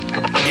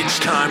It's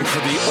time for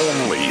the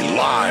only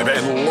live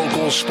and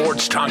local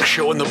sports talk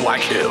show in the Black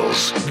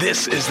Hills.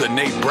 This is the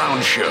Nate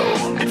Braun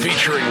Show,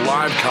 featuring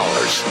live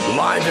callers,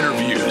 live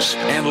interviews,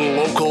 and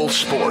local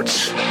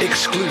sports.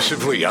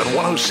 Exclusively on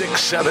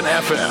 106.7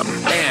 FM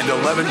and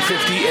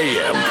 1150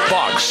 AM,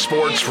 Fox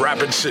Sports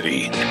Rapid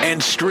City.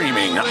 And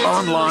streaming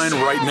online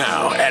right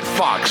now at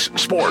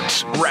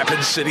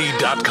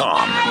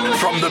foxsportsrapidcity.com.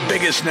 From the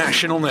biggest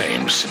national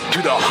names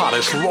to the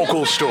hottest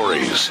local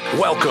stories,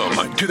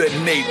 welcome to the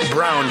Nate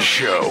Braun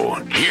Show.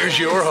 Here's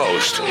your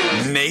host,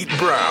 Nate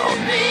Braun.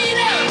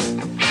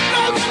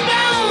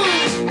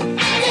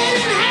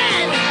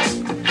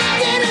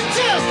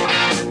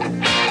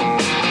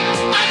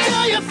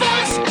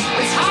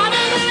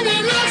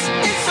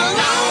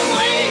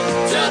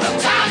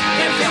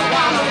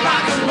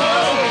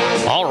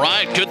 All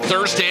right, good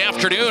Thursday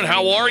afternoon.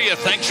 How are you?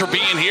 Thanks for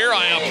being here.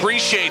 I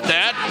appreciate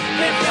that.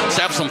 Let's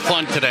have some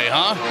fun today,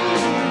 huh?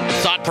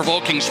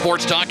 Thought-provoking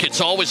sports talk.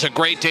 It's always a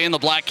great day in the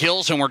Black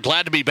Hills, and we're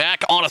glad to be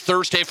back on a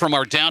Thursday from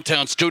our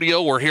downtown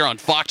studio. We're here on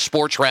Fox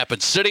Sports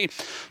Rapid City,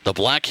 the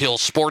Black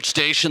Hills Sports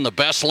Station, the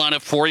best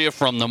lineup for you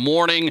from the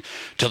morning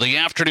to the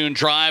afternoon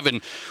drive,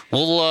 and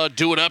we'll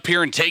do it up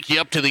here and take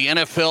you up to the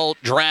NFL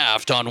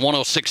Draft on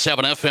 106.7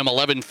 FM,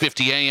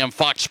 1150 AM,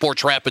 Fox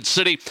Sports Rapid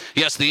City.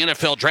 Yes, the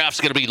NFL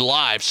Draft's going to be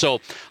live,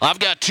 so I've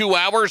got 2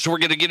 hours. We're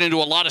going to get into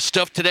a lot of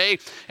stuff today,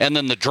 and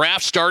then the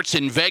draft starts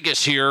in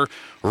Vegas here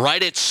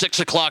right at 6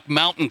 o'clock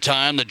Mountain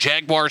Time. The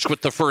Jaguars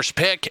with the first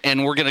pick,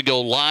 and we're going to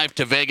go live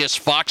to Vegas,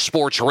 Fox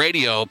Sports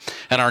Radio,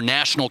 and our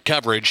national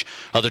coverage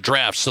of the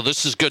draft. So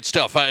this is good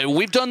stuff.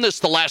 We've done this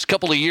the last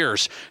couple of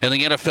years in the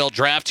NFL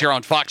Draft here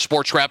on Fox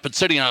Sports Rapid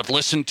City, and I've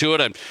listened to it.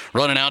 I'm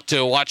running out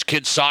to watch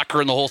kids soccer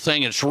and the whole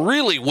thing. It's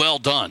really well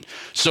done.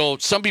 So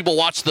some people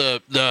watch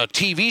the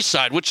TV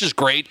side, which is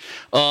great.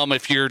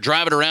 If you're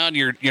driving around,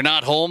 you're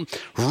not home.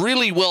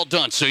 Really well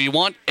done. So you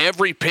want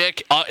every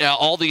pick,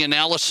 all the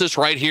analysis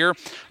right here.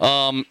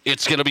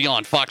 It's going to be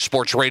on Fox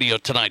Sports Radio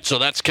tonight. So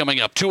that's coming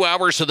up. 2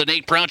 hours of the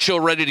Nate Braun Show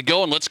ready to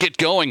go, and let's get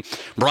going.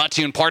 Brought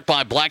to you in part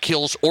by Black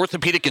Hills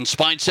Orthopedic and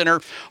Spine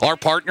Center, our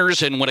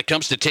partners. And when it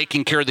comes to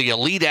taking care of the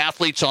elite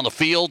athletes on the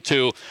field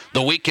to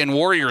the weekend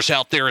warriors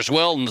out there as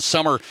well in the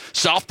summer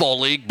softball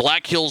league,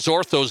 Black Hills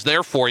Ortho's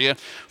there for you.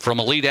 From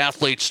elite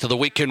athletes to the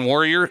weekend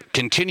warrior,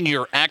 continue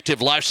your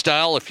active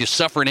lifestyle. If you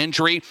suffer an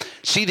injury,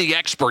 see the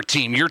expert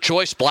team. Your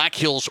choice, Black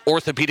Hills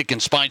Orthopedic and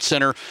Spine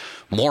Center.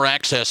 More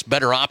access,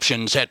 better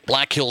options at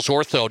Black Hills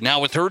Ortho. Now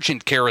with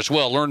urgent care as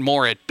well. Learn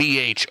more at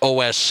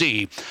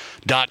bhosc.com.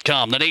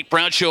 The Nate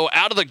Braun Show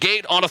out of the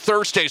gate on a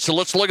Thursday. So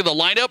let's look at the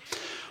lineup.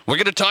 We're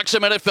going to talk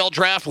some NFL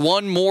Draft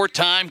one more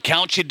time.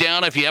 Count you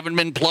down if you haven't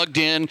been plugged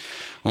in.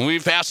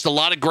 We've asked a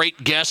lot of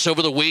great guests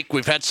over the week.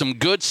 We've had some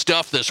good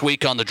stuff this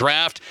week on the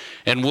draft,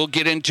 and we'll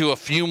get into a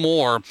few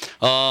more.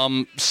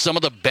 Some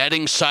of the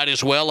betting side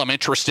as well. I'm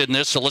interested in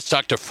this, so let's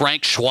talk to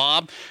Frank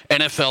Schwab,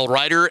 NFL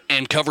writer,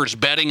 and covers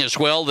betting as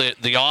well,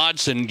 the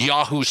odds and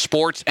Yahoo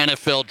Sports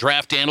NFL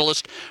draft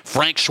analyst.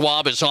 Frank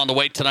Schwab is on the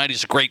way tonight.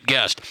 He's a great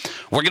guest.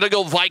 We're going to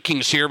go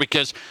Vikings here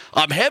because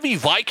I'm heavy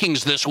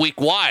Vikings this week.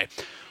 Why?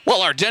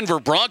 Well, our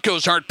Denver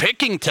Broncos aren't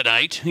picking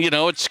tonight. You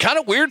know, it's kind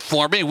of weird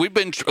for me. We've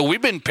been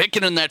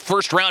picking in that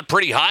first round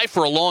pretty high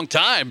for a long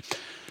time.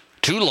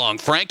 Too long,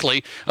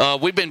 frankly.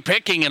 We've been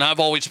picking, and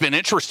I've always been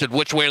interested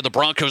which way are the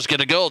Broncos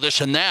going to go,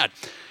 this and that.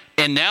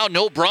 And now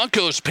no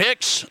Broncos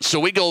picks, so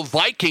we go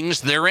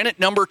Vikings. They're in at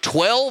number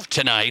 12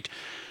 tonight.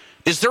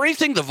 Is there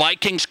anything the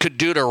Vikings could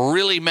do to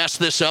really mess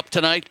this up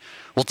tonight?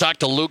 We'll talk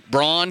to Luke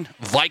Braun,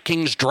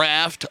 Vikings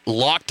Draft,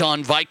 Locked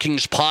on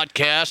Vikings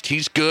podcast.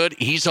 He's good.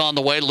 He's on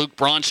the way. Luke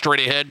Braun straight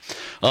ahead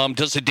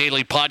does a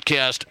daily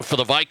podcast for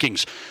the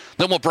Vikings.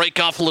 Then we'll break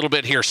off a little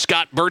bit here.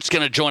 Scott Burt's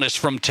going to join us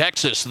from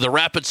Texas. The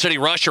Rapid City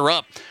Rush are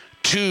up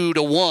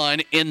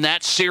 2-1 in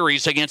that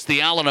series against the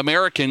Allen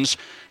Americans.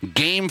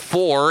 Game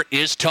 4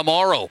 is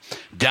tomorrow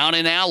down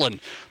in Allen.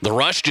 The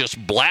Rush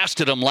just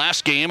blasted them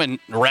last game, and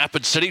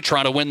Rapid City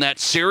trying to win that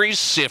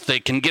series. If they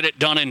can get it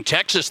done in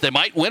Texas, they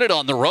might win it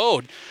on the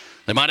road.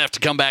 They might have to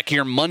come back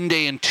here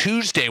Monday and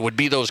Tuesday would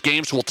be those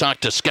games. We'll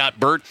talk to Scott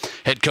Burt,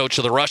 head coach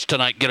of the Rush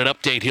tonight, get an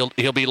update.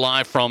 He'll be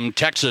live from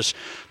Texas,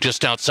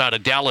 just outside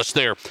of Dallas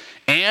there.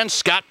 And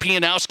Scott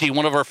Pianowski,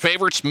 one of our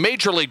favorites,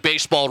 Major League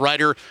Baseball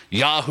writer,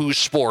 Yahoo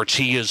Sports.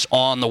 He is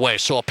on the way.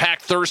 So a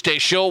packed Thursday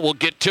show. We'll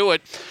get to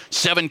it.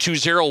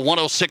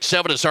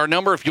 720-1067 is our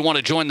number if you want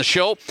to join the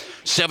show.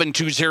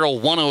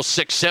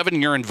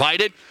 720-1067. You're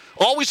invited.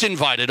 Always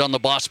invited on the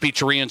Boss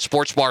Pizzeria and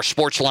Sports Bar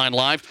Sports Line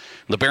Live.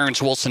 The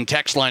Barron's Wilson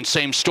text line,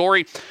 same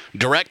story.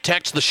 Direct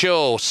text the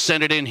show.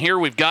 Send it in here.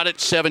 We've got it,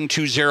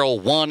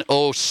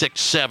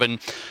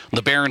 720-1067.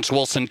 The Barron's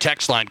Wilson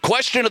text line.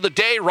 Question of the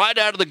day right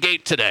out of the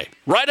gate today.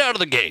 Right out of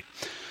the gate.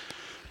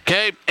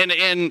 Okay,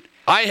 and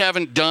I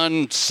haven't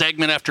done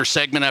segment after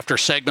segment after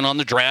segment on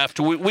the draft.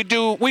 We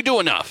do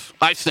enough,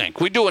 I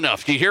think. We do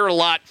enough. You hear a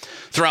lot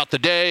throughout the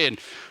day, and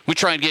we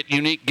try and get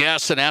unique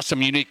guests and ask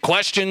them unique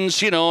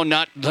questions, you know,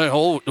 not the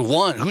whole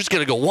one. Who's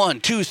going to go 1,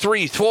 2,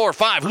 3, 4,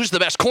 5? Who's the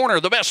best corner,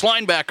 the best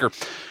linebacker?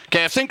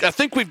 Okay, I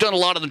think we've done a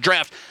lot of the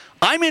draft.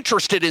 I'm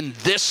interested in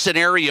this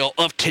scenario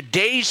of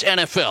today's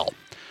NFL.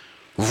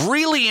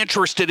 Really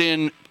interested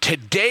in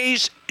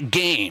today's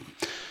game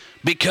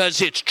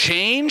because it's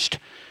changed,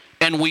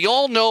 and we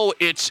all know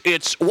it's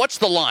what's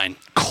the line?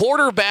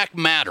 Quarterback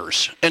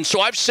matters. And so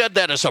I've said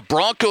that as a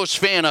Broncos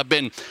fan. I've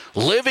been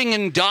living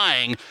and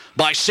dying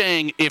by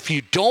saying if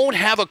you don't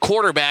have a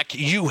quarterback,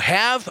 you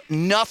have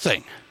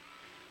nothing.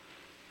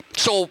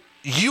 So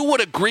you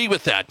would agree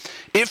with that.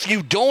 If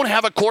you don't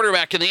have a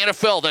quarterback in the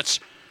NFL that's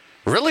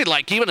really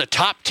like even a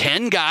top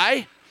 10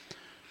 guy,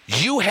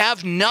 you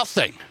have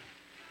nothing.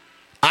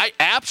 I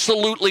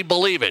absolutely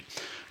believe it.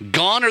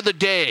 Gone are the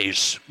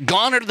days.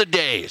 Gone are the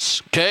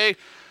days, okay?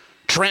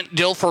 Trent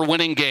Dilfer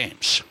winning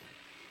games.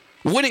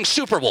 Winning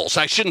Super Bowls.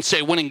 I shouldn't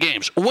say winning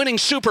games. Winning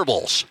Super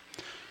Bowls.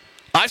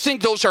 I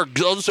think those are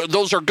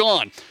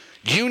gone.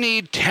 You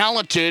need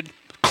talented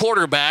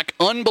quarterback,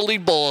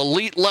 unbelievable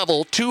elite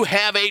level to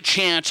have a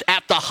chance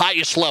at the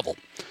highest level.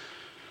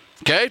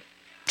 Okay?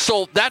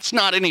 So that's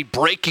not any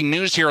breaking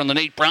news here on the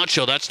Nate Brown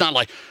Show. That's not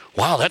like,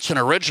 wow, that's an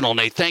original,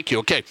 Nate. Thank you.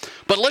 Okay.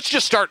 But let's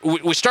just start.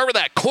 We start with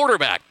that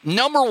quarterback.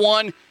 Number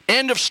one,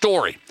 end of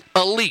story.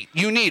 Elite.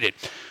 You need it.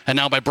 And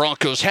now my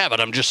Broncos have it.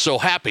 I'm just so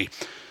happy.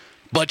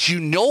 But you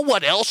know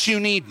what else you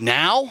need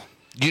now?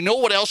 You know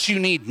what else you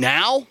need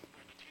now?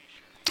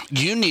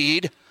 You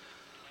need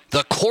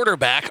the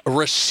quarterback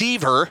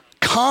receiver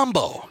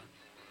combo.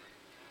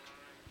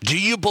 Do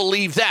you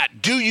believe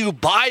that? Do you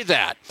buy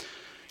that?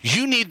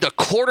 You need the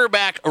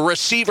quarterback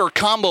receiver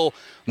combo,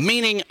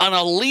 meaning an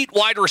elite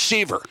wide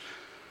receiver.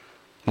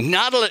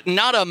 Not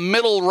a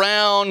middle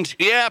round,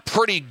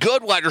 pretty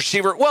good wide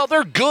receiver. Well,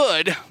 they're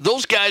good.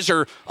 Those guys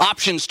are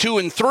options 2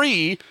 and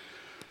 3,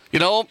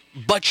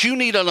 but you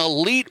need an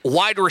elite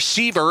wide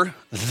receiver.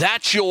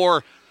 That's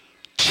your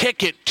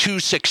ticket to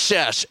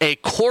success, a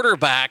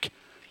quarterback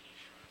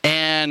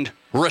and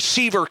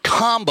receiver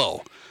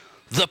combo,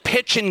 the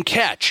pitch and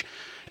catch.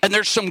 And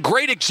there's some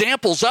great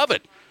examples of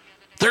it.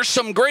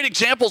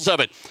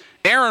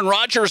 Aaron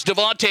Rodgers,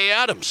 Davante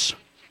Adams.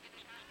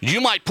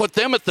 You might put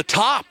them at the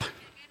top.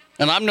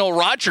 And I'm no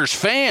Rodgers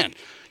fan.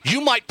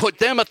 You might put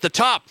them at the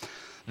top.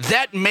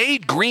 That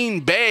made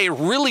Green Bay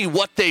really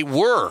what they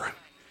were.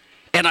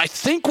 And I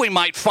think we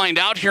might find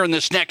out here in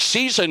this next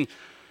season,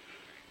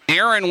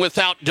 Aaron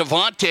without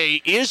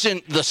Davante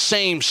isn't the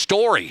same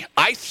story.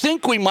 I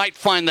think we might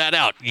find that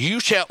out.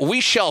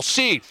 We shall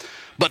see.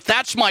 But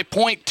that's my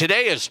point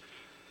today is,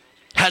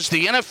 has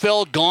the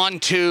NFL gone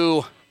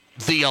to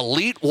the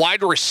elite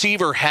wide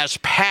receiver has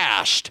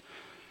passed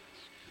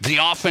the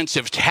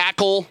offensive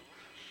tackle,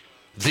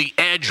 the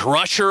edge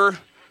rusher?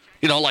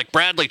 Like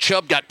Bradley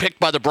Chubb got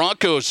picked by the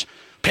Broncos,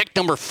 pick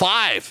number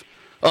 5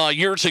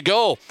 years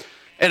ago.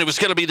 And it was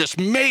going to be this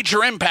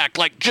major impact,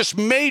 right?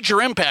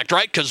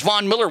 Because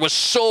Von Miller was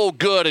so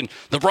good, and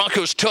the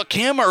Broncos took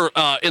him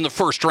in the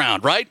first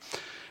round, right?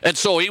 And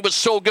so he was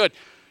so good.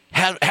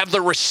 Have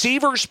the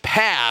receivers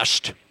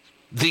passed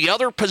the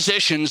other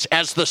positions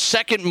as the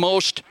second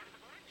most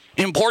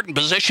important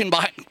position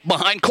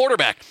behind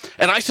quarterback?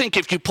 And I think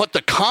if you put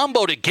the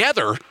combo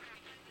together,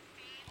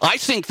 I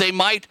think they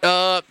might.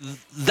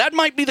 That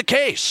might be the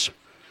case.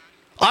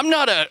 I'm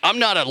not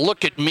a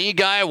look at me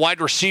guy, wide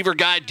receiver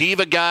guy,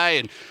 diva guy,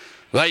 and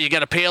you got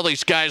to pay all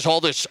these guys all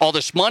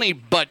this money.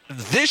 But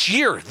this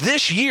year,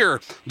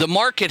 the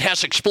market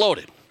has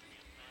exploded.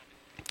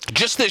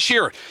 Just this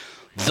year,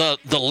 the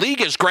league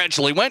has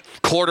gradually went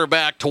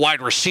quarterback to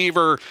wide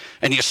receiver,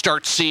 and you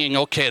start seeing,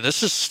 okay,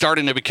 this is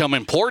starting to become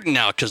important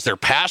now because they're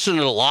passing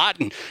it a lot,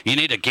 and you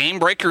need a game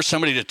breaker,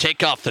 somebody to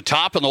take off the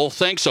top and the whole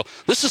thing. So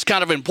this is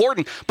kind of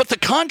important. But the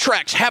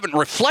contracts haven't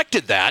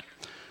reflected that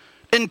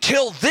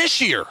until this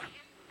year,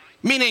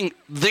 meaning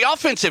the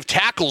offensive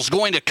tackle is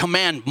going to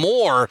command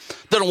more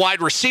than a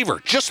wide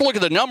receiver. Just look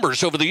at the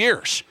numbers over the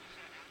years.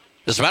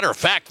 As a matter of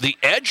fact, the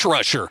edge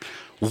rusher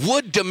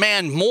would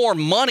demand more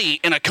money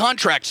in a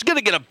contract. He's going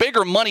to get a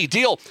bigger money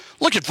deal.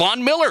 Look at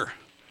Von Miller.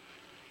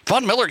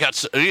 Von Miller got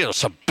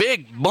some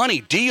big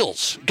money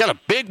deals. Got a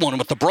big one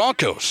with the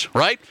Broncos,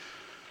 right?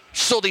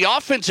 So the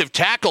offensive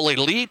tackle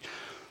elite,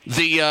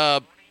 the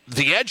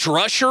edge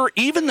rusher,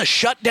 even the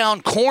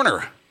shutdown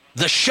corner,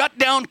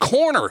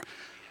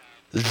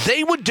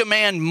 they would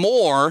demand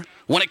more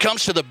when it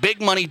comes to the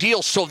big money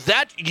deals. So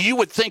that you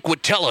would think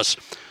would tell us,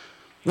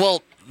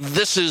 well,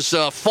 this is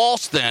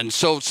false then.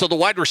 So the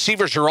wide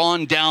receivers are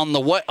on down the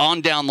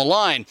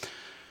line.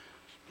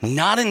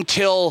 Not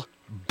until,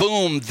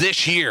 boom,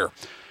 this year.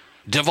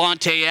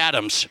 Davante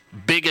Adams,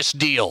 biggest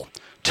deal.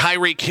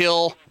 Tyreek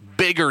Hill,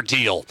 bigger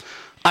deal.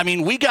 I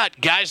mean, we got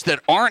guys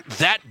that aren't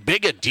that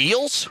big of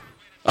deals.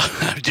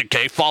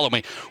 Okay, follow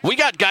me. We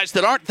got guys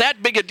that aren't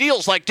that big of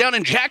deals, like down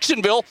in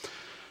Jacksonville,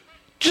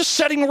 just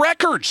setting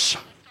records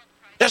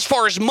as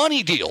far as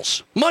money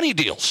deals.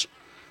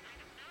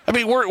 I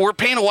mean, we're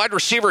paying a wide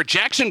receiver at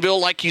Jacksonville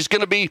like he's going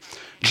to be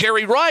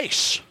Jerry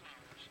Rice.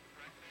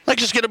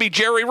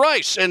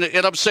 And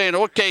I'm saying,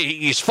 okay,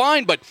 he's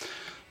fine, but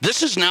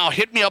this is now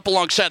hit me up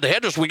alongside the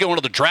head as we go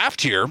into the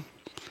draft here,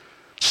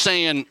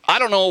 saying, I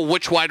don't know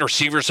which wide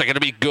receivers are going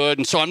to be good,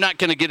 and so I'm not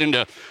going to get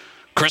into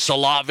Chris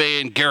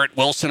Olave and Garrett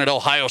Wilson at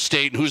Ohio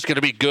State, and who's going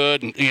to be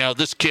good. And,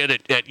 this kid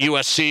at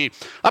USC.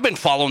 I've been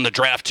following the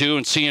draft, too,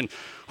 and seeing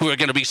who are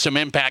going to be some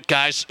impact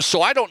guys.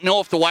 So I don't know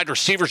if the wide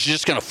receivers are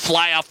just going to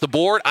fly off the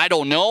board. I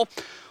don't know.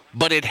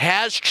 But it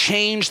has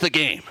changed the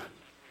game.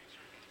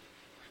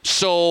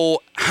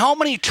 So how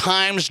many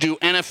times do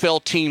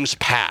NFL teams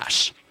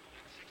pass?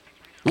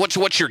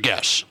 What's your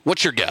guess?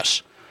 What's your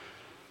guess?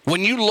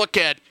 When you look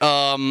at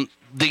the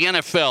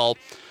NFL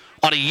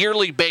on a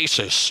yearly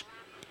basis,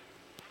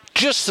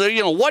 just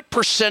what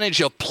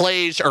percentage of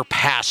plays are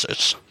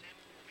passes?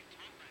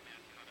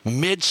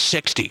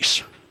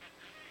 Mid-60s.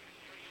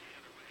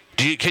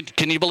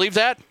 Can you believe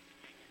that?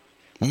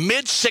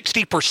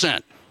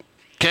 Mid-60%.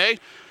 Okay?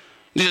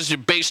 This is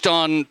based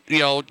on,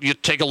 you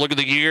take a look at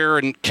the year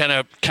and kind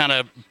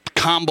of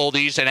combo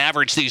these and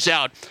average these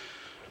out.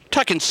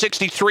 Talking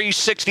 63,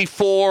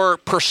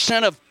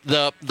 64% of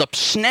the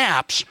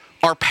snaps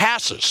are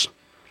passes.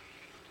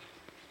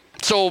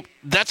 So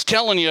that's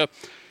telling you,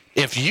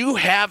 if you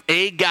have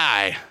a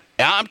guy,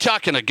 I'm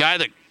talking a guy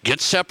that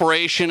gets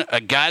separation,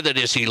 a guy that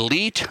is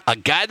elite,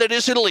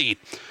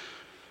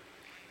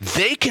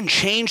 they can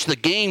change the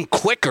game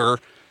quicker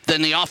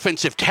than the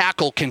offensive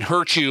tackle can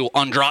hurt you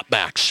on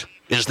dropbacks.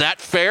 Is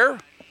that fair?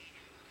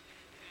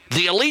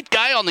 The elite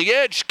guy on the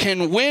edge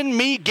can win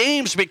me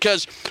games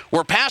because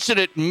we're passing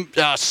it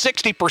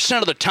 60%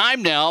 of the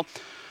time now.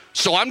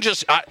 So I'm going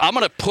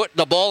to put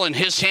the ball in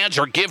his hands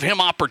or give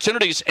him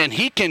opportunities, and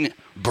he can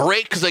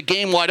break the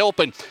game wide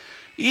open.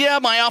 Yeah,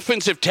 my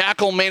offensive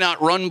tackle may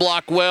not run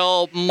block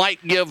well,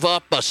 might give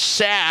up a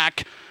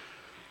sack.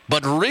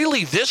 But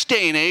really, this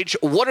day and age,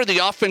 what are the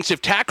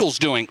offensive tackles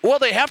doing? Well,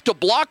 they have to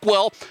block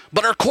well,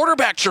 but our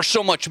quarterbacks are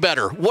so much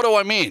better. What do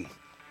I mean?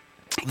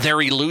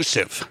 They're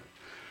elusive.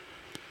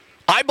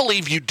 I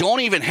believe you don't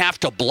even have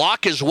to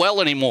block as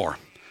well anymore.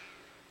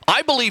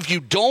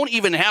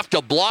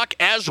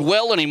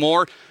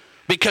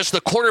 Because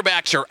the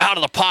quarterbacks are out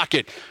of the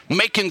pocket,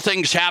 making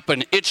things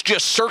happen. It's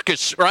just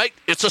circus, right?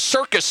 It's a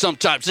circus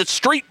sometimes. It's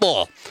street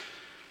ball.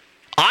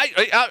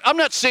 I'm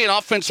not saying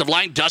offensive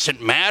line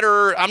doesn't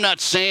matter. I'm not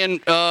saying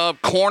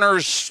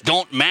corners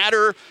don't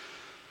matter.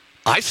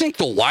 I think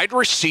the wide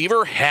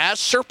receiver has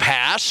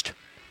surpassed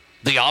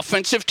the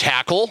offensive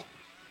tackle,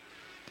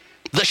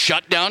 the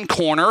shutdown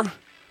corner,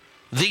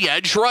 the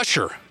edge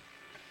rusher,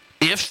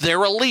 if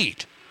they're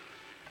elite.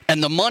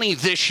 And the money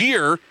this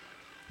year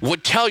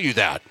would tell you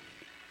that.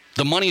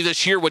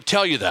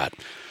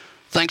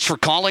 Thanks for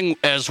calling.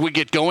 As we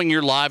get going,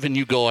 you're live and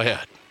you go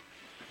ahead.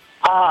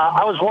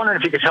 I was wondering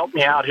if you could help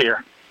me out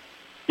here.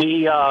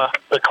 The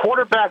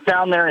quarterback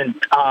down there he's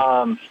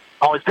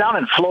down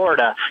in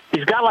Florida.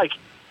 He's got like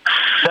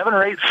 7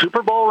 or 8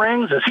 Super Bowl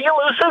rings. Is he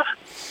elusive?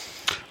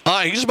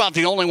 He's about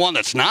the only one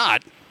that's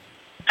not.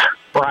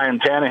 Ryan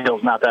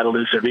Tannehill's not that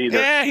elusive either.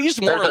 Yeah, he's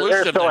more elusive.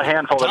 There's still than a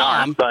handful Tom. that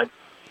aren't, but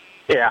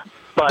yeah.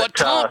 But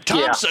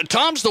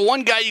Tom's the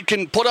one guy you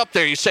can put up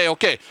there. You say,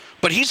 okay,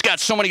 but he's got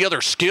so many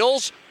other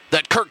skills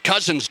that Kirk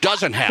Cousins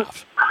doesn't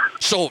have.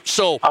 So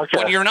okay.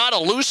 When you're not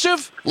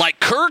elusive like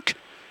Kirk,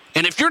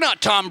 and if you're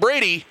not Tom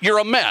Brady, you're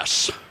a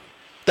mess.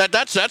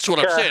 That's what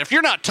I'm saying. If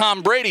you're not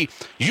Tom Brady,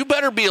 you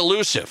better be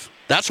elusive.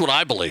 That's what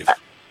I believe.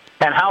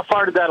 And how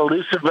far did that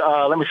elusive?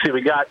 Let me see.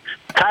 We got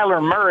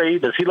Kyler Murray.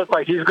 Does he look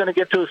like he's going to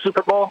get to a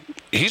Super Bowl?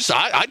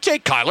 I'd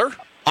take Kyler.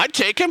 I'd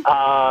take him.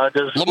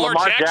 Does Lamar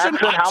Jackson?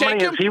 How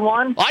many has he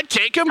won? I'd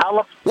take him.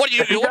 Are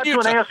you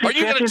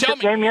going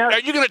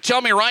to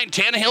tell me Ryan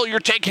Tannehill?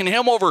 You're taking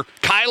him over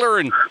Kyler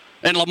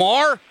and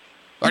Lamar?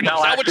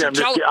 No, actually,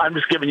 I'm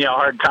just giving you a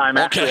hard time.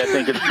 Actually, okay. I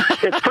think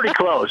it's pretty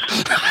close.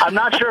 I'm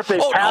not sure if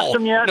they've passed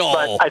him yet,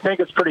 but I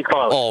think it's pretty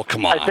close. Oh,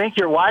 come on. I think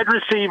your wide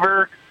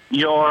receiver,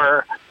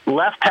 your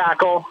left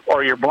tackle,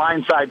 or your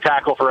blindside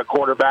tackle for a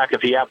quarterback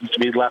if he happens to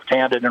be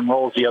left-handed and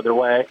rolls the other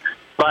way.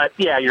 But,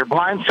 yeah, your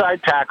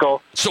blindside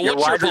tackle, so your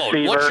wide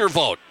receiver. What's your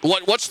vote?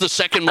 What's the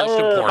second most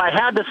important?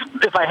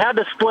 If I had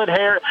to split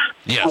hair,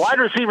 yes. Wide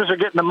receivers are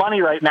getting the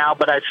money right now,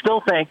 but I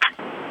still think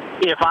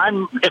if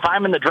I'm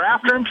in the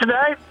draft room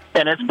today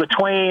and it's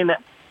between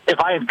if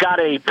I've got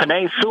a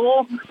Penei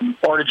Sewell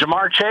or a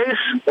Jamar Chase,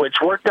 which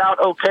worked out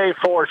okay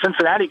for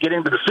Cincinnati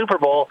getting to the Super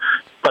Bowl,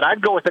 but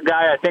I'd go with the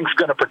guy I think is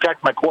going to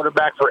protect my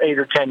quarterback for 8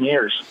 or 10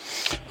 years.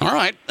 All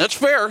right, that's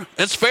fair.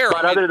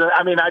 But I do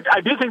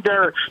think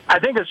I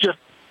think it's just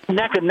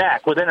neck and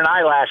neck within an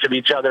eyelash of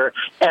each other.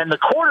 And the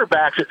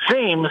quarterbacks, it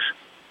seems,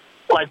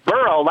 like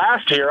Burrow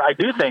last year, I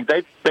do think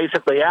they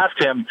basically asked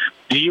him,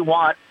 do you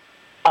want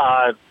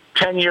a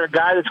 10-year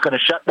guy that's going to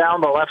shut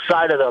down the left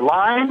side of the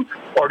line,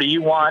 or do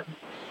you want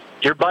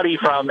your buddy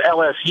from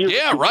LSU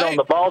who's thrown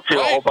the ball to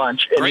a whole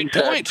bunch? And great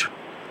point. Said,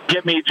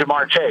 get me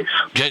Jamar Chase.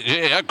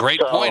 Yeah,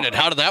 great point. And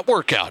how did that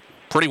work out?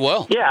 Pretty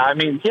well. Yeah,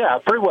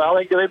 pretty well.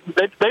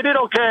 They did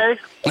okay.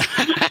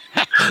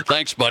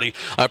 Thanks, buddy.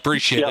 I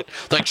appreciate it.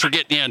 Thanks for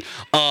getting in.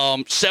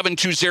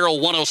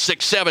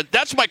 720-1067.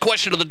 That's my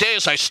question of the day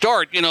as I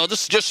start.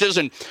 This just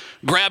isn't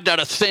grabbed out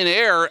of thin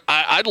air.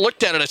 I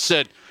looked at it. I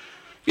said,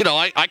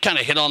 I kind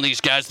of hit on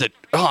these guys that,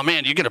 oh,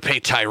 man, you're going to pay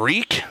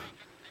Tyreek?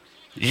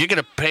 you're going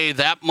to pay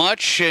that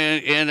much?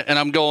 And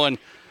I'm going,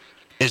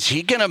 is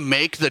he going to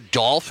make the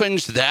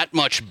Dolphins that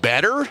much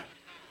better?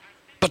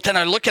 But then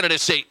I look at it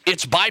and say,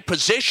 it's by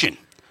position.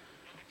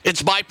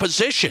 It's by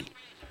position.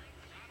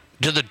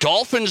 Do the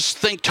Dolphins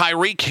think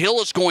Tyreek Hill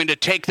is going to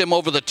take them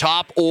over the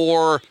top,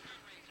 or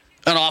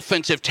an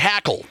offensive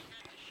tackle,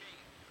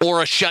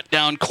 or a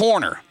shutdown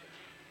corner?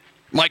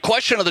 My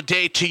question of the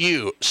day to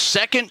you,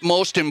 second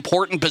most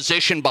important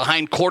position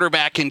behind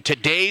quarterback in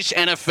today's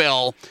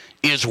NFL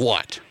is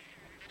what?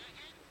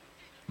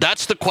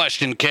 That's the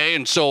question, Kay.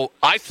 And so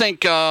I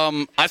think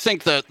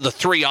the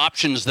three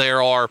options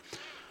there are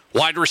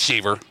wide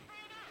receiver,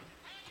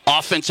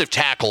 offensive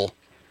tackle,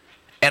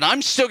 and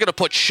I'm still going to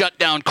put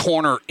shutdown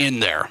corner in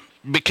there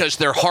because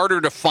they're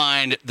harder to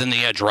find than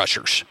the edge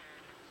rushers.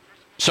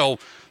 So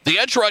the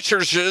edge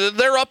rushers,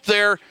 they're up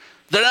there.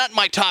 They're not in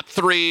my top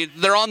three.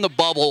 They're on the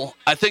bubble.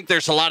 I think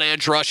there's a lot of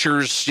edge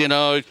rushers,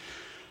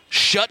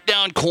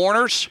 shutdown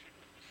corners,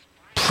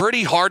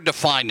 pretty hard to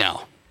find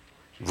now.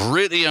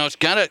 Really, it's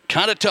kind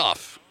of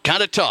tough.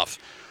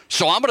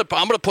 So I'm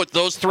gonna put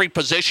those three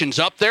positions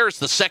up there as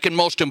the second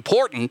most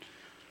important.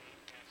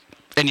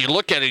 And you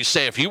look at it, you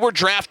say, if you were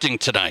drafting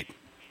tonight,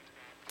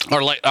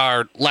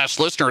 our last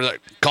listener, the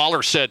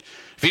caller said,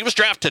 if he was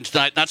drafted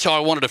tonight, that's how I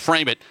wanted to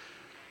frame it.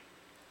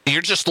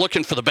 You're just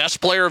looking for the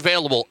best player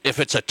available. If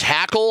it's a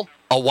tackle,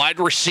 a wide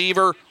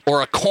receiver,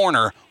 or a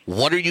corner,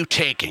 what are you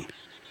taking?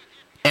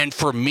 And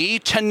for me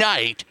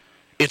tonight,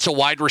 it's a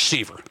wide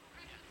receiver.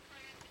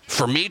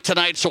 For me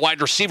tonight, it's a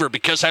wide receiver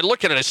because I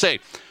look at it and I say,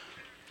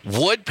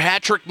 would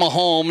Patrick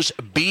Mahomes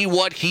be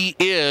what he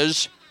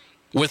is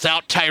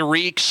without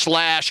Tyreek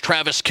 /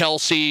 Travis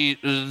Kelce,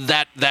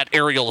 that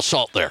aerial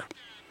assault there?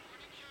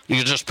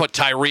 You just put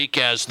Tyreek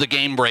as the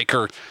game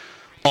breaker,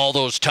 all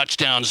those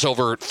touchdowns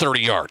over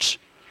 30 yards.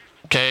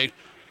 Okay?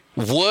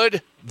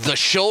 Would the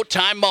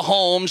Showtime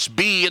Mahomes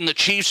be and the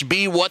Chiefs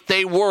be what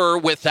they were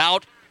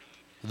without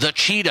the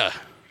cheetah?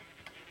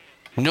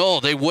 No,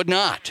 they would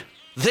not.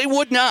 They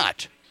would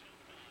not.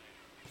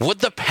 Would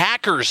the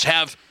Packers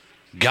have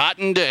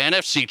gotten to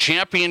NFC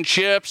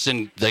championships,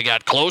 and they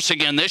got close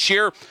again this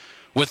year,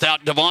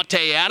 without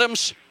Devontae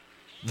Adams,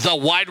 the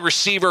wide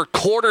receiver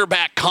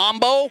quarterback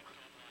combo?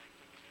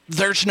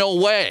 There's no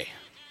way.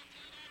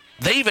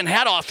 They even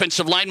had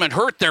offensive linemen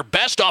hurt. Their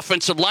best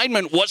offensive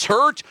lineman was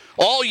hurt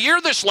all year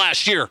this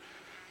last year.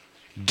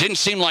 Didn't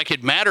seem like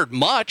it mattered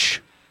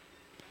much.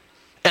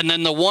 And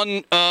then the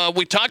one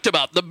we talked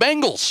about, the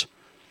Bengals.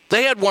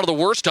 They had one of the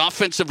worst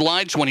offensive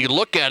lines when you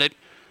look at it,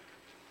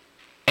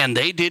 and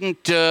they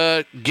didn't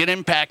get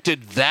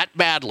impacted that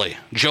badly.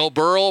 Joe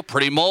Burrow,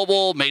 pretty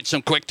mobile, made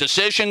some quick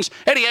decisions,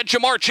 and he had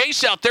Jamar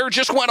Chase out there,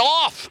 just went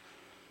off.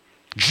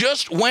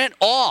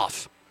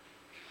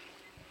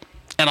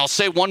 And I'll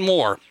say one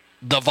more.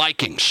 The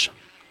Vikings.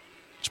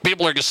 So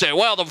people are going to say,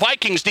 well, the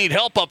Vikings need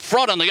help up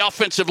front on the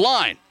offensive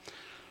line.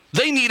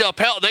 They need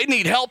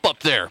help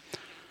up there.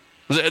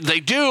 They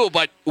do,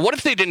 but what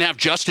if they didn't have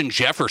Justin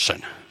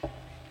Jefferson?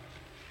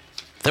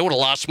 They would have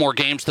lost more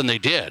games than they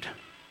did.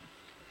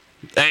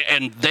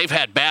 And they've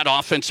had bad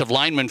offensive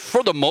linemen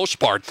for the most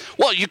part.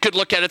 Well, you could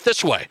look at it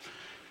this way.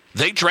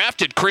 They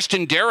drafted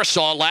Christian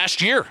Darrisaw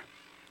last year.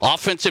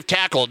 Offensive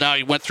tackle. Now,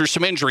 he went through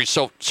some injuries,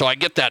 so I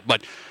get that,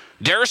 but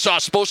Darrisaw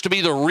is supposed to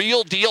be the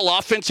real deal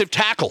offensive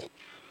tackle.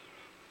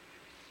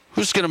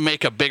 Who's going to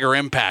make a bigger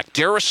impact,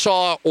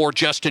 Darrisaw or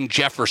Justin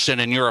Jefferson,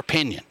 in your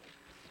opinion?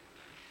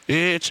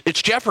 It's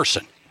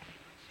Jefferson.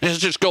 Let's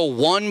just go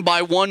one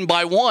by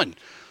one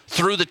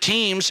through the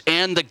teams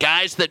and the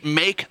guys that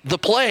make the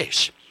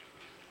plays.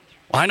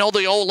 I know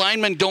the old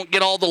linemen don't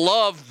get all the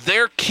love.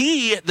 They're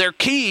key,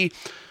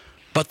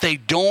 but they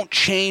don't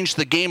change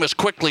the game as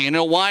quickly. You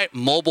know why?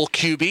 Mobile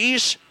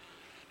QBs,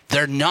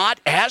 they're not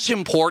as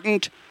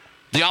important.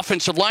 The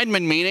offensive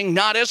lineman, meaning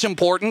not as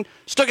important.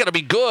 Still got to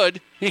be good.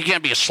 You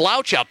can't be a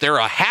slouch out there,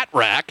 a hat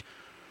rack.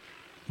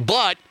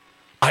 But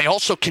I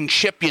also can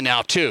chip you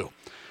now, too,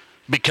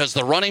 because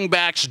the running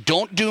backs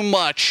don't do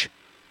much.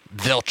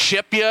 They'll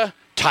chip you.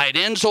 Tight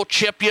ends will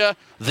chip you.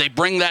 They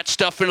bring that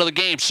stuff into the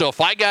game. So if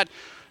I got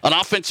an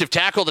offensive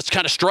tackle that's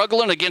kind of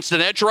struggling against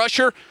an edge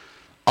rusher,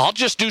 I'll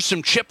just do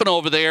some chipping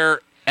over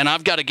there, and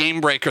I've got a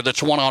game breaker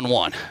that's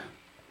one-on-one.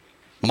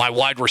 My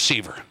wide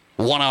receiver.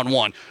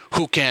 One-on-one,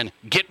 who can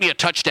get me a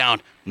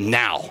touchdown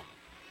now.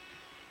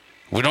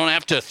 We don't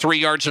have to 3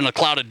 yards in a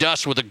cloud of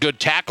dust with a good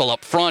tackle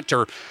up front,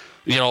 or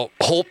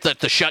hope that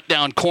the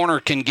shutdown corner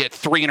can get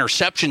 3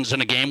 interceptions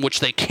in a game, which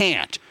they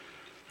can't.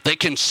 They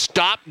can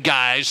stop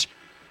guys,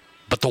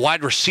 but the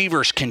wide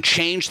receivers can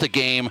change the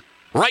game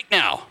right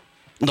now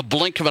in the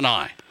blink of an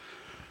eye.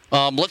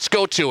 Let's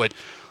go to it.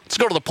 Let's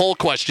go to the poll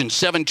question,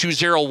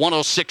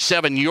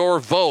 720-1067, your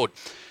vote.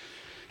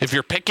 If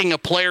you're picking a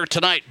player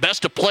tonight,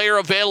 best player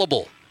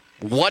available,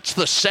 what's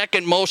the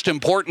second most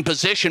important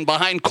position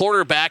behind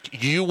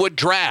quarterback you would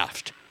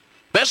draft?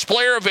 Best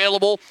player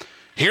available,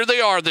 here they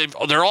are.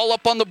 They're all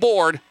up on the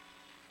board.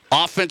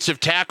 Offensive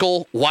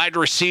tackle, wide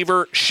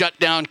receiver,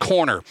 shutdown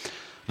corner.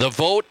 The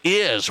vote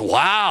is,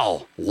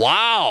 wow,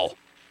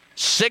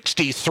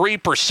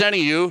 63% of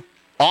you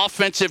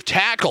offensive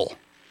tackle.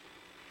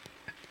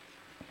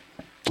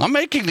 I'm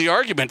making the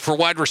argument for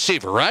wide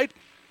receiver, right?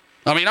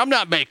 I mean, I'm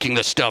not making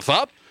this stuff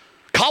up.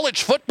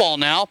 College football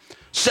now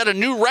set a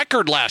new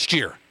record last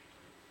year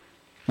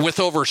with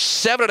over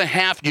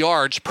 7.5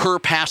 yards per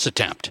pass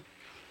attempt.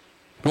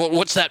 Well,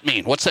 what's that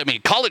mean?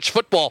 College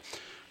football,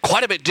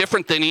 quite a bit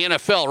different than the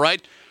NFL,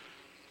 right?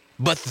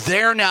 But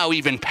they're now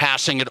even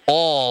passing it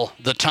all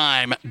the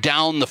time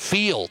down the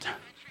field.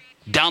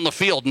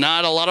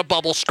 Not a lot of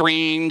bubble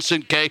screens,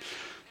 okay?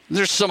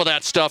 There's some of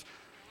that stuff.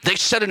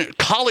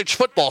 College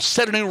football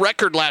set a new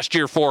record last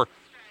year for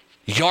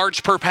yards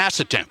per pass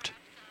attempt.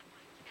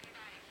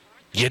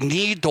 You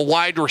need the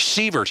wide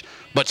receivers,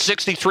 but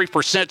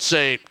 63%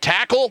 say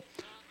tackle,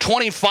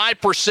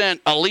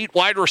 25% elite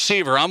wide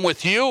receiver. I'm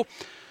with you.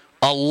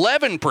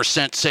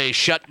 11% say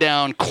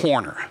shutdown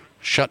corner.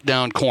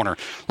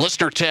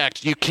 Listener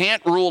text, you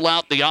can't rule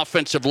out the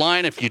offensive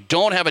line. If you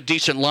don't have a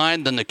decent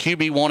line, then the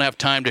QB won't have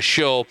time to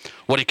show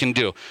what he can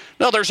do.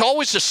 No, there's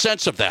always a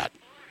sense of that.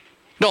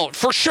 No,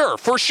 for sure.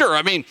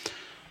 I mean,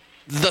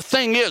 the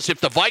thing is, if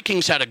the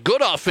Vikings had a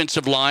good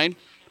offensive line,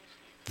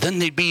 then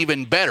they'd be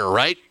even better,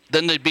 right?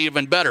 But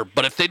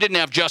if they didn't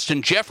have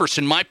Justin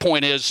Jefferson, my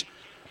point is,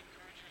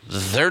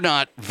 they're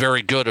not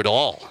very good at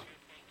all.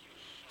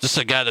 This is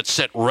a guy that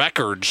set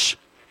records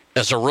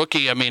as a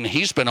rookie. I mean,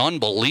 he's been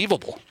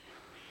unbelievable.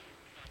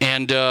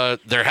 And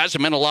there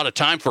hasn't been a lot of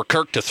time for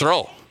Kirk to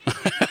throw.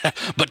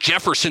 But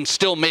Jefferson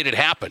still made it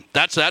happen.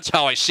 That's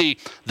how I see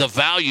the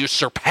value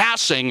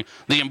surpassing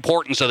the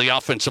importance of the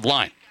offensive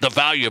line, the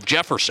value of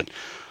Jefferson.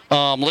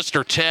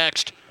 Listener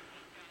text,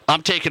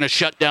 I'm taking a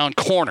shutdown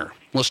corner.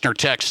 Listener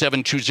text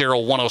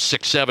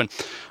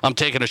 720-1067. I'm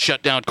taking a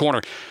shutdown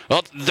corner.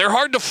 Well, they're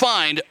hard to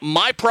find.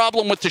 My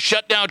problem with the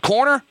shutdown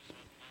corner,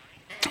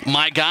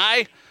 my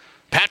guy,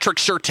 Patrick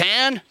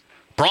Surtain,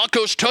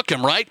 Broncos took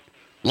him, right?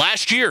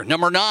 Last year,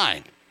 number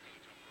 9.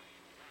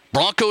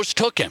 Broncos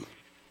took him.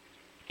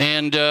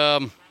 And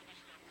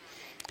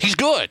he's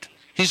good.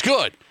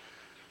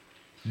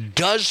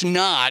 Does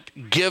not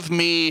give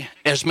me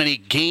as many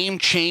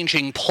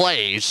game-changing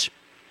plays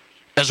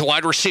as a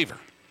wide receiver.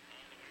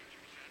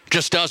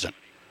 Just doesn't.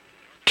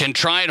 Can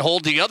try and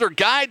hold the other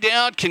guy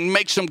down, can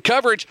make some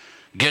coverage,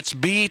 gets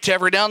beat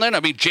every now and then. I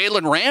mean,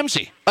 Jalen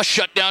Ramsey, a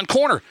shutdown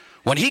corner.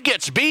 When he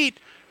gets beat,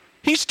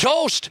 he's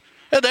toast.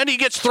 And then he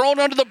gets thrown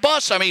under the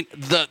bus. I mean,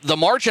 the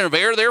margin of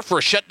error there for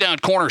a shutdown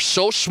corner is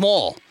so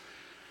small.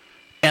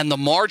 And the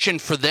margin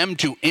for them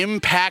to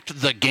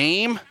impact the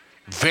game,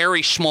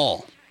 very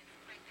small.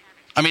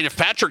 I mean, if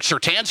Patrick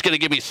Surtain's going to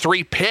give me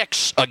 3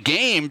 picks a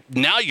game,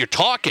 now you're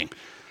talking.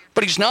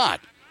 But he's not.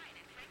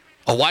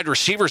 A wide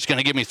receiver is going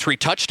to give me 3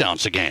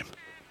 touchdowns a game.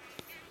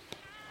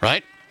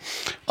 Right?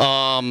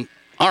 All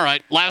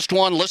right, last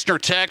one, listener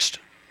text.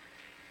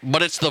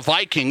 But it's the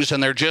Vikings,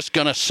 and they're just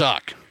going to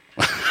suck.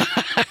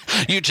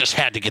 You just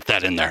had to get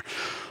that in there.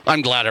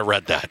 I'm glad I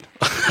read that.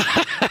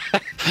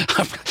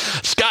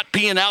 Scott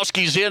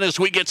Pianowski's in as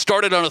we get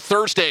started on a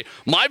Thursday.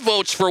 My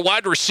votes for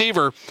wide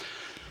receiver,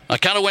 I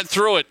kind of went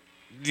through it.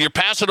 You're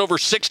passing over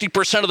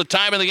 60% of the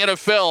time in the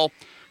NFL.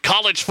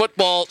 College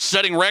football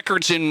setting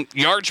records in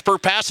yards per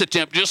pass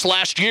attempt just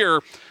last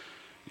year.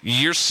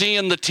 You're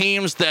seeing the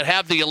teams that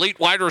have the elite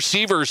wide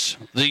receivers,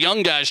 the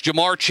young guys,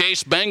 Jamar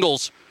Chase,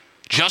 Bengals,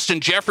 Justin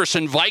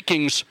Jefferson,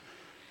 Vikings.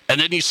 And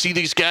then you see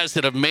these guys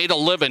that have made a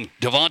living,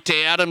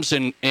 Devontae Adams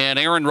and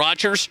Aaron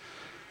Rodgers.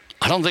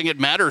 I don't think it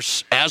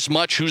matters as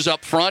much who's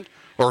up front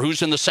or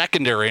who's in the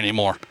secondary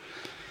anymore.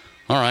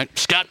 All right.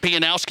 Scott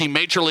Pianowski,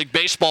 Major League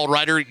Baseball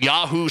writer,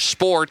 Yahoo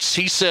Sports.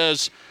 He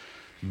says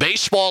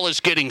baseball is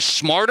getting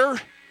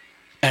smarter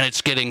and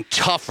it's getting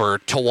tougher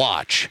to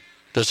watch.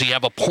 Does he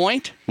have a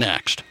point?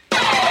 Next.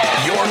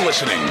 You're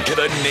listening to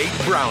The Nate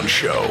Brown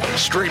Show,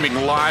 streaming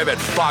live at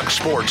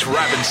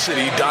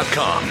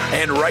FoxSportsRapidCity.com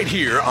and right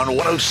here on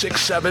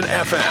 106.7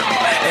 FM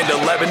and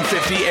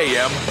 1150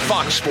 AM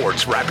Fox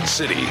Sports Rapid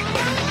City.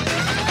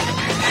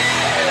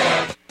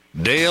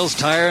 Dale's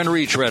Tire and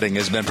Retreading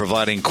has been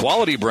providing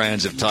quality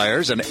brands of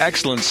tires and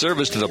excellent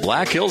service to the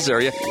Black Hills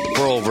area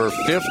for over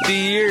 50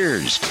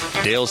 years.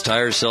 Dale's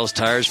Tires sells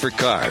tires for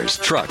cars,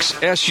 trucks,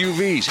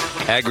 SUVs,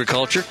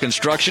 agriculture,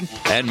 construction,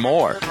 and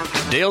more.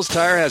 Dale's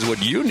Tire has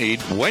what you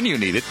need when you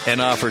need it and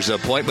offers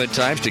appointment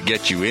times to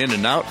get you in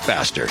and out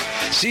faster.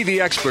 See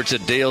the experts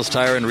at Dale's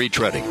Tire and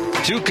Retreading.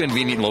 2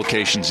 convenient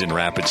locations in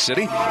Rapid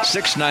City,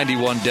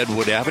 691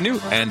 Deadwood Avenue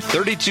and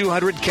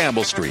 3200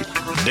 Campbell Street.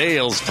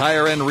 Dale's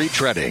Tire and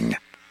Retreading.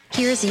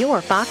 Here's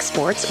your Fox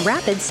Sports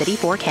Rapid City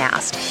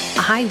forecast.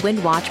 A high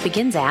wind watch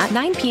begins at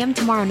 9 p.m.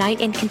 tomorrow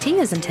night and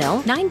continues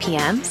until 9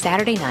 p.m.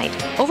 Saturday night.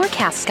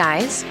 Overcast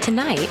skies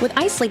tonight with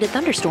isolated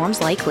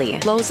thunderstorms likely.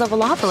 Lows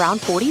level off around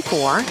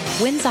 44.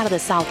 Winds out of the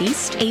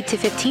southeast 8 to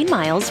 15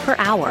 miles per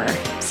hour.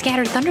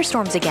 Scattered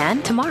thunderstorms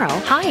again tomorrow,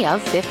 high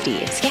of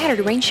 50.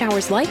 Scattered rain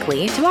showers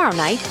likely tomorrow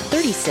night,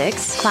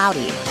 36,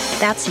 cloudy.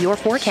 That's your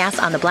forecast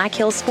on the Black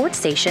Hills Sports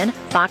Station,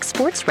 Fox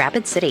Sports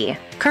Rapid City.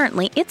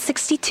 Currently, it's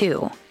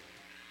 62.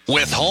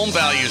 With home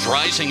values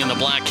rising in the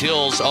Black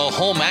Hills, a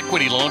home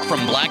equity loan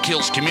from Black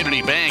Hills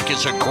Community Bank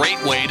is a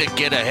great way to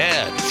get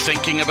ahead.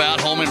 Thinking about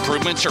home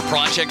improvements or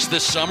projects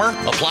this summer?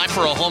 Apply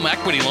for a home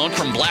equity loan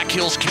from Black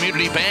Hills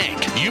Community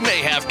Bank. You may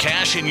have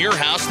cash in your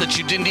house that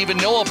you didn't even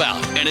know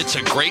about, and it's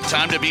a great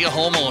time to be a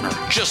homeowner.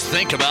 Just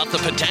think about the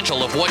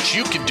potential of what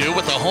you could do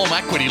with a home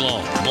equity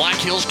loan. Black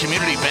Hills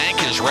Community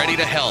Bank is ready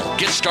to help.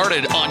 Get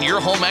started on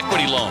your home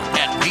equity loan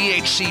at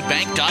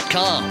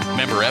bhcbank.com.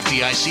 Member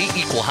FDIC,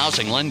 equal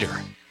housing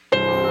lender.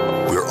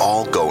 We're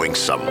all going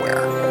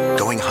somewhere.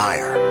 Going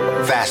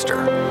higher,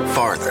 faster,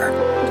 farther.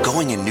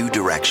 Going in new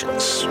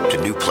directions,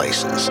 to new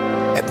places.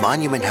 At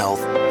Monument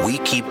Health, we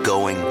keep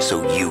going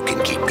so you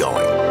can keep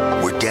going.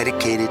 We're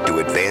dedicated to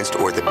advanced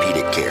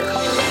orthopedic care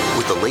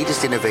with the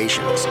latest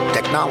innovations,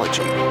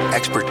 technology,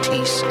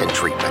 expertise, and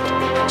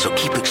treatment. So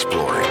keep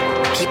exploring.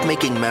 Keep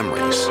making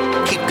memories.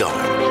 Keep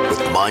going with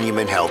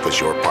Monument Health as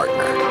your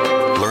partner.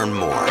 Learn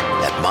more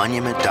at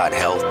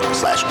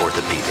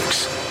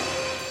monument.health/orthopedics.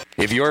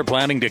 If you're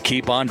planning to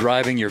keep on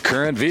driving your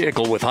current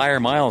vehicle with higher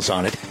miles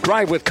on it,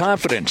 drive with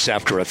confidence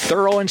after a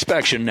thorough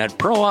inspection at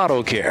Pro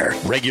Auto Care.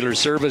 Regular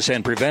service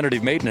and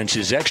preventative maintenance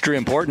is extra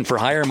important for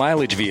higher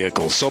mileage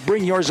vehicles, so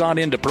bring yours on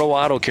into Pro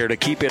Auto Care to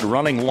keep it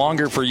running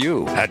longer for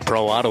you. At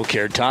Pro Auto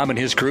Care, Tom and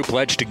his crew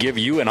pledge to give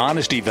you an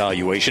honest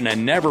evaluation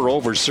and never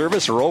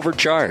over-service or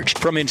overcharge.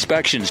 From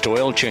inspections to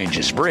oil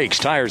changes, brakes,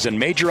 tires, and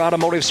major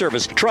automotive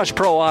service, trust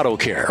Pro Auto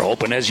Care.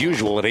 Open as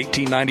usual at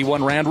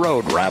 1891 Rand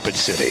Road, Rapid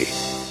City.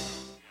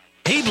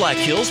 Hey Black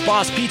Hills,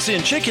 Boss Pizza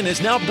and Chicken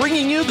is now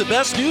bringing you the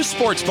best new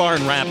sports bar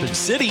in Rapid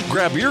City.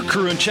 Grab your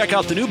crew and check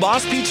out the new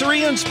Boss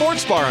Pizzeria and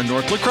Sports Bar on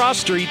North LaCrosse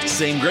Street.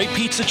 Same great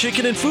pizza,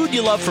 chicken, and food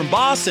you love from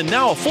Boss, and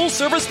now a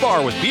full-service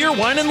bar with beer,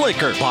 wine, and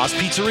liquor. Boss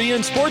Pizzeria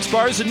and Sports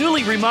Bar is a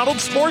newly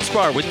remodeled sports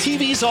bar with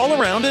TVs all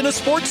around and a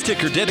sports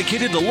ticker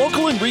dedicated to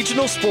local and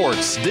regional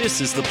sports. This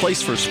is the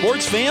place for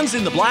sports fans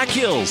in the Black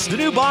Hills. The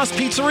new Boss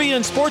Pizzeria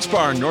and Sports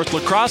Bar in North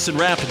LaCrosse and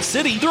Rapid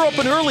City. They're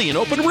open early and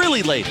open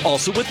really late.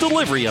 Also with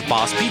delivery at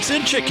BossPizzaandChicken.com.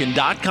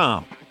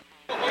 Hot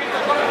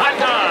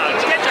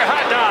dogs! Get your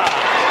hot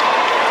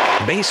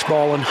dogs!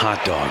 Baseball and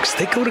hot dogs,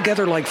 they go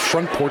together like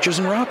front porches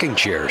and rocking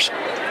chairs.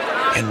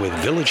 And with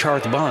Village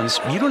Hearth Buns,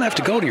 you don't have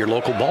to go to your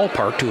local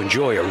ballpark to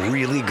enjoy a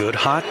really good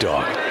hot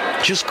dog.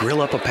 Just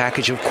grill up a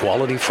package of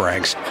quality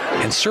Franks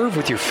and serve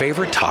with your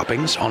favorite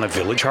toppings on a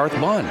Village Hearth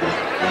bun.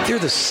 They're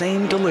the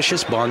same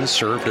delicious buns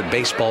served at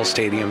baseball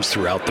stadiums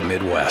throughout the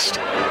Midwest.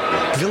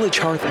 Village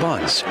Hearth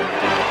Buns,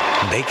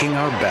 baking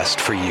our best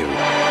for you.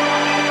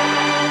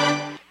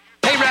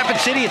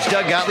 Rapid City, it's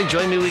Doug Gottlieb.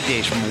 Join me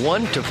weekdays from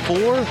 1 to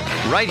 4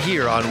 right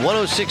here on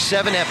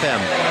 106.7 FM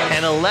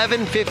and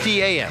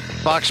 1150 AM.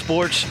 Fox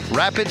Sports,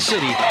 Rapid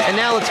City. And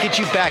now let's get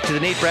you back to the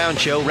Nate Brown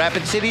Show,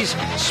 Rapid City's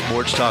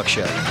sports talk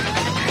show.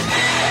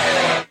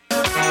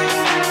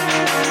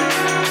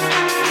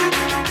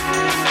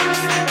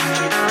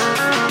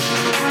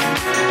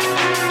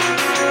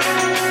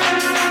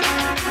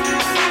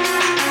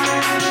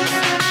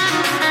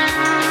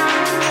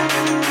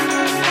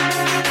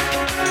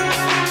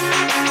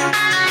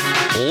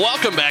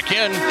 Welcome back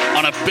in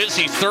on a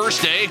busy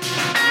Thursday.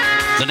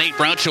 The Nate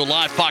Brown Show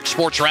live, Fox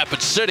Sports Rapid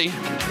City.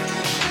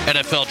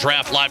 NFL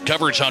Draft live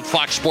coverage on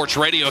Fox Sports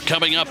Radio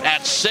coming up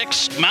at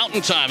 6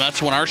 Mountain Time.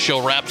 That's when our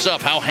show wraps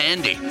up. How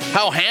handy.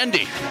 How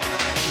handy.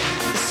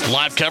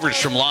 Live coverage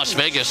from Las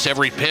Vegas,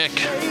 every pick,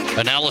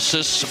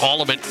 analysis,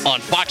 all of it on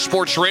Fox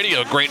Sports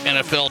Radio. Great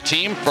NFL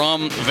team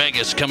from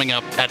Vegas coming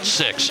up at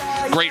 6.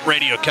 Great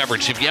radio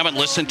coverage. If you haven't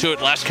listened to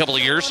it last couple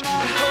of years,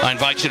 I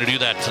invite you to do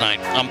that tonight.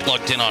 I'm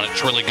plugged in on it.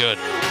 It's really good.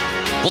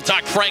 We'll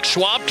talk Frank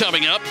Schwab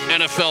coming up,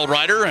 NFL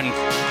writer, and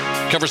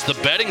covers the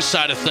betting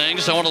side of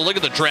things. I want to look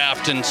at the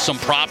draft and some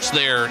props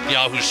there.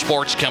 Yahoo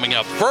Sports coming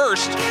up.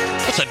 First,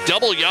 it's a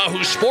double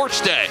Yahoo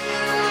Sports Day.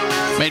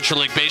 Major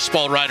League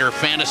Baseball writer,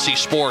 fantasy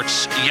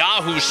sports,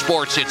 Yahoo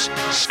Sports. It's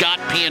Scott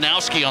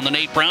Pianowski on the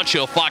Nate Brown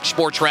Show, Fox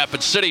Sports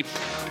Rapid City.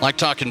 Like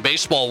talking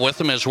baseball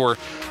with him as we're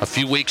a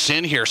few weeks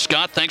in here.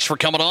 Scott, thanks for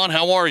coming on.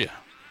 How are you?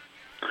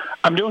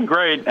 I'm doing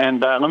great,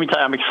 and let me tell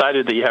you, I'm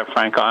excited that you have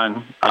Frank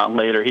on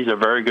later. He's a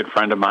very good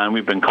friend of mine.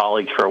 We've been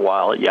colleagues for a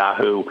while at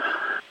Yahoo,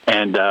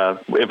 and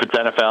if it's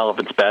NFL,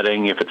 if it's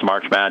betting, if it's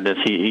March Madness,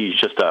 he's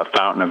just a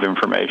fountain of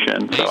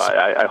information. So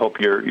I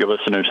hope your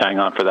listeners hang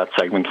on for that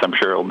segment, because I'm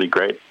sure it'll be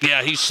great.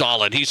 Yeah, he's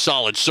solid. He's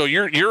solid. So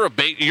you're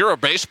a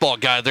baseball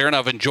guy there, and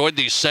I've enjoyed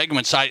these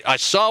segments. I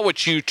saw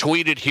what you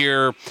tweeted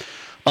here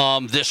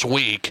this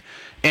week,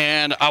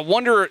 and I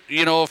wonder,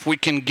 if we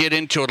can get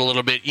into it a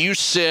little bit. You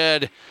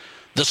said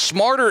the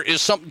smarter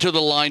is something to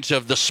the lines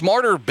of the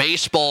smarter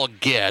baseball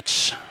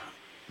gets,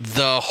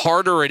 the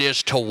harder it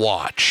is to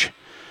watch.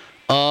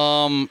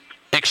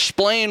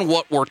 Explain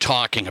what we're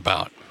talking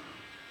about.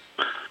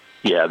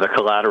 Yeah, the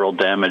collateral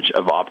damage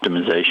of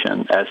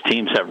optimization. As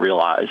teams have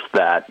realized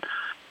that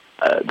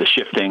the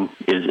shifting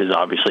is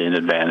obviously an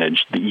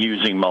advantage.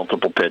 Using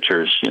multiple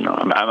pitchers,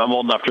 I'm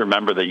old enough to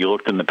remember that you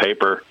looked in the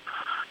paper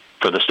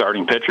for the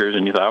starting pitchers,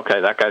 and you thought,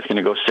 okay, that guy's going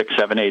to go 6,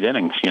 7, 8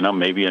 innings.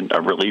 Maybe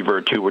a reliever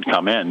or two would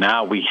come in.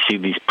 Now we see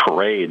these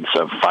parades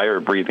of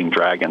fire-breathing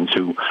dragons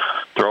who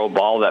throw a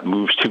ball that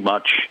moves too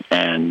much,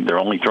 and they're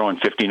only throwing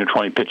 15 or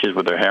 20 pitches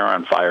with their hair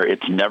on fire.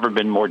 It's never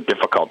been more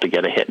difficult to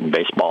get a hit in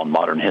baseball in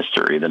modern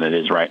history than it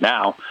is right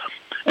now.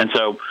 And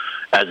so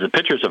as the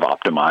pitchers have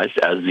optimized,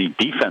 as the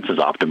defense has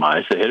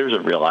optimized, the hitters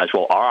have realized,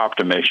 well, our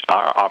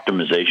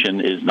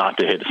optimization is not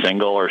to hit a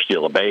single or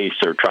steal a base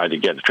or try to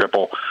get a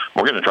triple.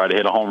 We're going to try to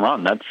hit a home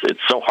run. It's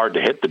so hard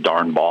to hit the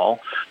darn ball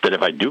that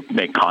if I do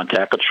make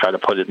contact, let's try to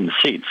put it in the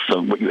seats. So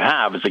what you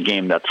have is a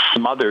game that's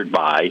smothered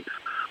by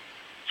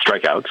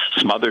strikeouts,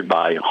 smothered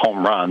by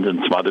home runs,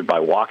 and smothered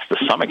by walks to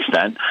some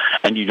extent,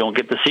 and you don't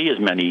get to see as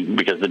many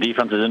because the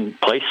defense is in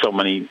place so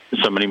many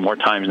more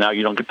times now.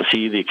 You don't get to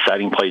see the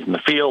exciting plays in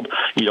the field.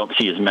 You don't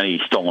see as many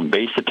stolen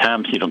base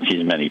attempts. You don't see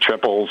as many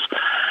triples,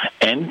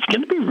 and it's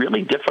going to be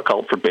really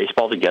difficult for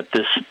baseball to get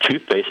this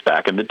toothpaste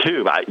back in the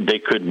tube.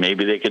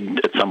 Maybe they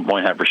could at some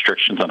point have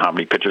restrictions on how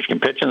many pitchers can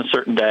pitch in a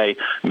certain day.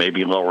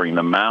 Maybe lowering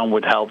the mound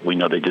would help. We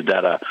know they did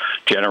that a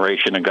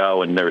generation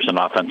ago, and there's an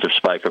offensive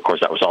spike. Of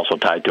course, that was also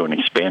tied to an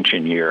expansion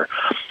year.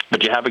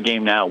 But you have a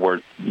game now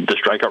where the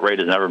strikeout rate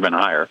has never been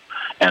higher.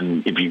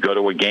 And if you go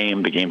to a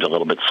game, the game's a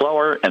little bit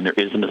slower, and there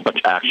isn't as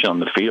much action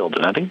on the field.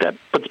 And I think that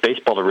puts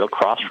baseball at a real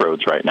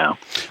crossroads right now.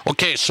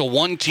 Okay, so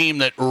one team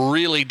that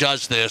really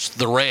does this,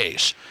 the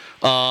Rays.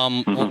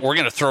 We're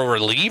going to throw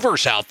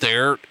relievers out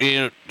there.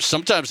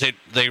 Sometimes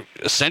they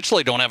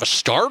essentially don't have a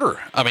starter.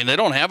 I mean, they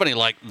don't have any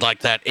like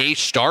that ace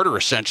starter,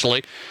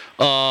 essentially.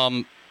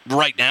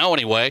 Right now,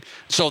 anyway.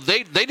 So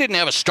they didn't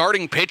have a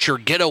starting pitcher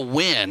get a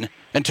win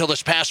until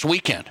this past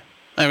weekend.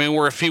 I mean,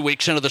 we're a few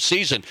weeks into the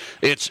season.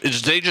 It's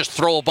they just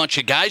throw a bunch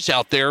of guys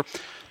out there.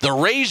 The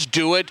Rays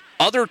do it.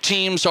 Other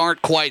teams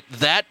aren't quite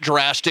that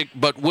drastic,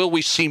 but will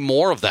we see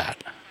more of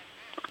that?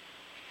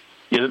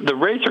 Yeah, the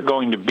Rays are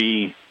going to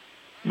be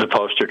the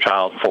poster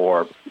child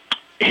for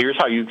here's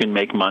how you can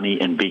make money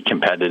and be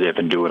competitive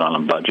and do it on a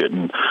budget.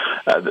 And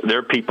there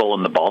are people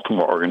in the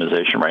Baltimore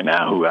organization right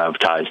now who have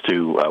ties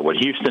to what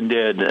Houston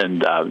did, and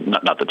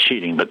not the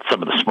cheating, but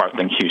some of the smart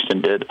things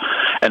Houston did.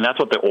 And that's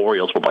what the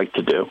Orioles would like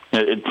to do.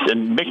 It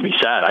makes me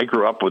sad. I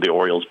grew up with the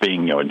Orioles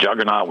being a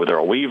juggernaut with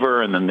Earl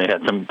Weaver, and then they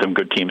had some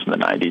good teams in the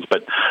 90s.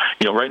 But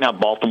right now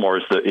Baltimore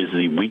is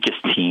the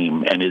weakest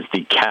team and is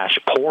the cash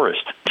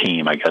poorest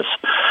team, I guess,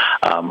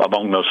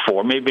 among those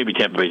four. Maybe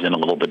Tampa Bay's in a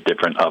little bit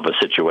different of a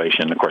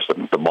situation. Of course,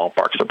 the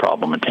ballpark's a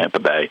problem in Tampa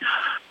Bay.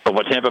 But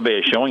what Tampa Bay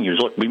is showing you is,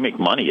 look, we make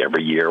money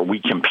every year.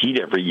 We compete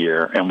every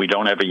year, and we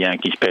don't have a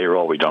Yankees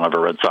payroll. We don't have a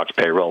Red Sox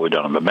payroll. We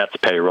don't have a Mets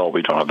payroll.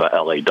 We don't have a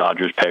L.A.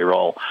 Dodgers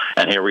payroll.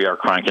 And here we are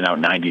cranking out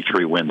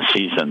 93-win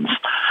seasons.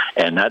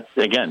 And that,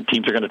 again,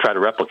 teams are going to try to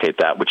replicate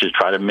that, which is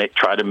try to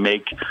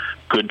make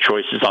good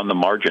choices on the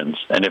margins.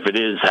 And if it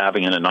is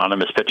having an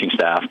anonymous pitching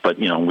staff, but,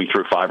 we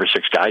threw 5 or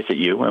 6 guys at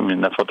you, I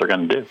mean, that's what they're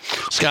going to do.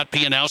 Scott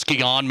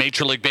Pianowski on,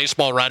 Major League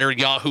Baseball writer,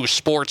 Yahoo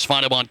Sports.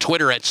 Find him on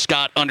Twitter at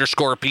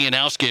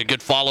Scott_Pianowski. A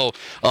good follow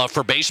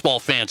for baseball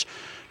fans.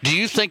 Do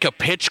you think a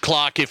pitch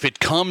clock, if it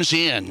comes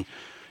in,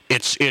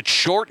 it's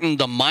shortened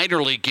the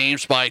minor league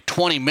games by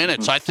 20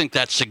 minutes? I think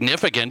that's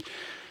significant.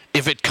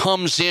 If it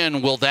comes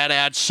in, will that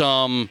add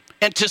some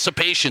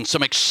anticipation,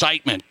 some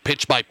excitement,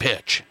 pitch by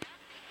pitch?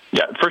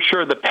 Yeah, for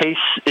sure. The pace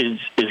is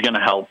going to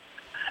help.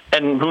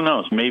 And who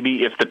knows,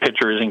 maybe if the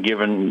pitcher isn't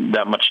given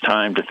that much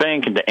time to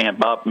think and to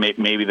amp up,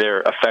 maybe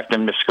their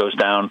effectiveness goes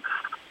down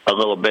a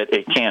little bit.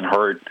 It can't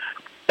hurt.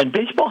 And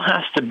baseball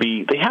have to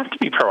be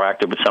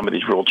proactive with some of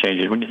these rule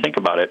changes. When you think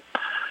about it,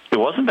 it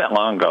wasn't that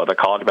long ago that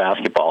college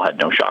basketball had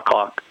no shot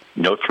clock,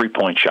 no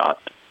three-point shot.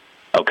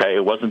 Okay,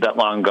 it wasn't that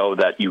long ago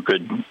that you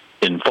could,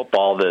 in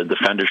football, the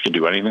defenders could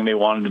do anything they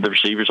wanted to the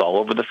receivers all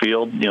over the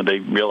field. They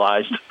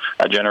realized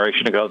a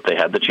generation ago that they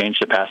had to change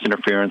the pass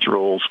interference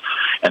rules,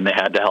 and they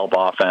had to help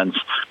offense.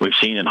 We've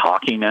seen in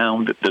hockey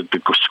now that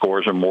the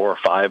scores are more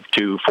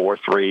 5-2,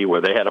 4-3, where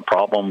they had a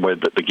problem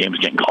with the games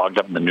getting clogged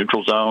up in the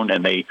neutral zone,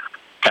 and they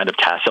kind of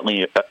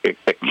tacitly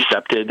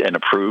accepted and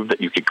approved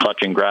that you could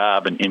clutch and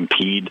grab and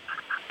impede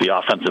the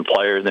offensive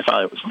players. They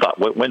finally thought,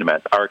 wait a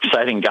minute, our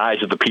exciting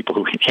guys are the people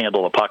who can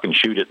handle the puck and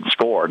shoot it and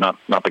score, not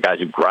the guys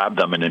who grab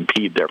them and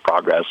impede their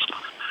progress.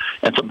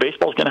 And so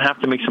baseball's going to have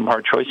to make some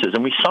hard choices.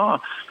 And we saw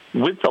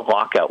with the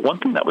lockout, one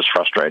thing that was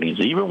frustrating is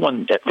even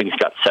when things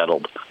got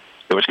settled,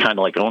 it was kind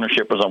of like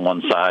ownership was on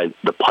one side,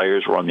 the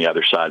players were on the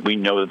other side. We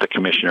know that the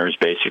commissioner is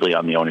basically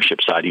on the ownership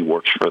side. He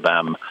works for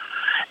them.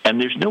 And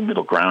there's no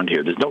middle ground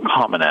here. There's no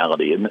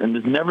commonality. And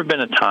there's never been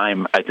a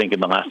time, I think, in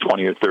the last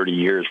 20 or 30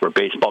 years where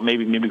baseball,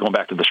 maybe going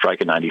back to the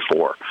strike in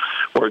 94,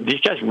 where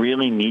these guys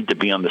really need to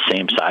be on the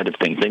same side of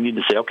things. They need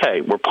to say, okay,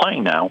 we're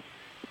playing now,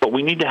 but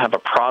we need to have a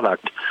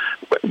product.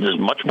 There's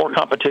much more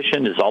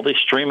competition. There's all these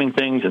streaming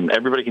things, and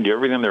everybody can do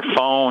everything on their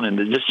phone. And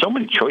there's just so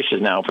many choices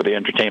now for the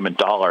entertainment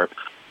dollar.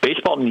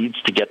 Baseball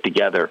needs to get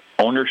together,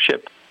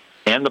 ownership,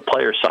 and the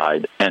player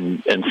side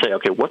and say,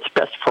 okay, what's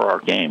best for our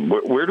game?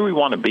 Where do we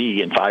want to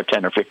be in 5,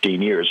 10, or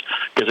 15 years?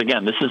 Because,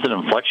 again, this is an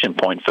inflection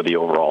point for the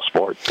overall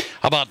sport.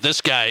 How about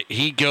this guy?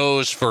 He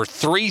goes for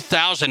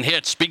 3,000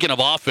 hits. Speaking of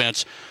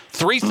offense,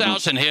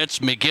 3,000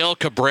 hits, Miguel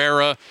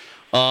Cabrera,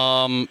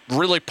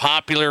 really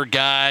popular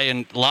guy,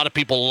 and a lot of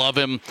people love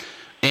him.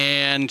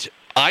 And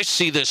I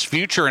see this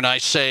future, and I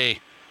say,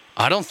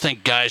 I don't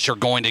think guys are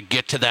going to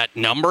get to that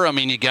number. I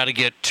mean, you got to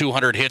get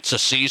 200 hits a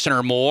season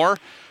or more.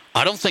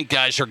 I don't think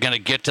guys are going to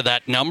get to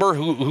that number.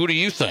 Who do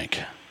you think?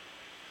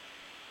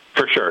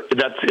 For sure.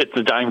 It's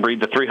a dying breed.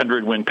 The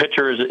 300-win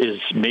pitcher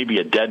is maybe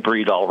a dead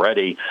breed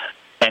already,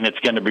 and it's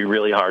going to be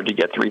really hard to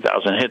get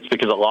 3,000 hits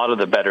because a lot of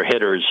the better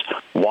hitters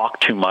walk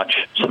too much,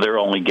 so they're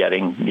only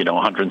getting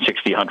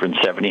 160,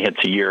 170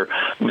 hits a year.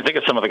 I mean, think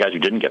of some of the guys who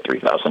didn't get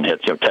 3,000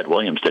 hits. Ted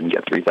Williams didn't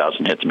get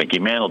 3,000 hits. Mickey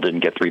Mantle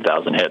didn't get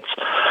 3,000 hits.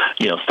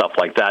 Stuff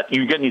like that.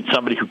 You're going to need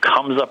somebody who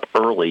comes up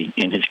early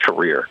in his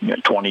career,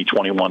 20,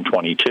 21,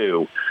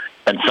 22,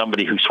 and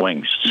somebody who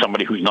swings,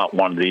 somebody who's not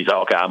one of these,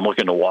 okay, I'm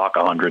looking to walk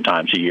 100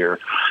 times a year,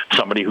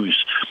 somebody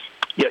who's,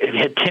 if he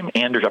had Tim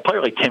Anderson, a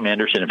player like Tim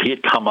Anderson, if he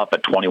had come up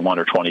at 21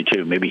 or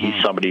 22, maybe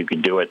he's somebody who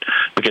can do it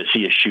because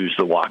he eschews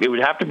the walk. It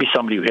would have to be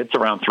somebody who hits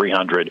around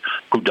 300,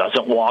 who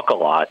doesn't walk a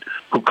lot,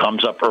 who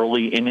comes up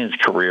early in his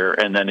career,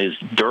 and then is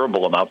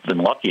durable enough and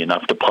lucky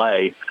enough to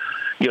play.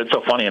 It's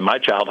so funny. In my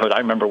childhood, I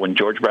remember when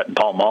George Brett and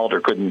Paul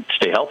Molitor couldn't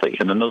stay healthy.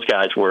 And then those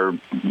guys were,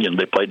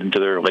 they played into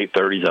their late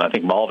 30s, and I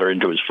think Molitor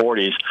into his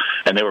 40s,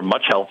 and they were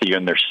much healthier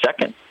in their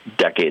second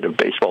decade of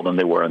baseball than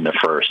they were in their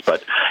first.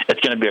 But it's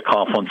going to be a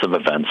confluence of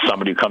events.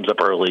 Somebody who comes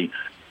up early,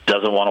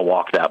 doesn't want to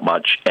walk that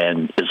much,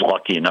 and is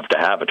lucky enough to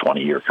have a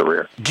 20-year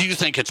career. Do you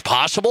think it's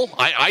possible?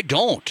 I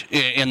don't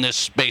in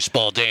this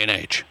baseball day and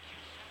age.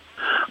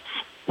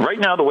 Right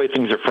now, the way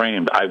things are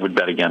framed, I would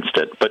bet against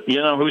it. But,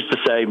 who's to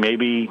say?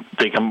 Maybe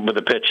they come with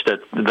a pitch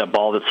the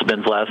ball that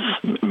spins less.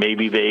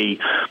 Maybe they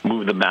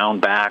move the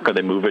mound back or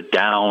they move it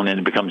down and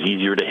it becomes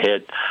easier to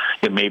hit.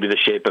 Maybe the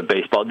shape of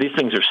baseball. These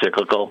things are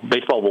cyclical.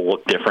 Baseball will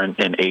look different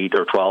in 8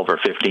 or 12 or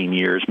 15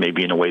 years,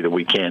 maybe in a way that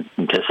we can't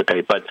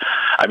anticipate. But,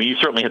 I mean, you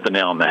certainly hit the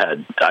nail on the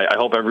head. I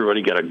hope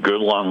everybody get a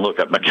good long look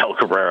at Miguel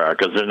Cabrera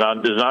because there's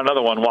not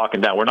another one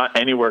walking down. We're not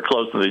anywhere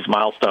close to these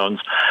milestones,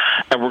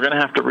 and we're going to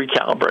have to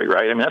recalibrate,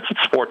 right? I mean, that's what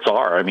sports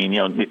are. I mean,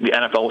 the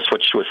NFL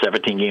switched to a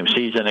 17-game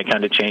season. It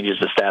kind of changes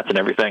the stats and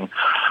everything.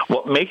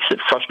 What makes it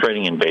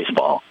frustrating in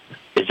baseball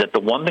is that the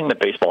one thing that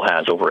baseball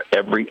has over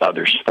every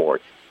other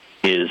sport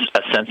is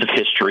a sense of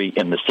history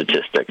in the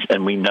statistics.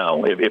 And we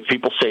know, if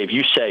people say, if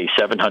you say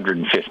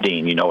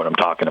 715, you know what I'm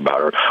talking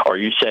about, or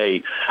you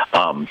say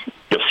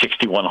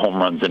 61 home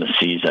runs in a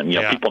season,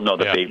 people know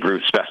that Babe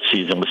Ruth's best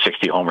season was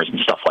 60 homers and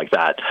stuff like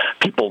that.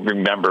 People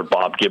remember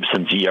Bob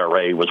Gibson's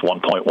ERA was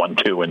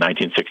 1.12 in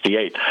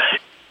 1968.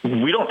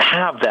 We don't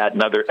have that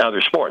in other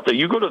sports. So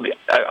you go to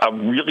a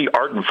really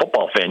ardent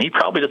football fan, he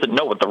probably doesn't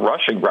know what the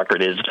rushing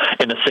record is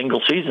in a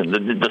single season.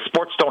 The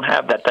sports don't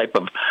have that type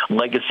of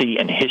legacy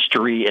and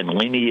history and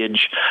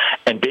lineage,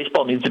 and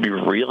baseball needs to be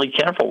really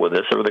careful with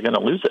this or they're going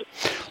to lose it.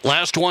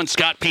 Last one,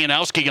 Scott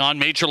Pianowski on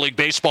Major League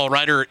Baseball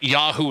writer,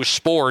 Yahoo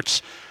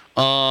Sports.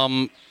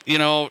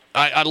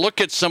 I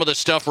look at some of the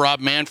stuff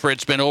Rob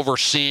Manfred's been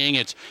overseeing.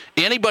 It's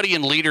anybody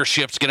in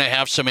leadership's going to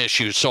have some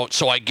issues,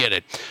 so I get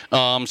it.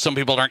 Some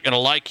people aren't going to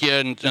like you,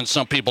 and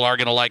some people are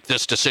going to like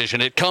this decision.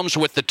 It comes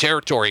with the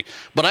territory.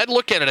 But I'd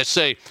look at it and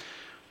say,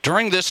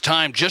 during this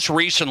time, just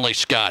recently,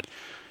 Scott,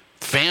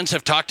 fans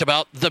have talked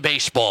about the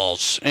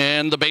baseballs,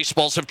 and the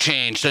baseballs have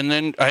changed, and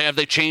then have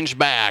they changed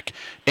back?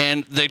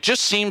 And it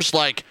just seems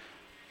like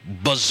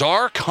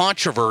bizarre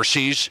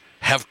controversies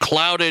have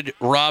clouded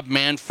Rob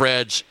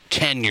Manfred's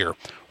tenure.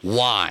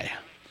 Why?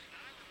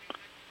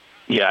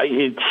 Yeah,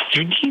 you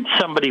need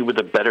somebody with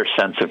a better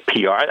sense of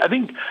PR. I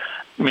think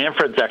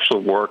Manfred's actual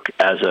work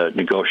as a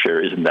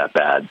negotiator isn't that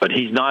bad, but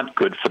he's not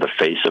good for the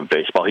face of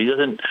baseball. He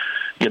doesn't.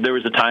 There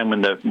was a time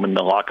when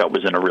the lockout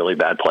was in a really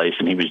bad place,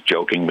 and he was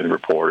joking with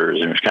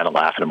reporters and was kind of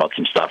laughing about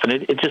some stuff, and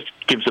it just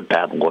gives a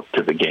bad look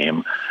to the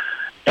game.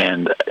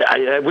 And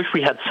I wish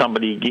we had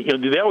somebody.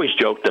 They always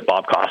joke that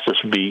Bob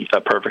Costas would be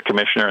a perfect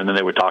commissioner, and then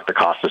they would talk to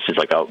Costas. He's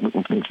like,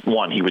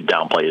 he would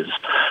downplay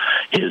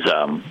his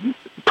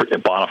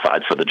bona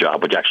fides for the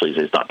job, which actually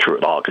is not true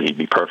at all because he'd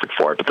be perfect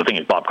for it. But the thing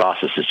is, Bob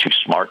Costas is too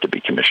smart to be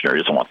commissioner.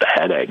 He doesn't want the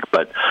headache.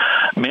 But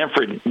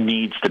Manfred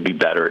needs to be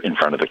better in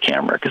front of the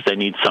camera because they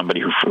need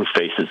somebody who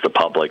faces the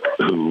public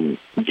who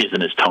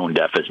isn't as tone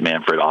deaf as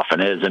Manfred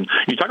often is. And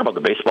you talk about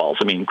the baseballs.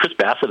 I mean, Chris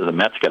Bassett of the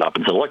Mets got up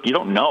and said, look, you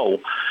don't know.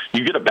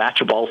 You get a batch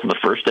of balls in the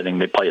first inning,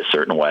 they play a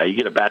certain way. You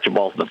get a batch of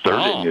balls in the third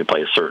inning, they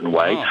play a certain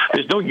way.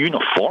 There's no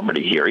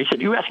uniformity here. He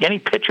said, you ask any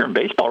pitcher in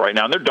baseball right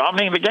now, and they're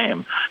dominating the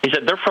game. He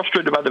said, they're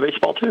frustrated by the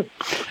baseball, too.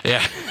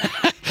 Yeah.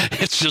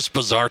 It's just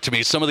bizarre to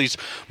me. Some of these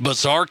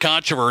bizarre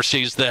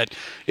controversies that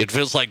it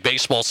feels like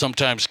baseball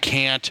sometimes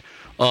can't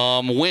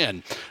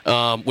win,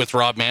 with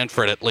Rob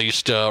Manfred at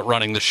least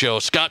running the show.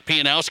 Scott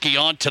Pianowski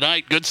on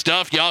tonight. Good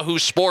stuff. Yahoo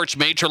Sports,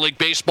 Major League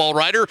Baseball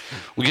writer.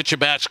 We'll get you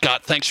back,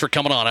 Scott. Thanks for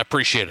coming on. I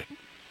appreciate it.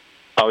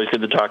 Always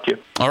good to talk to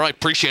you. All right,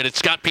 appreciate it.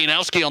 Scott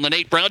Pianowski on the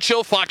Nate Brown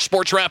Show, Fox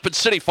Sports Rapid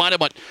City. Find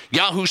him at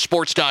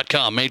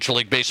yahoosports.com. Major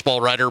League Baseball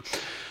writer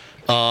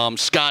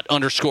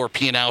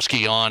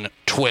Scott_Pianowski on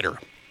Twitter.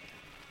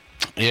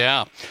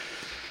 Yeah.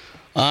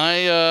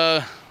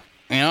 I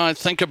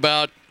think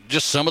about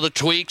just some of the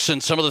tweaks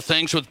and some of the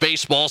things with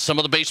baseball. Some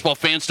of the baseball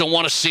fans don't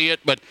want to see it,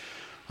 but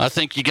I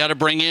think you got to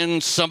bring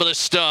in some of this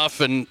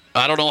stuff. And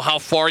I don't know how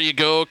far you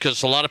go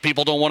because a lot of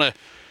people don't want to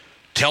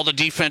tell the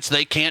defense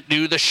they can't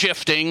do the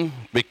shifting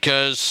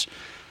because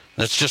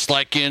that's just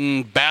like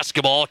in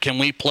basketball. Can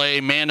we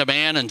play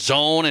man-to-man and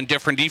zone and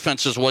different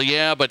defenses? Well,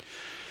 yeah, but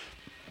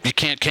you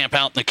can't camp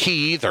out in the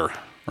key either,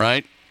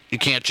 right? You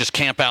can't just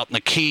camp out in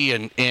the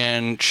key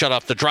and shut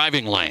off the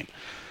driving lane.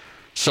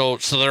 So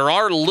there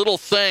are little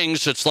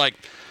things. It's like,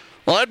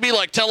 well, that'd be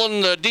like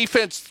telling the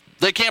defense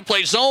they can't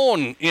play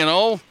zone,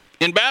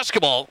 in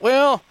basketball.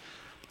 Well,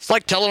 it's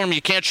like telling them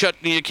you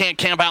can't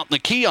camp out in the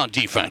key on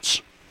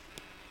defense.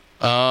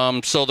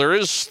 So there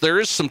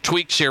is some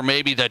tweaks here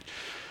maybe that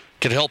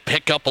could help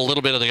pick up a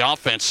little bit of the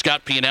offense.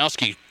 Scott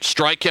Pianowski,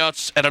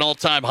 strikeouts at an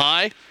all-time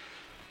high.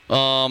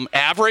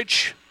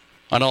 Average,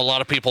 I know a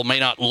lot of people may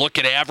not look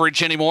at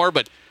average anymore,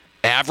 but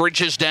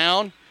average is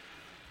down.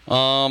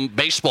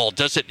 Baseball,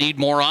 does it need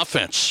more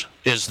offense?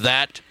 Is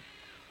that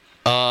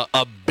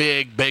a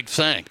big, big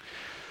thing?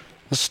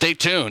 Stay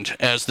tuned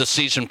as the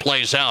season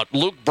plays out.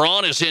 Luke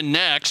Braun is in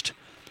next.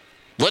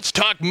 Let's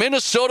talk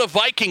Minnesota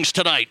Vikings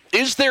tonight.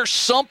 Is there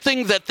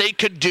something that they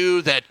could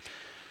do that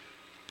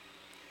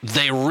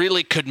they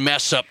really could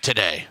mess up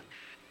today?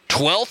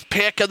 12th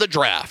pick of the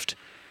draft.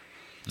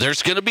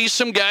 There's going to be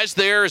some guys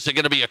there. Is it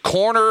going to be a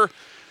corner?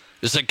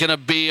 Is it going to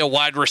be a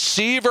wide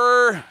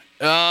receiver?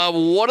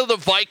 What do the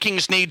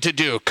Vikings need to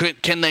do?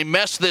 Can they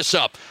mess this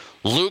up?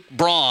 Luke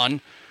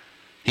Braun,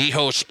 he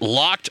hosts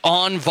Locked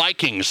On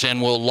Vikings,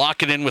 and we'll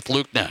lock it in with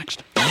Luke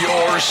next.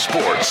 Your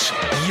sports,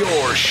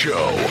 your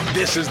show.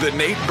 This is the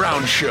Nate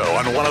Brown Show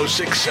on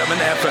 106.7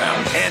 FM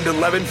and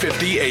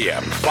 1150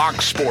 AM.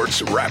 Fox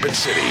Sports Rapid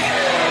City.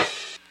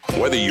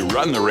 Whether you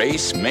run the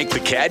race, make the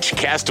catch,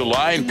 cast a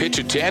line, pitch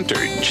a tent,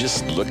 or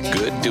just look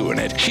good doing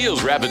it,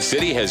 Shields Rapid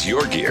City has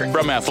your gear.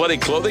 From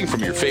athletic clothing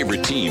from your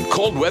favorite team,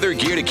 cold weather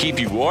gear to keep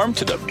you warm,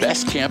 to the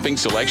best camping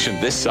selection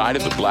this side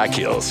of the Black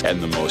Hills,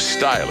 and the most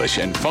stylish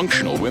and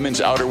functional women's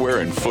outerwear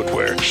and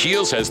footwear.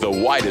 Shields has the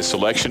widest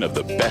selection of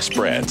the best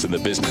brands in the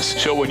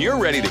business. So when you're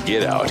ready to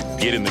get out,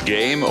 get in the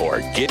game,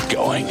 or get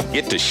going,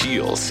 get to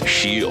Shields.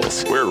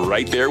 Shields, we're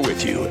right there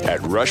with you at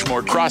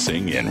Rushmore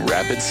Crossing in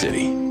Rapid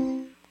City.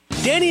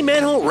 Danny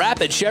Manholt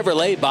Rapid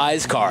Chevrolet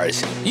buys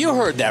cars. You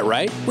heard that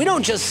right. We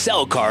don't just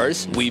sell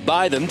cars, we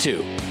buy them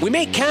too. We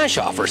make cash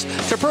offers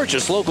to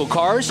purchase local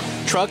cars,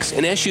 trucks,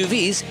 and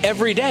SUVs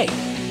every day.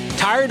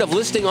 Tired of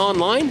listing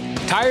online?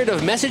 Tired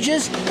of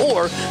messages?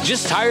 Or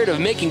just tired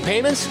of making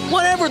payments?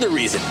 Whatever the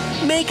reason,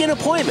 make an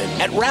appointment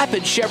at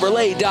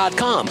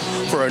rapidchevrolet.com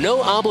for a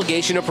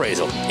no-obligation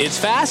appraisal. It's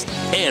fast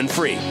and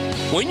free.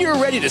 When you're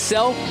ready to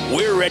sell,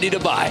 we're ready to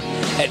buy.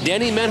 At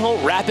Danny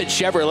Manholt Rapid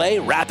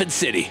Chevrolet, Rapid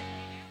City.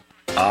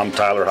 I'm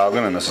Tyler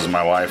Haugen, and this is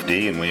my wife,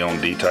 Dee, and we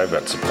own D-Type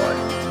Vet Supply.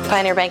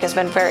 Pioneer Bank has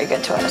been very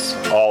good to us.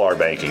 All our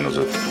banking was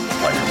with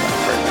Pioneer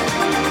Bank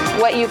right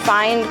now. What you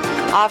find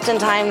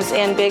oftentimes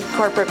in big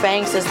corporate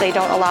banks is they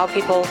don't allow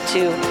people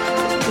to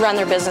run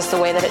their business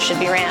the way that it should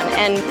be ran.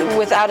 And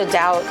without a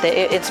doubt,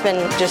 it's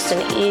been just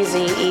an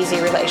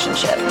easy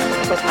relationship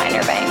with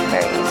Pioneer Bank.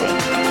 Very easy.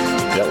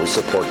 Yeah, we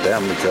support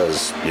them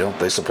because,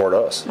 they support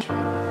us.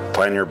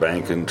 Pioneer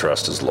Bank and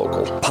Trust is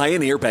local.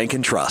 Pioneer Bank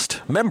and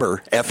Trust.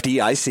 Member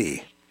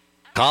FDIC.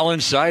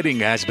 Collins Siding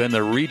has been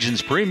the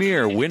region's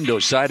premier window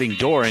siding,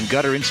 door, and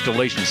gutter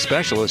installation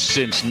specialist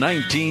since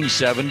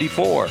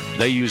 1974.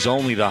 They use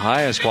only the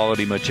highest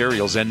quality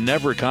materials and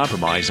never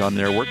compromise on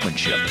their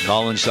workmanship.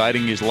 Collins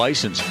Siding is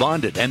licensed,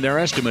 bonded, and their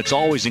estimates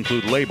always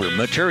include labor,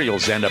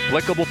 materials, and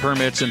applicable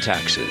permits and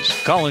taxes.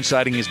 Collins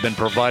Siding has been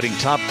providing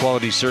top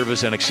quality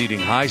service and exceeding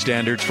high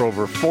standards for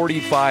over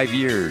 45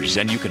 years,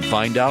 and you can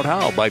find out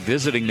how by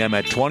visiting them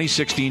at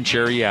 2016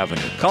 Cherry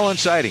Avenue.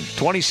 Collins Siding,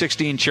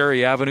 2016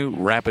 Cherry Avenue,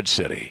 Rapid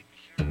City.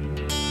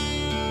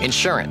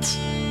 Insurance.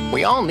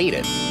 We all need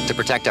it to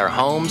protect our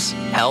homes,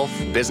 health,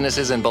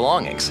 businesses, and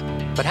belongings.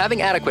 But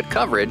having adequate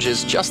coverage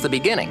is just the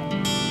beginning.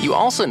 You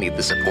also need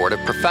the support of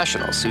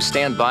professionals who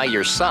stand by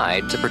your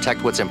side to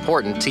protect what's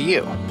important to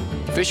you.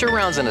 Fisher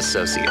Rounds &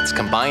 Associates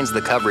combines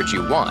the coverage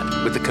you want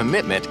with the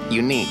commitment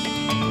you need.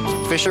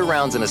 Fisher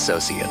Rounds &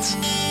 Associates.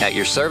 At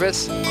your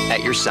service,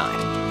 at your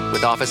side.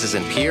 With offices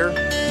in Pierre,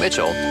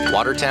 Mitchell,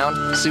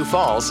 Watertown, Sioux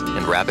Falls,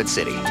 and Rapid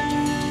City.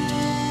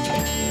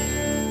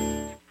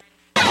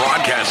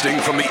 Broadcasting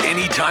from the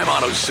Anytime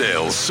Auto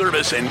Sales,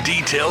 Service, and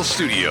Detail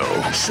Studio.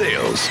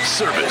 Sales,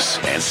 service,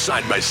 and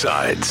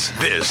side-by-sides.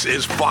 This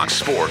is Fox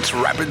Sports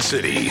Rapid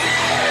City.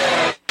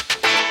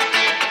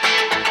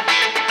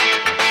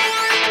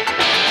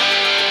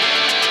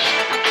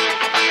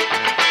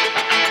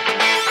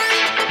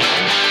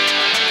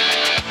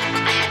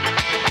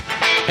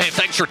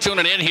 for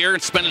tuning in here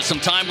and spending some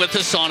time with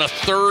us on a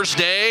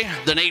Thursday.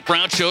 The Nate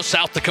Brown Show,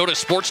 South Dakota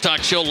Sports Talk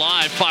Show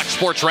live, Fox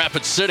Sports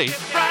Rapid City.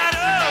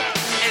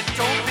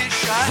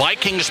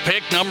 Vikings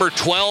pick number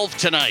 12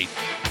 tonight.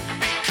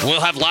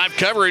 We'll have live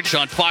coverage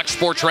on Fox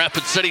Sports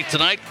Rapid City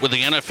tonight with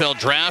the NFL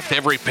Draft.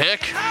 Every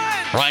pick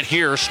right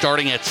here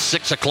starting at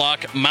 6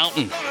 o'clock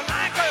Mountain.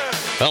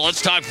 Well,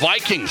 let's talk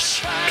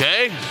Vikings,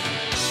 okay?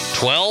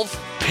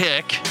 12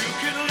 pick.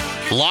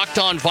 Locked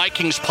On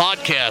Vikings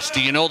podcast.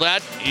 Do you know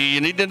that? You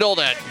need to know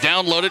that.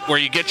 Download it where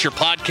you get your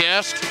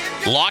podcast.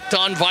 Locked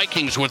On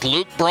Vikings with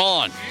Luke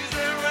Braun.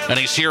 And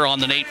he's here on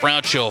the Nate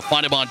Brown Show.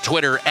 Find him on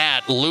Twitter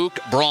at Luke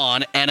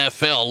Braun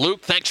NFL.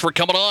 Luke, thanks for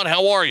coming on.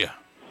 How are you?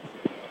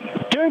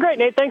 Doing great,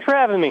 Nate. Thanks for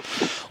having me.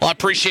 Well, I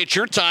appreciate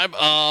your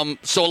time.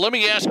 So let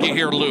me ask you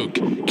here, Luke.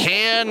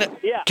 Can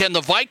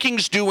the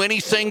Vikings do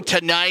anything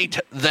tonight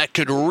that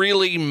could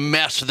really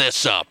mess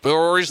this up?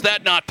 Or is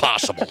that not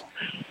possible?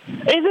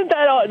 Isn't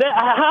that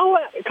how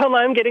come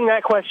I'm getting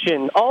that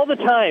question all the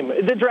time?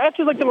 The draft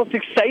is like the most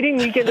exciting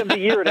weekend of the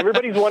year, and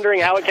everybody's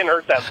wondering how it can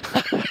hurt them.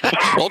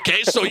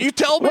 Okay, so you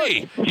tell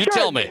me.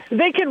 Tell me.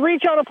 They could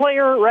reach on a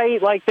player,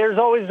 right? Like there's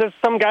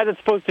some guy that's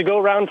supposed to go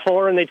round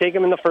 4, and they take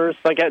him in the first.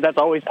 Like that's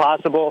always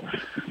possible.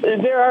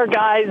 There are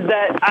guys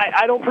that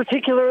I don't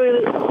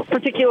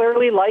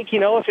particularly like. You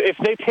know, if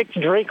they picked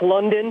Drake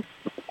London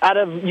out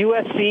of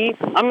USC,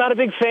 I'm not a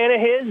big fan of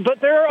his,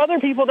 but there are other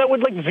people that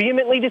would like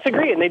vehemently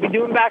disagree, and they'd be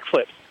doing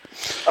backflips.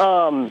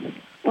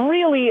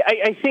 Really,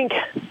 I think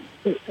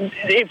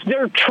if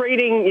they're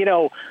trading, you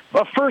know,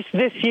 a first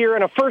this year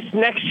and a first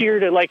next year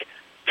to like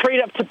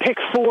trade up to pick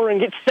 4 and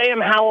get Sam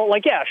Howell,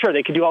 like, yeah, sure,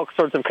 they could do all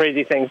sorts of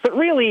crazy things. But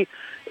really,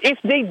 if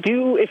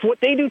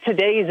what they do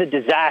today is a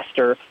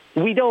disaster,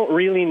 we don't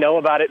really know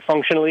about it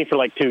functionally for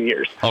like 2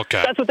 years.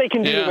 Okay. That's what they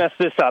can do to mess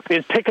this up,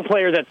 is pick a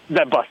player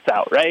that busts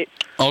out, right?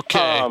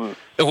 Okay.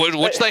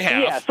 Which they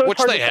have. Yeah,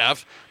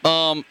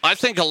 so I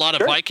think a lot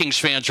of Vikings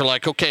fans are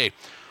like, okay,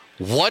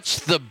 what's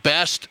the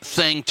best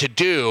thing to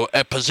do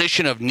at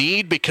position of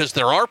need? Because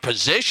there are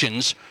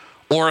positions,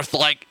 or if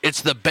like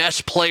it's the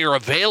best player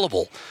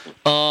available.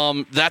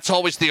 That's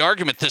always the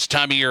argument this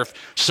time of year. If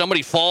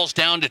somebody falls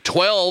down to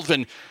 12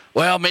 and,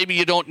 well, maybe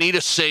you don't need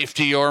a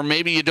safety, or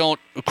maybe you don't,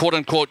 quote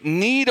unquote,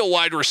 need a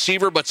wide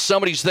receiver, but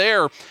somebody's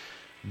there.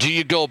 Do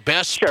you go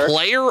best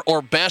player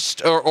or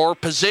best or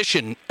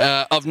position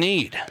of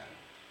need?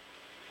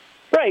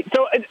 Right.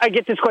 So I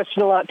get this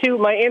question a lot, too.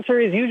 My answer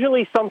is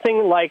usually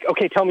something like,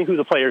 okay, tell me who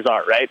the players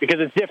are, right? Because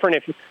it's different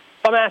if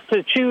I'm asked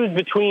to choose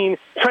between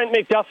Trent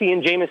McDuffie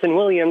and Jamison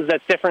Williams.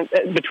 That's different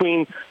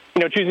between,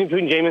 you know, choosing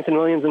between Jamison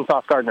Williams and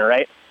Sauce Gardner,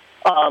 right?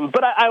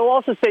 But I will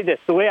also say this.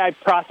 The way I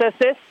process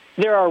this,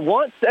 there are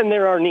wants and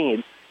there are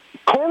needs.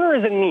 Corner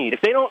is a need.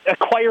 If they don't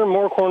acquire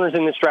more corners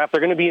in this draft,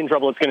 they're going to be in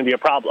trouble. It's going to be a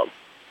problem.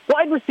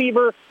 Wide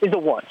receiver is a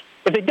want.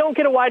 If they don't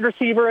get a wide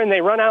receiver and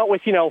they run out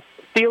with, you know,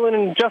 Thielen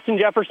and Justin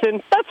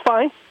Jefferson, that's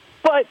fine.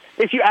 But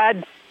if you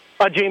add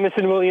a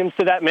Jamison Williams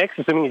to that mix,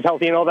 assuming he's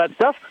healthy and all that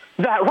stuff,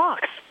 that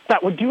rocks.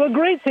 That would do a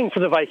great thing for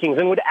the Vikings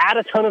and would add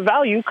a ton of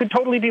value, could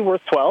totally be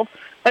worth 12.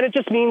 And it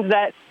just means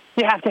that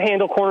you have to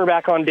handle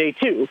cornerback on day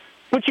 2,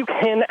 which you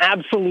can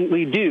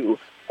absolutely do.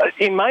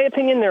 In my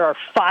opinion, there are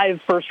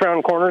 5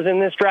 first-round corners in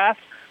this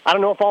draft. I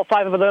don't know if all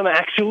 5 of them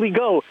actually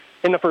go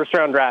in the first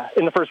round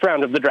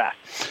of the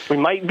draft. We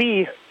might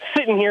be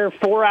sitting here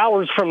 4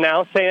 hours from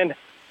now saying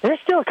there's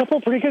still a couple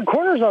of pretty good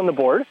corners on the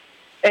board.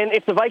 And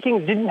if the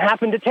Vikings didn't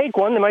happen to take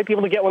one, they might be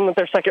able to get one with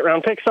their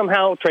second-round pick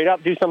somehow, trade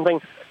up, do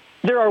something.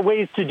 There are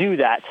ways to do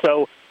that.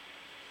 So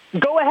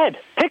go ahead.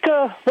 Pick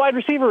a wide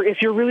receiver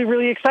if you're really,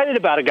 really excited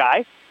about a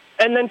guy,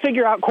 and then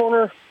figure out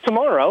corner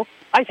tomorrow.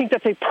 I think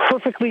that's a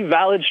perfectly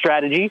valid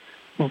strategy,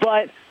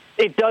 but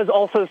it does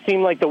also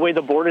seem like the way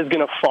the board is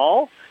going to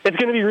fall, it's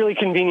going to be really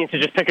convenient to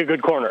just pick a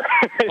good corner.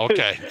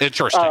 Okay,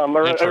 interesting.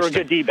 Or a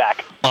good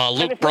D-back.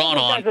 Luke Braun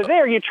on. Guys are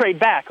there, you trade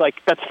back. Like,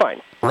 that's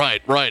fine.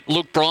 Right.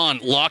 Luke Braun,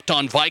 Locked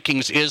On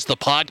Vikings is the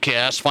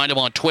podcast. Find him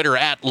on Twitter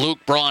at Luke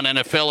Braun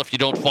NFL. If you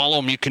don't follow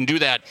him, you can do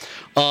that.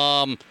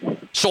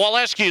 So I'll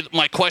ask you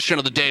my question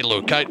of the day,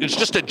 Luke. It's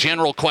just a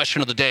general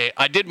question of the day.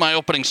 I did my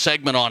opening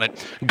segment on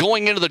it.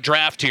 Going into the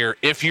draft here,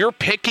 if you're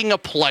picking a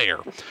player,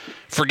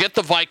 forget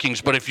the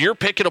Vikings, but if you're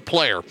picking a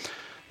player,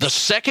 the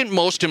second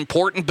most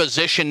important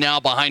position now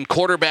behind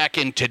quarterback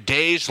in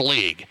today's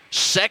league,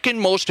 second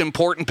most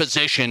important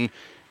position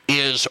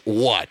is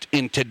what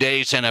in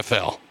today's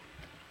NFL?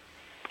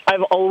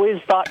 I've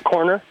always thought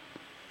corner.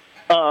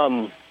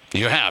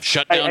 You have.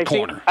 Shut down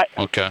corner.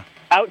 Okay.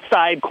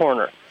 Outside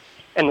corner.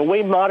 And the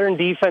way modern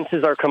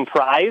defenses are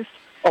comprised,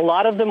 a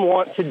lot of them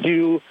want to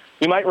do,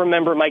 you might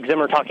remember Mike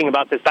Zimmer talking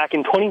about this back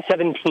in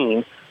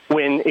 2017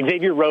 when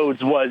Xavier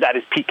Rhodes was at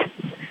his peak.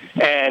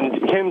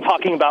 And him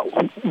talking about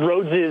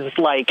Rhodes'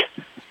 like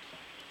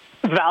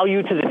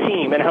value to the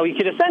team and how he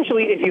could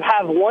essentially, if you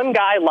have one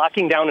guy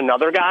locking down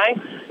another guy,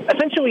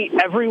 essentially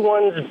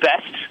everyone's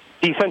best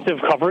defensive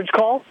coverage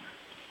call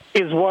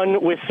is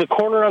one with the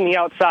corner on the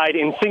outside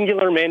in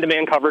singular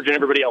man-to-man coverage and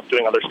everybody else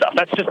doing other stuff.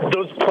 That's just,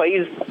 those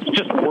plays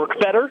just work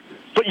better.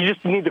 but you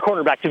just need the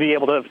cornerback to be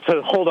able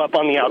to hold up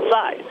on the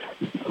outside.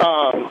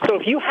 So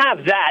if you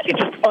have that, it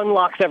just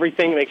unlocks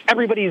everything, makes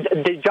everybody's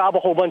job a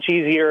whole bunch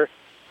easier.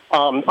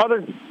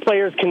 Other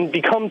players can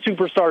become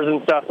superstars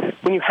and stuff.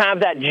 When you have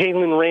that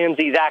Jalen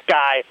Ramsey, that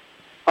guy,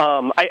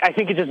 I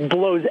think it just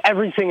blows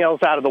everything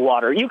else out of the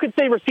water. You could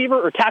say receiver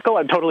or tackle.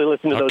 I'd totally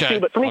listen to those two,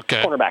 but for me,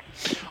 cornerback.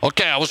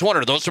 Okay, I was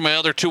wondering. Those are my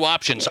other two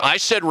options. I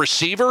said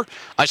receiver.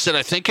 I said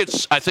I think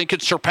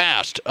it's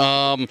surpassed.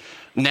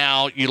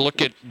 Now you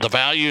look at the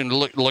value and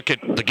look at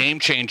the game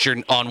changer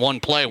on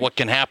one play. What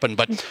can happen?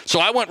 But so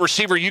I went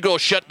receiver. You go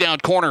shutdown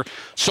corner.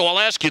 So I'll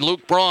ask you,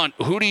 Luke Braun,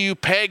 who do you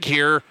peg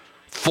here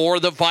for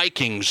the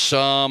Vikings?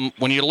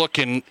 When you're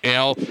looking,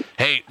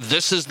 hey,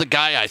 this is the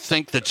guy I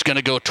think that's going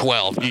to go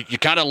 12. You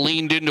kind of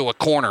leaned into a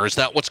corner. Is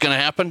that what's going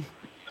to happen?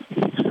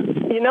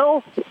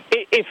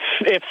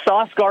 If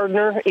Sauce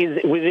Gardner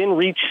is within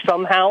reach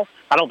somehow,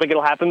 I don't think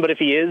it'll happen, but if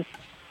he is,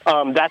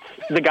 that's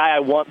the guy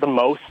I want the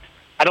most.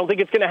 I don't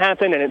think it's going to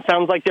happen, and it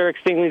sounds like Derek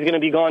Stingley's going to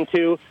be gone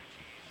too.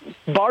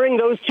 Barring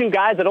those two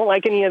guys, I don't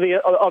like any of the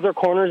other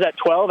corners at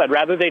 12. I'd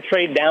rather they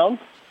trade down.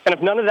 And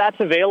if none of that's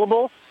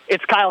available,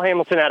 it's Kyle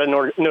Hamilton out of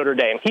Notre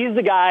Dame. He's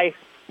the guy,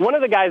 one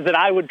of the guys that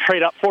I would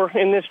trade up for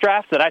in this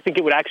draft, that I think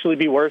it would actually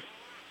be worth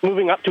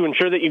moving up to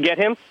ensure that you get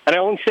him. And I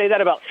only say that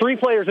about 3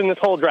 players in this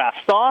whole draft: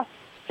 Sauce,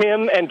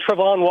 him, and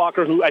Travon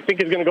Walker, who I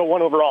think is going to go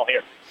 1 overall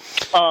here.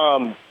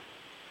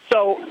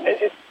 So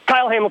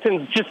Kyle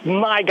Hamilton's just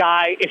my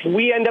guy. If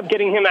we end up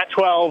getting him at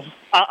 12,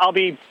 I'll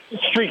be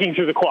streaking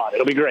through the quad.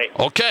 It'll be great.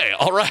 Okay,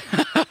 all right.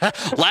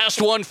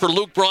 Last one for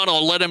Luke Braun.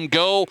 I'll let him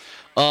go.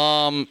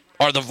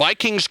 Are the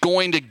Vikings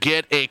going to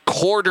get a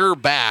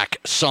quarterback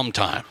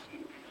sometime?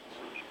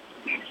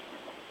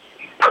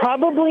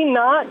 Probably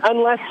not,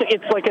 unless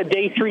it's like a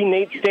day 3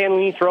 Nate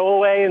Stanley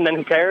throwaway, and then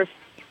who cares?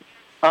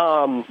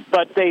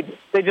 But they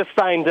just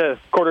signed a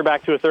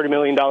quarterback to a $30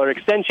 million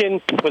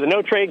extension with a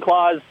no-trade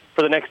clause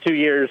for the next 2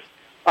 years.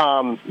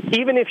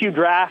 Even if you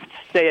draft,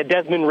 say, a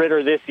Desmond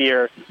Ridder this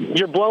year,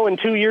 you're blowing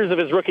 2 years of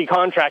his rookie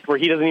contract where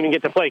he doesn't even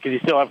get to play because you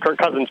still have Kirk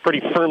Cousins pretty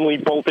firmly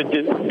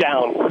bolted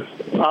down.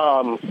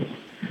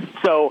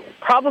 So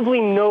probably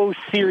no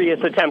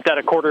serious attempt at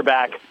a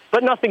quarterback,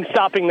 but nothing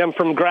stopping them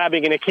from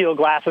grabbing an Akil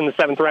Glass in the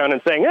 7th round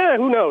and saying,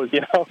 who knows,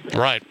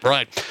 Right.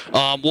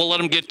 We'll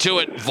let him get to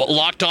it.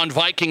 Locked on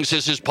Vikings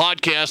is his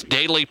podcast,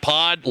 Daily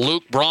Pod.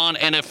 Luke Braun,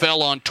 NFL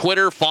on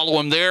Twitter. Follow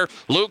him there.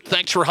 Luke,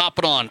 thanks for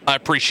hopping on. I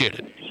appreciate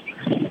it.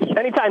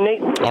 Anytime,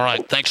 Nate. All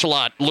right. Thanks a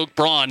lot. Luke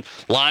Braun,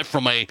 live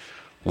from a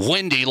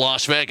windy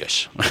Las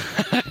Vegas.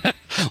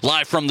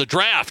 Live from the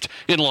draft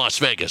in Las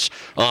Vegas.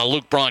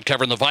 Luke Braun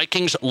covering the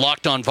Vikings.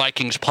 Locked on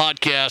Vikings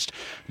podcast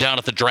down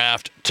at the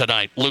draft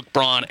tonight. Luke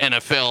Braun,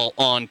 NFL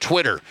on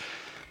Twitter.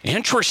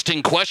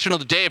 Interesting question of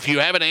the day. If you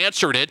haven't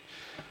answered it,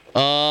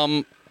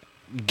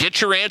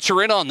 get your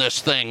answer in on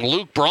this thing.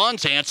 Luke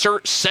Braun's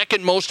answer,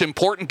 second most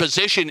important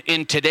position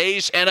in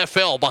today's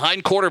NFL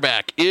behind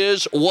quarterback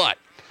is what?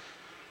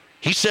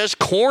 He says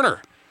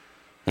corner.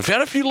 We've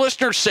had a few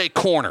listeners say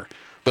corner,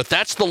 but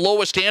that's the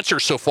lowest answer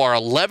so far.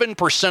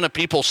 11% of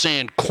people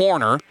saying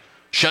corner,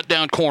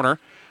 shutdown corner.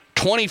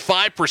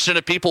 25%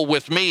 of people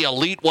with me,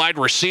 elite wide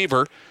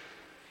receiver.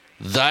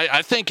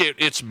 I think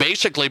it's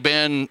basically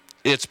been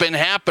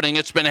happening.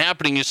 It's been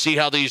happening. You see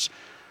how these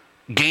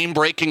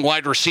game-breaking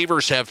wide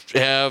receivers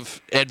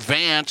have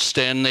advanced,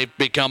 and they've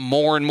become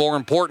more and more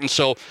important.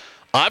 So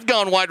I've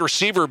gone wide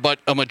receiver, but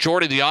a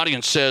majority of the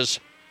audience says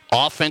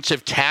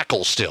offensive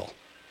tackle still.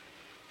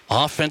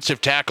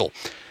 Offensive tackle.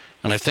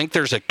 And I think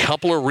there's a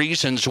couple of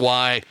reasons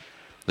why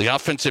the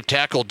offensive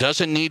tackle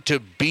doesn't need to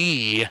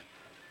be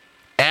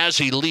as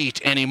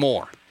elite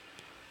anymore.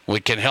 We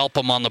can help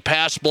them on the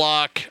pass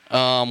block.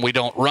 We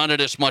don't run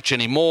it as much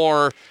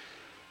anymore.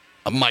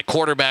 My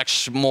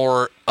quarterback's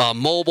more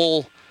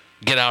mobile,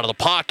 get out of the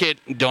pocket,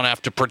 don't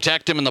have to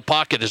protect him in the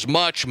pocket as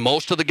much.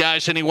 Most of the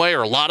guys anyway,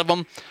 or a lot of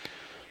them.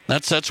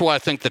 That's why I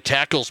think the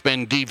tackle's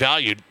been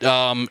devalued.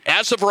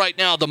 As of right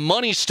now, the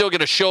money's still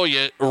going to show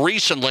you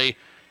recently.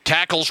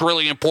 Tackle's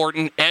really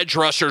important. Edge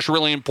rusher's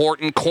really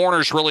important.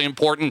 Corner's really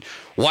important.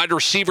 Wide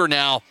receiver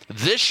now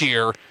this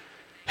year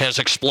has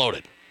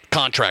exploded.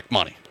 Contract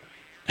money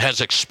has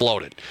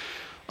exploded.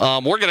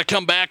 We're going to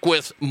come back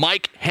with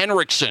Mike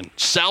Henriksen,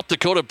 South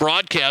Dakota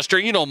broadcaster.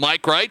 You know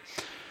Mike, right?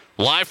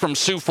 Live from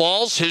Sioux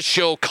Falls, his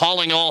show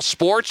Calling All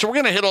Sports. We're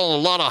going to hit on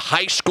a lot of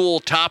high school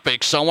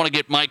topics. I want to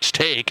get Mike's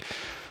take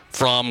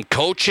from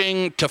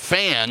coaching to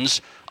fans.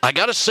 I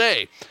got to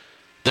say,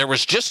 there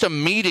was just a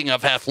meeting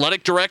of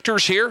athletic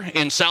directors here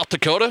in South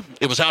Dakota.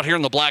 It was out here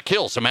in the Black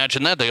Hills.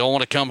 Imagine that. They all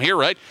want to come here,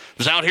 right? It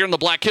was out here in the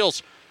Black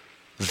Hills.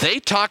 They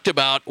talked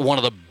about one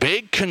of the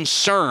big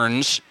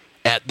concerns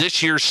at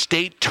this year's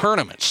state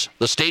tournaments,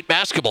 the state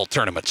basketball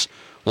tournaments.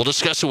 We'll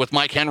discuss it with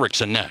Mike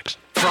Henriksen next.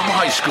 From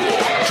high school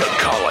to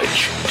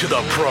college to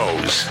the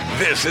pros,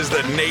 this is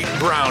the Nate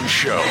Brown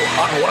Show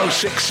on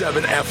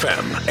 106.7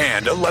 FM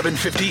and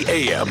 1150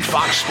 AM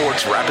Fox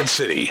Sports Rapid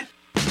City.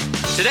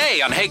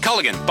 Today on Hey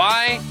Culligan,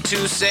 buy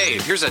to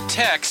save. Here's a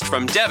text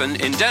from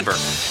Devin in Denver.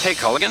 Hey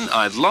Culligan,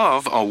 I'd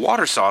love a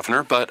water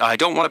softener, but I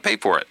don't want to pay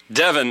for it.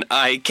 Devin,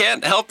 I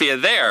can't help you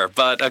there,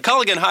 but a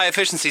Culligan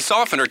high-efficiency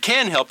softener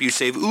can help you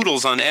save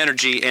oodles on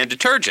energy and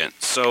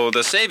detergent, so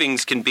the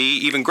savings can be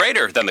even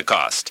greater than the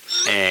cost.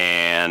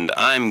 And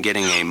I'm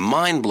getting a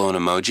mind-blown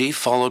emoji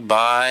followed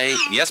by,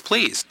 yes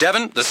please.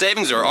 Devin, the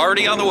savings are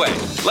already on the way.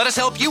 Let us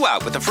help you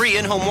out with a free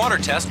in-home water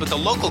test with the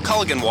local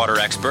Culligan water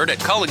expert at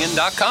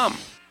Culligan.com.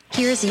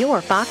 Here's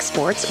your Fox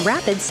Sports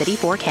Rapid City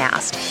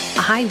forecast.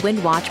 A high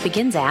wind watch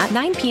begins at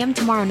 9 p.m.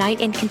 tomorrow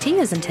night and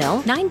continues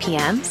until 9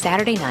 p.m.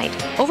 Saturday night.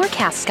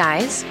 Overcast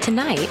skies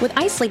tonight with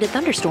isolated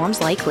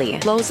thunderstorms likely.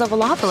 Lows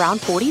level off around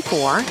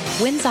 44.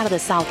 Winds out of the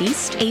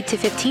southeast 8 to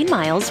 15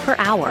 miles per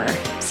hour.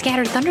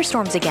 Scattered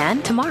thunderstorms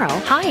again tomorrow,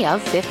 high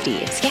of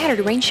 50.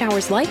 Scattered rain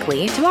showers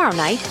likely tomorrow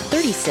night,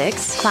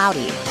 36,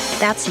 cloudy.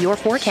 That's your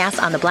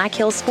forecast on the Black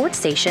Hills Sports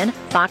Station,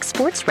 Fox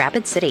Sports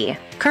Rapid City.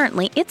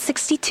 Currently, it's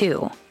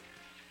 62.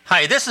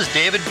 Hi, this is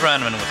David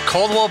Brenneman with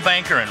Coldwell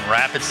Banker in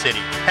Rapid City.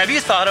 Have you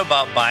thought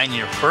about buying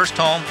your first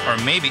home or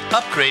maybe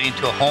upgrading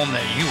to a home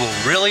that you will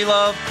really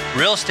love?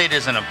 Real estate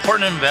is an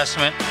important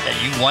investment that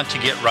you want to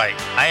get right.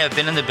 I have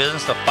been in the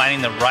business of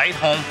finding the right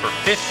home for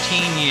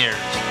 15 years.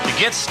 To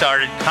get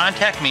started,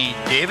 contact me,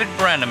 David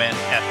Brenneman,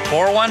 at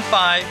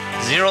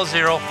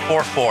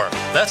 415-0044.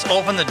 Let's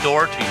open the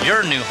door to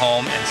your new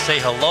home and say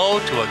hello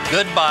to a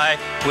good buy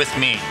with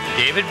me,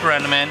 David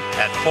Brenneman,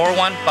 at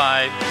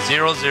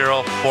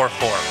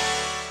 415-0044.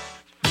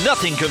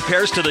 Nothing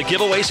compares to the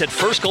giveaways at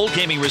First Gold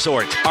Gaming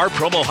Resort. Our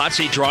promo hot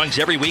seat drawings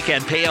every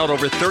weekend pay out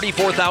over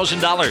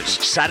 $34,000.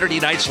 Saturday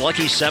night's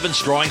Lucky Sevens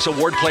drawings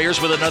award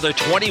players with another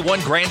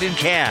 $21,000 in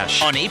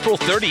cash. On April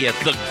 30th,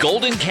 the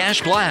Golden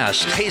Cash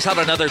Blast pays out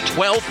another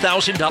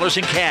 $12,000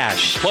 in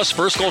cash. Plus,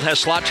 First Gold has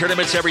slot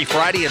tournaments every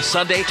Friday and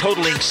Sunday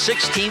totaling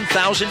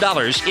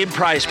 $16,000 in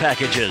prize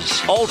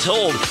packages. All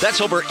told,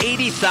 that's over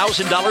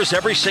 $80,000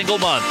 every single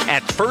month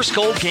at First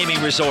Gold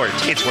Gaming Resort.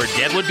 It's where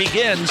Deadwood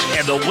begins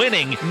and the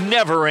winning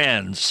never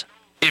ends.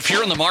 If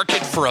you're in the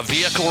market for a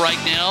vehicle right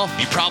now,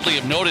 you probably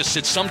have noticed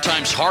it's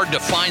sometimes hard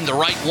to find the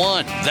right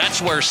one. That's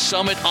where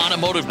Summit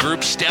Automotive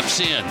Group steps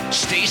in.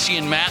 Stacy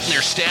and Matt and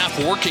their staff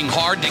working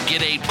hard to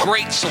get a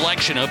great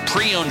selection of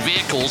pre-owned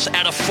vehicles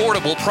at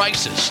affordable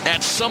prices.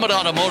 At Summit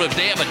Automotive,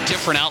 they have a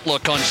different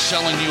outlook on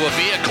selling you a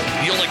vehicle.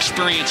 You'll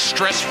experience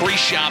stress-free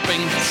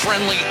shopping,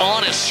 friendly,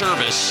 honest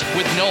service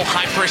with no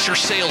high-pressure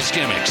sales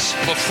gimmicks.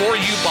 Before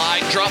you buy,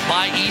 drop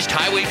by East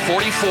Highway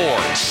 44,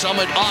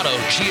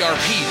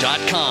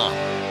 SummitAutoGRP.com.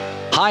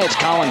 Hi, it's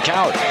Colin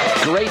Coward.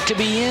 Great to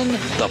be in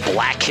the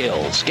Black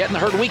Hills. Getting the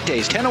herd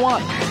weekdays 10 to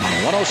 1 on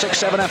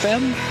 106.7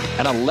 FM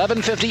and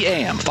 11:50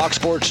 AM. Fox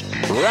Sports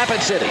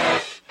Rapid City.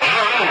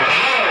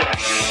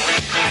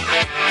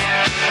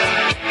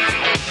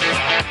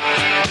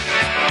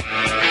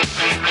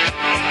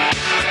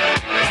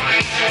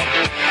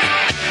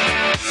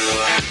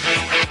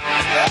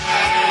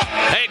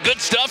 Hey, good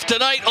stuff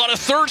tonight on a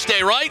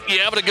Thursday, right? You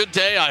having a good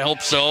day? I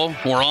hope so.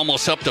 We're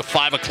almost up to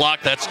 5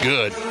 o'clock. That's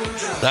good.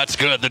 That's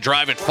good. The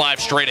drive at 5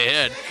 straight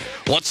ahead.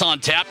 What's on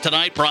tap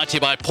tonight? Brought to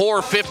you by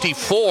Pour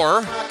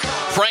 54.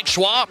 Frank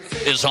Schwab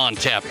is on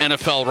tap.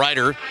 NFL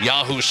writer,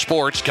 Yahoo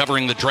Sports,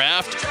 covering the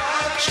draft.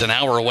 Just an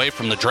hour away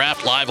from the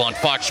draft, live on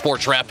Fox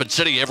Sports Rapid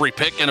City. Every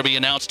pick going to be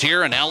announced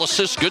here.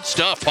 Analysis, good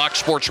stuff. Fox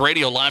Sports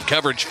Radio live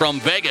coverage from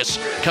Vegas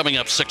coming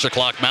up 6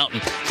 o'clock Mountain.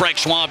 Frank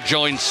Schwab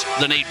joins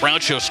the Nate Brown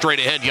Show straight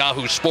ahead.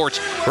 Yahoo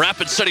Sports.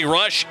 Rapid City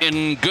Rush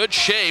in good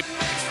shape.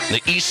 The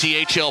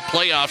ECHL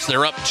playoffs,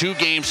 they're up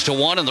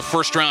 2-1 in the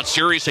first round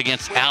series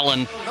against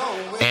Allen.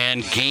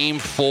 And Game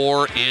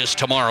 4 is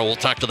tomorrow. We'll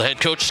talk to the head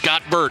coach,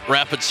 Scott Burt,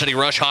 Rapid City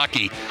Rush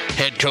Hockey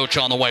head coach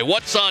on the way.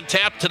 What's on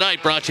tap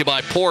tonight? Brought to you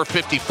by Pour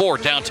 54,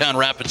 downtown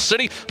Rapid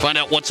City. Find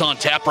out what's on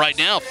tap right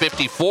now.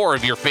 54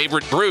 of your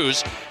favorite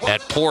brews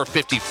at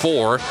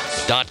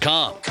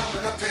pour54.com.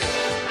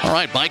 All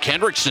right, Mike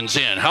Henriksen's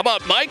in. How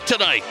about Mike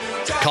tonight?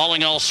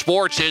 Calling All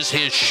Sports is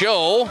his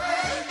show.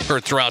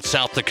 Heard throughout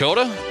South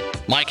Dakota.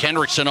 Mike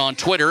Henriksen on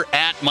Twitter,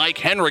 at Mike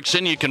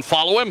Henriksen. You can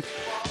follow him.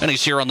 And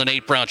he's here on the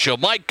Nate Brown Show.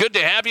 Mike, good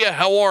to have you.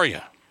 How are you?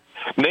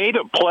 Nate,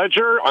 a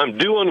pleasure. I'm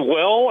doing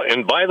well.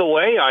 And by the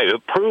way, I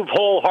approve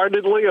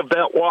wholeheartedly of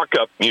that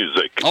walk-up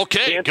music.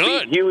 Okay, Can't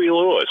good. beat Huey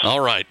Lewis. All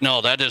right. No,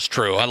 that is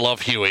true. I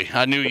love Huey.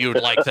 I knew you'd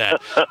like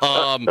that.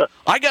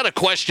 I got a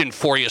question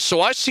for you.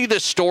 So I see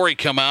this story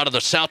come out of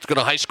the South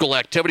Dakota High School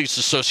Activities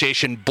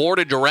Association Board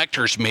of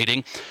Directors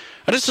meeting.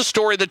 And it's a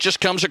story that just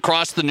comes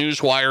across the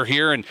news wire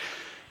here. And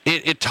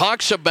it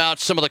talks about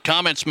some of the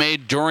comments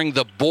made during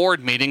the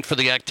board meeting for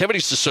the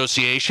Activities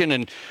Association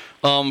and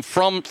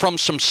from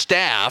some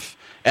staff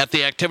at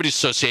the Activities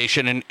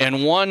Association.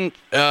 And one,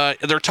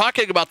 they're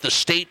talking about the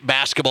state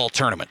basketball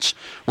tournaments,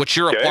 which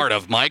you're a part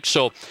of, Mike.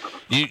 So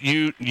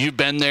you've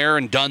been there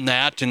and done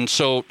that. And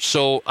so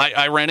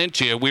I ran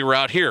into you. We were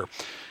out here.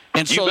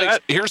 And so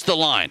here's the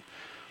line.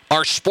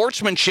 Our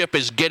sportsmanship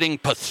is getting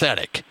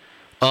pathetic.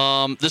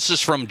 This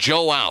is from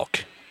Joe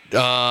Auk.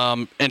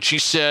 And she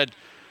said,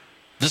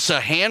 this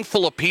a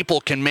handful of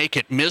people can make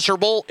it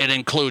miserable. It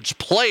includes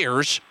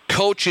players,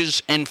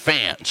 coaches, and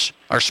fans.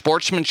 Our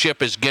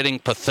sportsmanship is getting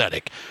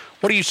pathetic.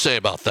 What do you say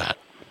about that?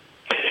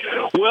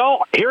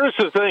 Well, here's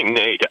the thing,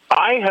 Nate.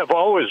 I have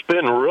always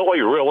been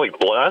really, really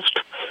blessed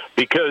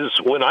because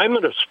when I'm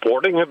at a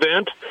sporting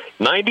event,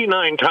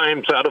 99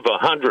 times out of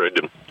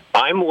 100,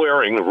 I'm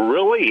wearing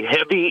really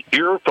heavy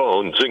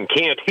earphones and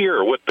can't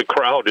hear what the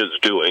crowd is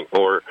doing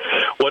or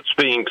what's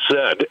being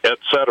said,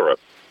 etc.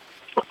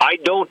 I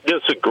don't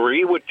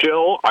disagree with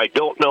Jill. I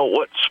don't know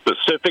what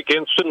specific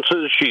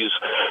instances she's,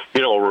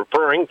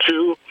 referring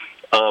to.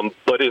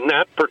 But in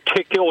that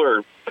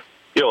particular,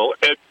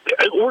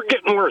 we're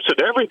getting worse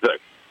at everything.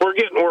 We're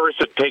getting worse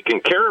at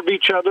taking care of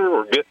each other.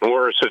 We're getting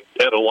worse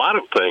at a lot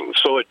of things.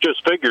 So it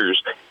just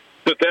figures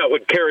that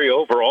would carry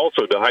over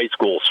also to high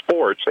school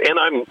sports.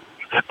 And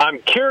I'm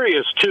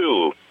curious,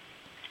 too,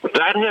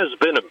 that has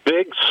been a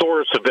big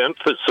source of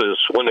emphasis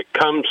when it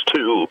comes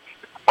to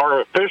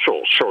our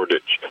official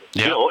shortage.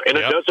 Yep. And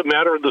it doesn't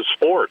matter the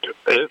sport.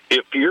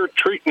 If you're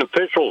treating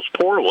officials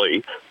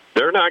poorly,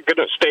 they're not going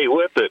to stay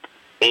with it.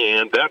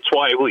 And that's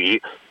why we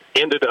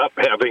ended up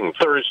having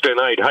Thursday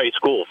night high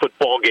school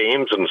football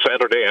games and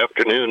Saturday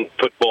afternoon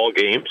football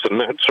games and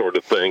that sort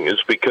of thing, is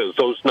because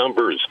those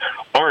numbers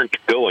aren't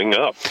going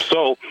up.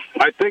 So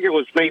I think it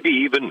was maybe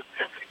even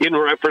in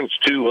reference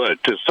to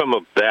some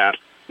of that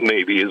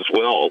maybe as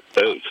well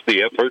as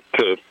the effort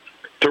to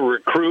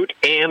recruit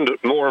and,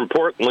 more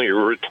importantly,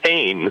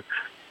 retain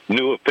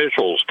new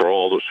officials for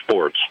all the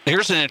sports.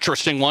 Here's an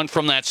interesting one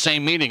from that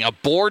same meeting. A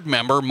board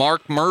member,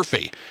 Mark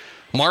Murphy.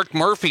 Mark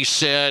Murphy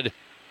said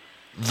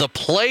the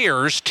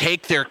players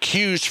take their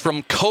cues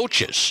from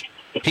coaches.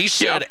 He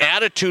said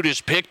attitude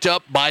is picked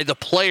up by the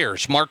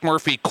players. Mark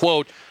Murphy,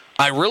 quote,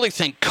 I really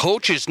think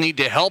coaches need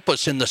to help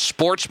us in the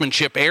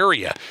sportsmanship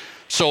area.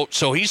 So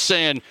he's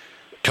saying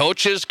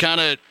coaches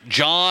kind of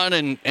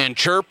jawing and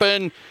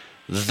chirping.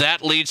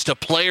 That leads to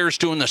players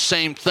doing the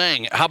same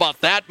thing. How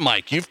about that,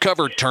 Mike? You've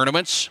covered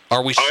tournaments.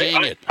 Are we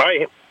seeing it?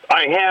 I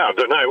have,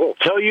 and I will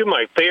tell you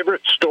my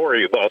favorite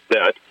story about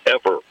that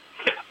ever.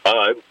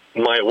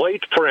 My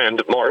late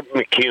friend, Marv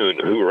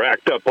McCune, who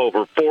racked up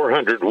over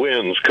 400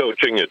 wins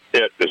coaching at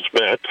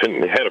DeSmet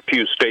and had a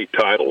few state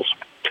titles.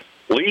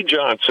 Lee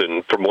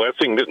Johnson from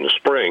Wessington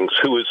Springs,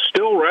 who is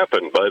still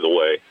repping, by the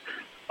way.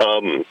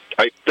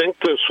 I think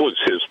this was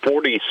his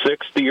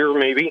 46th year,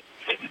 maybe.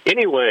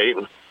 Anyway,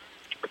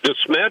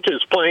 DeSmet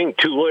is playing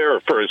Tulare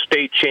for a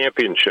state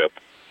championship,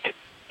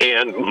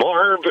 and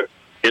Marv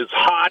is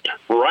hot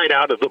right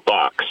out of the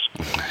box.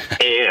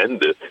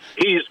 And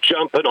he's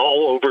jumping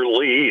all over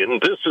Lee, and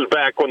this is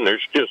back when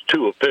there's just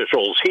two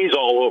officials. He's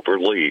all over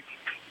Lee.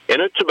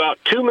 And it's about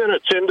 2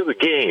 minutes into the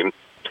game,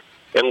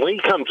 and Lee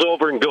comes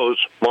over and goes,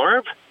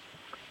 Marv,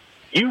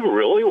 you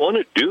really want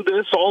to do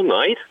this all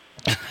night?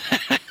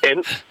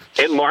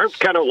 and Marv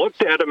kind of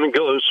looked at him and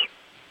goes,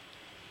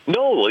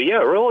 no, Lee,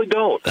 I really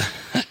don't.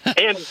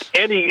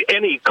 and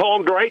he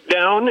calmed right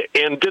down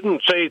and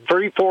didn't say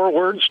 3-4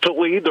 words to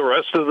Lee the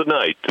rest of the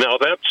night. Now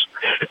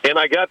and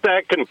I got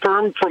that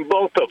confirmed from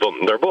both of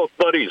them. They're both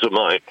buddies of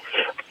mine.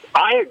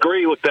 I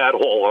agree with that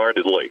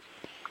wholeheartedly.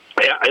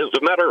 As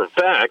a matter of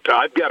fact,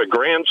 I've got a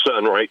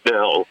grandson right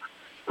now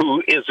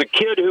who is a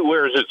kid who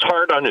wears his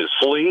heart on his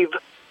sleeve,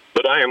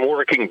 but I am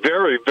working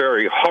very,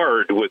 very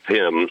hard with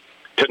him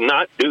to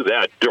not do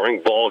that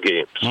during ball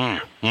games.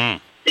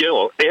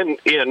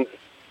 And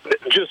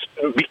just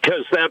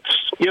because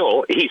that's,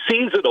 he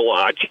sees it a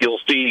lot. You'll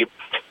see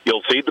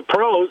the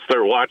pros.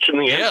 They're watching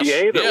the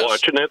NBA. They're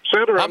watching, et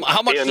cetera.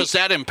 How much does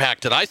that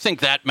impact it? I think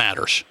that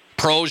matters.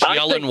 Pros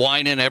yelling,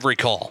 whining every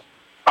call.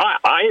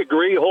 I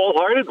agree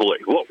wholeheartedly.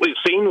 What we've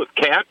seen with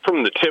Cat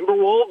from the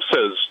Timberwolves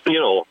is,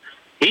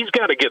 he's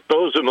got to get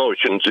those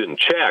emotions in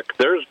check.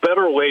 There's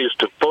better ways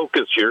to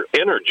focus your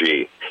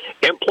energy.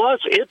 And plus,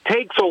 it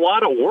takes a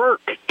lot of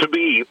work to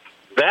be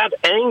that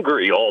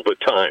angry all the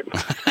time.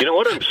 You know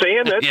what I'm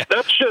saying?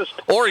 That's just...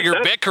 Or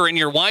you're bickering,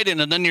 you're whining,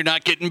 and then you're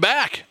not getting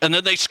back. And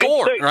then they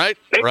score, right?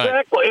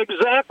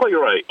 Exactly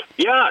right.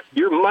 Yeah,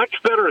 you're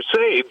much better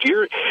saved.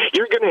 You're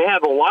going to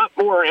have a lot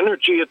more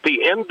energy at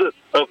the end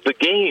of the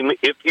game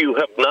if you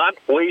have not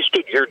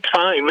wasted your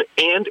time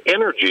and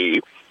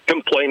energy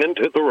complaining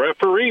to the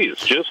referees.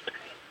 Just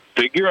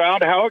figure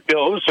out how it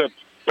goes.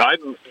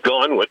 I've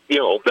gone with,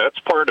 that's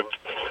part of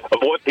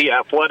what the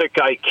athletic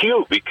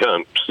IQ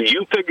becomes.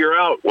 You figure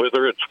out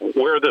whether it's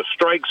where the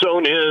strike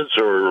zone is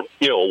or,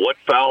 what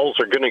fouls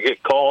are going to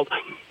get called.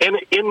 And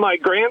in my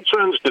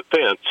grandson's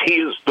defense, he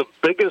is the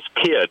biggest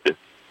kid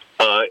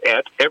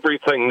at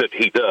everything that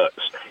he does.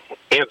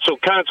 And so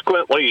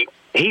consequently,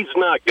 he's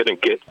not going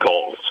to get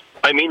calls.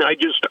 I mean, I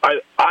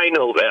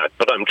know that,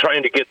 but I'm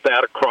trying to get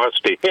that across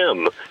to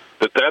him,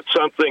 that that's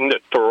something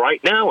that for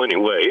right now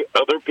anyway,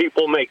 other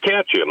people may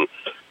catch him.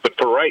 But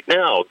for right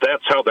now,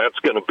 that's how that's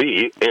going to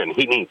be, and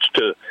he needs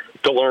to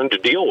learn to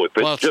deal with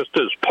it, just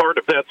as part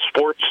of that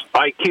sports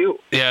IQ.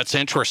 Yeah, it's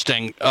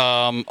interesting.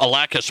 A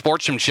lack of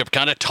sportsmanship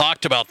kind of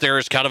talked about there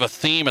as kind of a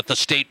theme at the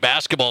state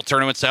basketball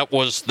tournaments. That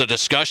was the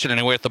discussion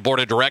anyway at the board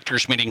of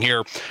directors meeting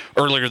here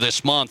earlier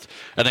this month.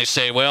 And they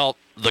say, well,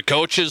 the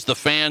coaches, the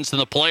fans, and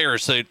the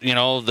players,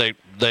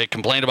 they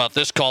complain about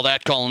this call,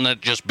 that call, and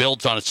it just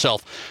builds on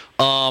itself.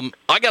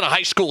 I got a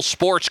high school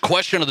sports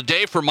question of the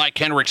day for Mike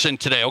Henriksen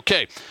today.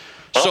 Okay,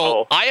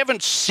 so I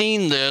haven't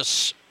seen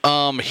this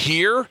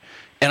here,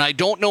 and I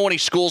don't know any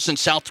schools in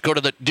South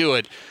Dakota that do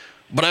it,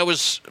 but I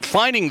was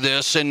finding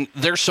this, and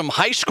there's some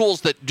high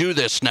schools that do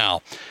this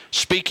now.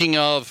 Speaking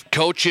of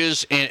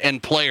coaches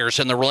and players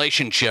and the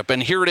relationship,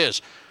 and here it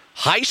is.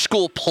 High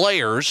school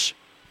players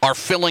are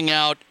filling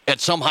out at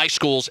some high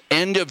schools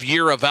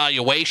end-of-year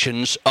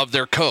evaluations of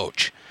their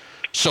coach.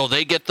 So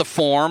they get the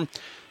form.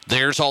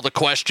 There's all the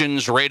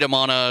questions. Rate him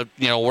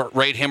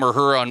rate him or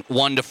her on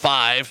 1 to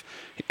 5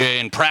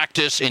 in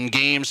practice, in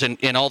games,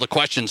 and all the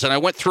questions. And I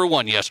went through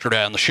one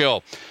yesterday on the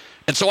show.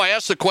 And so I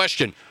asked the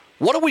question,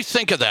 what do we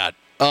think of that?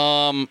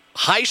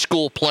 High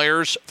school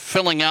players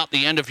filling out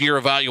the end-of-year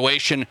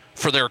evaluation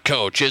for their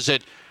coach. Is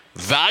it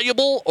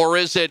valuable, or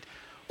is it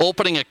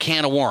opening a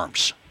can of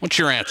worms? What's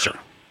your answer?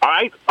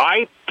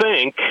 I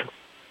think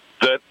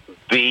that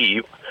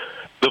the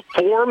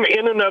form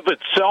in and of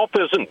itself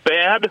isn't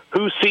bad.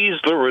 Who sees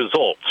the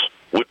results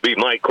would be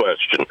my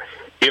question.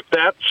 If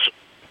that's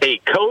a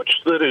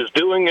coach that is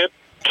doing it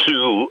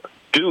to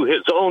do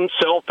his own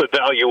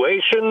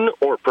self-evaluation,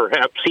 or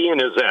perhaps he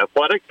and his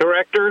athletic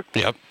director,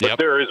 but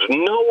there is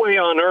no way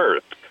on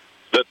earth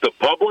that the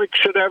public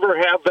should ever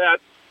have that,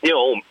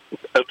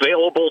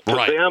 available to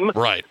them.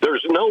 Right.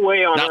 There's no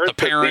way on earth. Not the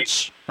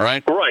parents,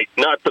 right? Right.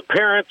 Not the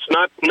parents,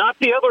 not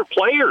the other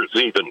players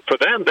even, for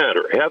that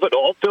matter. Have it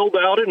all filled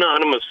out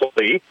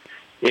anonymously.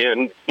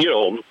 And,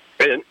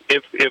 and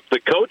if the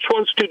coach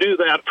wants to do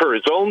that for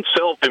his own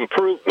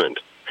self-improvement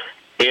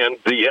and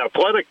the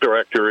athletic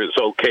director is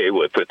okay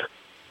with it,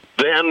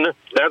 then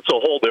that's a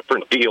whole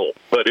different deal.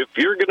 But if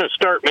you're going to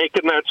start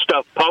making that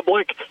stuff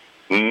public,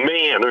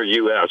 man, are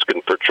you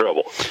asking for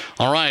trouble.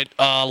 All right,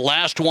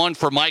 last one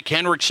for Mike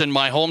Henriksen.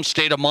 My home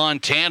state of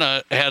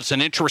Montana has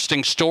an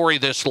interesting story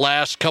this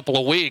last couple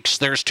of weeks.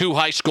 There's 2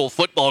 high school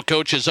football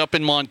coaches up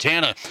in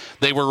Montana.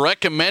 They were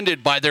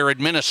recommended by their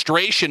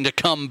administration to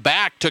come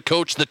back to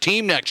coach the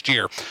team next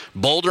year.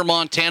 Boulder,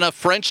 Montana,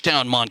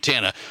 Frenchtown,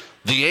 Montana.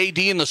 The AD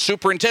and the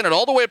superintendent,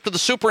 all the way up to the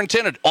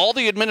superintendent, all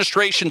the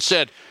administration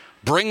said,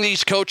 bring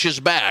these coaches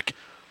back.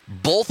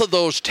 Both of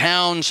those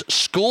towns'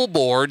 school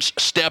boards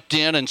stepped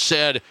in and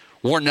said,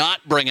 we're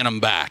not bringing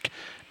them back.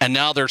 And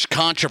now there's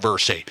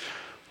controversy.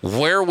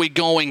 Where are we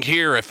going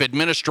here? If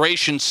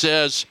administration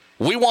says,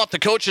 we want the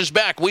coaches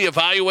back, we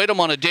evaluate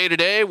them on a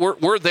day-to-day,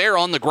 we're there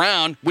on the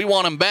ground, we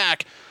want them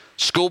back.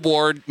 School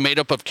board made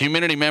up of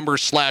community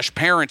members /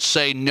 parents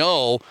say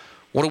no.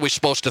 What are we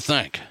supposed to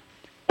think?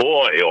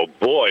 Boy, oh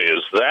boy,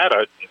 is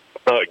that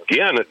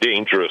again a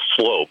dangerous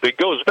slope. It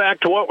goes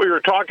back to what we were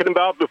talking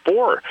about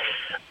before.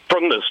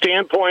 From the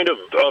standpoint of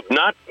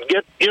not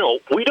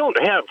we don't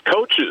have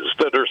coaches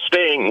that are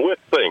staying with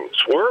things.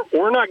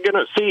 We're not going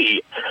to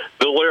see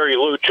the Larry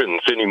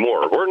Luchins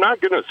anymore. We're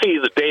not going to see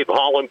the Dave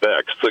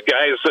Hollenbecks, the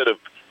guys that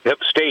have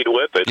stayed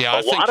with it.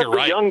 Yeah, a lot of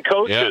the young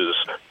coaches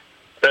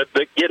that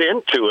get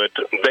into it,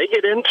 they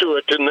get into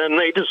it, and then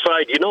they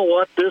decide, you know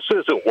what, this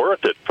isn't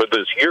worth it for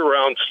this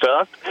year-round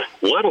stuff,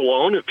 let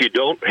alone if you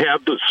don't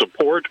have the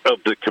support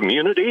of the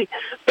community.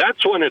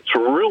 That's when it's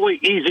really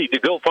easy to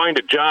go find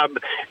a job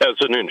as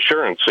an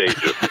insurance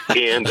agent.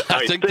 And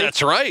I think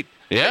that's right.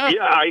 Yeah.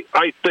 Yeah,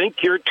 I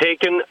think you're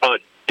taking a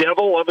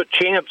devil of a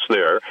chance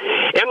there.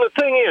 And the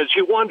thing is,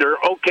 you wonder,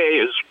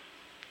 okay,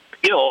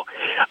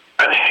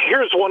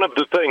 here's one of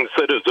the things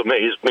that has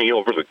amazed me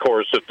over the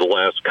course of the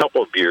last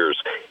couple of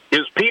years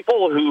is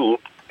people who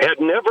had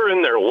never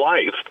in their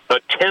life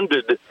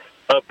attended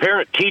a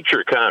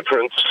parent-teacher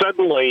conference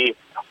suddenly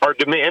are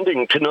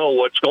demanding to know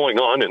what's going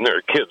on in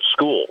their kids'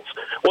 schools.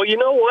 Well, you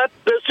know what?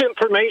 This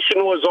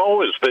information was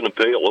always been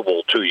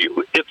available to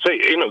you. It's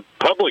in a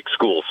public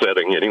school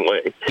setting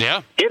anyway.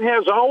 Yeah. It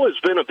has always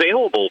been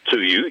available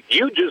to you.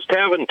 You just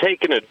haven't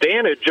taken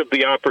advantage of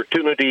the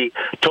opportunity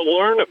to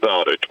learn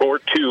about it or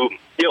to,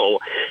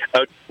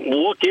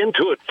 look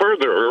into it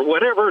further or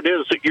whatever it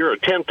is that you're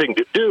attempting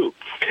to do.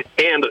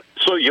 And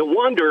so you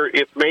wonder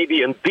if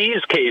maybe in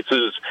these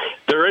cases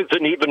there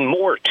isn't even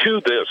more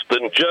to this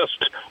than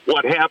just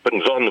what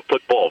happens on the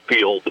football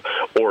field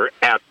or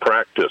at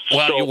practice.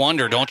 Well, you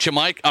wonder, don't you,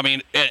 Mike? I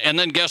mean, and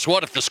then guess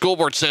what? If the school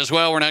board says,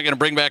 well, we're not going to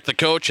bring back the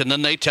coach, and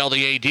then they tell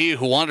the AD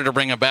who wanted to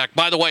bring him back,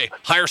 by the way,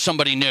 hire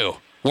somebody new.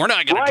 We're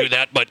not going to do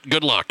that, but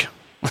good luck.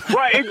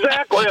 Right,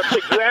 exactly. That's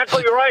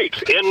exactly right.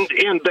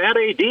 And that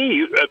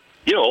AD,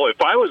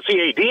 if I was the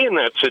AD in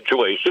that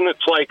situation,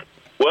 it's like,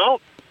 well,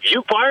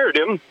 you fired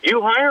him,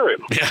 you hire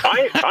him. Yeah.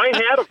 I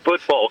had a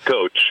football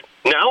coach.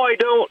 Now I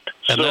don't.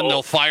 And then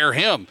they'll fire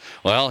him.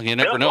 Well, you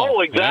never know.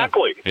 Oh,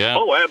 exactly. Yeah.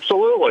 Oh,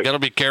 absolutely. Got to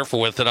be careful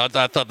with it. I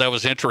thought that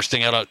was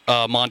interesting out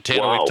of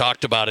Montana. Wow. We've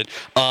talked about it.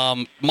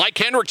 Mike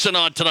Henriksen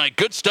on tonight.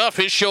 Good stuff.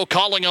 His show,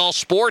 Calling All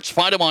Sports.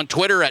 Find him on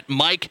Twitter at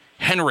Mike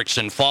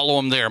Henriksen. Follow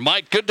him there.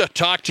 Mike, good to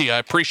talk to you. I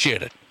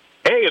appreciate it.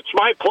 Hey, it's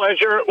my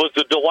pleasure. It was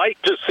a delight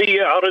to see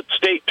you out at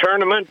state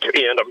tournament,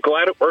 and I'm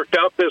glad it worked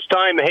out this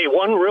time. Hey,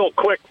 one real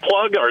quick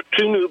plug. Our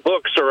 2 new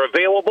books are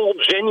available,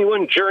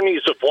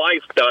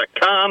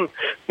 GenuineJourneysOfLife.com.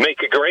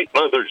 Make a great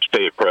Mother's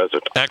Day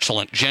present.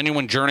 Excellent.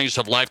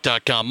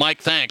 GenuineJourneysOfLife.com.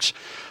 Mike, thanks.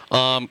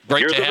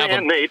 Great to have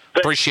him. Nate.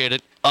 Appreciate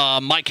it.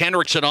 Mike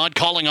Henriksen on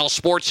Calling All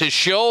Sports, his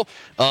show,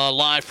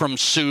 live from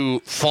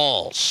Sioux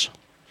Falls.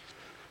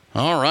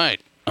 All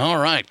right.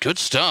 Good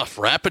stuff.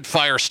 Rapid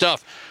fire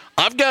stuff.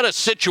 I've got a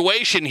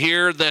situation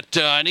here that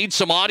I need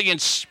some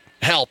audience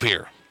help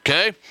here,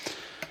 okay?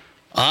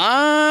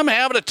 I'm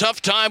having a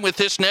tough time with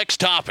this next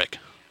topic.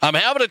 I'm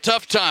having a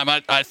tough time.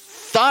 I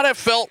thought I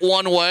felt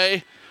one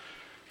way.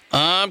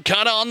 I'm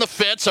kind of on the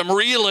fence. I'm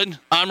reeling.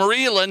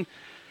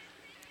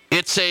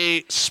 It's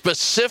a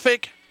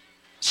specific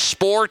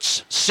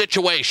sports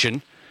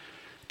situation,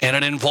 and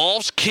it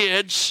involves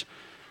kids.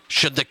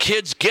 Should the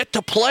kids get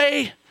to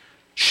play?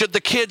 Should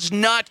the kids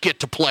not get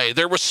to play?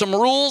 There were some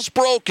rules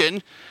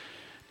broken,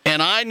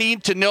 and I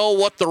need to know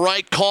what the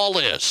right call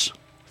is.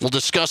 We'll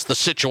discuss the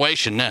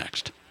situation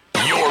next.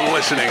 You're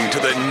listening to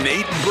the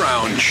Nate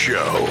Brown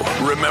Show.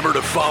 Remember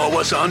to follow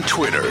us on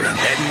Twitter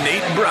at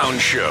Nate Brown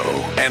Show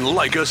and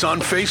like us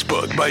on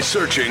Facebook by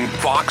searching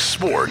Fox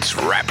Sports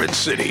Rapid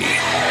City.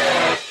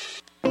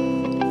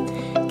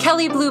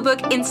 Kelly Blue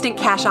Book Instant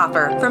Cash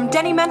Offer from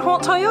Denny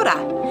Menholt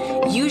Toyota.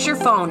 Use your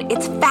phone.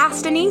 It's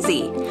fast and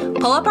easy.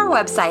 Pull up our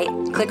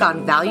website, click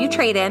on Value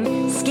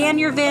Trade-In, scan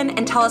your VIN,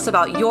 and tell us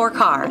about your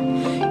car.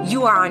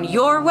 You are on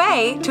your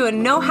way to a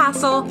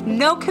no-hassle,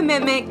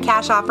 no-commitment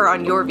cash offer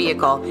on your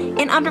vehicle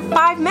in under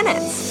 5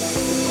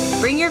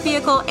 minutes. Bring your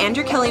vehicle and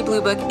your Kelly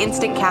Blue Book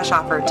Instant Cash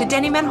Offer to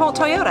Denny Menholt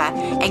Toyota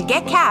and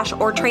get cash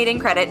or trade-in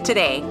credit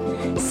today.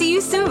 See you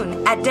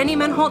soon at Denny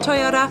Menholt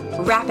Toyota,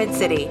 Rapid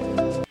City.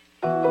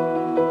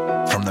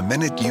 From the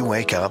minute you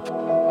wake up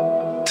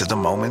to the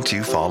moment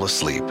you fall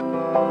asleep,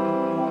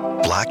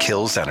 Black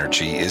Hills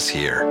Energy is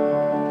here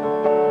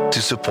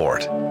to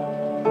support,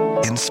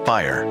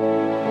 inspire,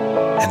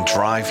 and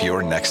drive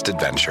your next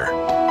adventure.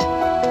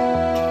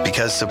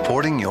 Because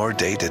supporting your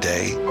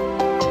day-to-day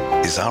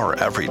is our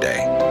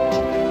everyday.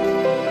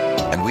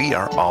 And we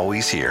are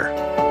always here,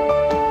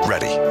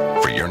 ready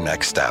for your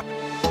next step.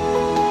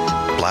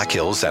 Black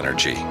Hills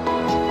Energy.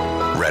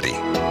 Ready.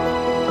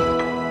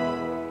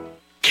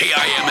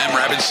 KIMM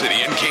Rapid City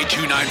and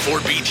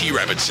K294BT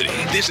Rapid City.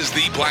 This is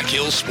the Black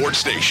Hills Sports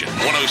Station,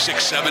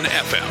 106.7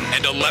 FM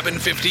and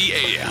 1150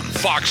 AM.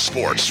 Fox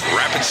Sports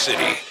Rapid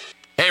City.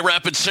 Hey,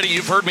 Rapid City,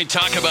 you've heard me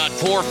talk about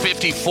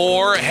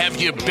 454. Have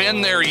you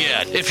been there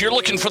yet? If you're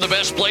looking for the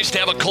best place to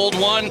have a cold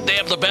one, they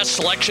have the best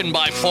selection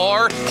by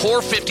far.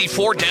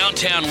 454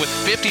 downtown with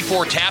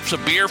 54 taps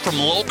of beer from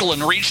local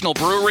and regional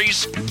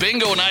breweries.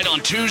 Bingo night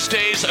on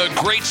Tuesdays, a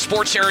great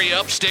sports area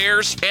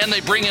upstairs, and they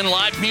bring in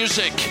live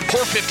music.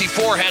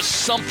 454 has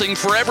something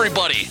for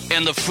everybody,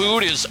 and the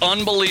food is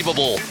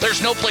unbelievable.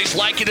 There's no place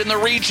like it in the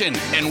region,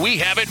 and we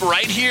have it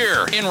right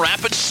here in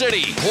Rapid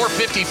City.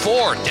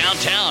 454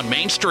 downtown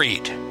Main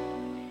Street.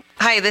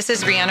 Hi, this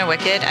is Rihanna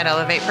Wicked at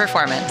Elevate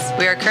Performance.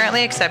 We are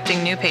currently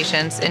accepting new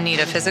patients in need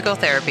of physical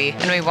therapy,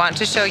 and we want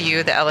to show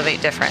you the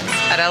Elevate difference.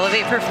 At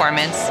Elevate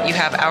Performance, you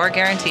have our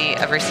guarantee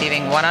of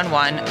receiving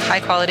one-on-one,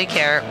 high-quality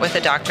care with a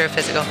doctor of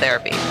physical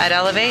therapy. At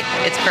Elevate,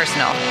 it's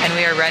personal, and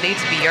we are ready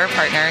to be your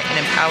partner in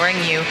empowering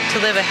you to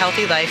live a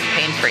healthy life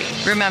pain-free.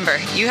 Remember,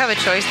 you have a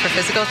choice for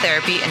physical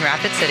therapy in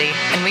Rapid City,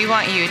 and we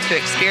want you to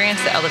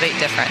experience the Elevate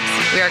difference.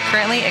 We are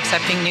currently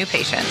accepting new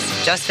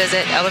patients. Just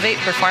visit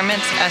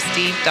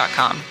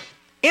elevateperformancesd.com.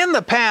 In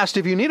the past,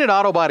 if you needed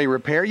auto body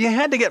repair, you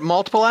had to get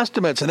multiple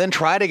estimates and then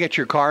try to get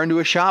your car into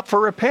a shop for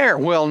repair.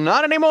 Well,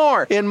 not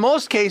anymore. In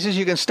most cases,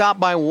 you can stop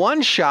by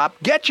one shop,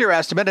 get your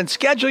estimate, and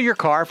schedule your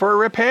car for a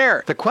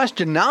repair. The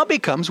question now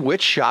becomes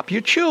which shop you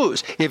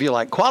choose. If you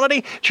like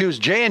quality, choose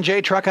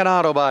J&J Truck and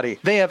Auto Body.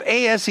 They have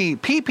ASE,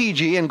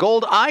 PPG, and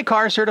Gold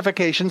iCar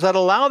certifications that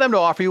allow them to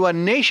offer you a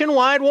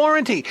nationwide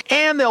warranty.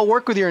 And they'll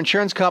work with your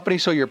insurance company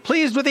so you're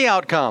pleased with the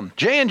outcome.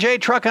 J&J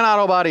Truck and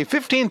Auto Body,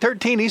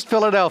 1513 East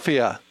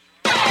Philadelphia.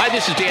 Hi,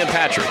 this is Dan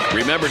Patrick.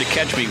 Remember to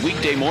catch me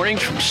weekday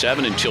mornings from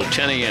 7 until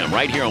 10 a.m.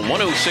 right here on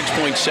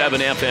 106.7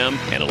 FM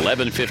and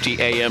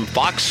 1150 a.m.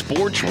 Fox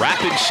Sports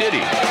Rapid City.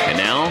 And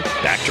now,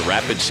 back to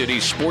Rapid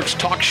City's sports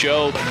talk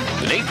show,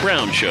 The Nate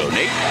Brown Show.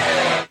 Nate?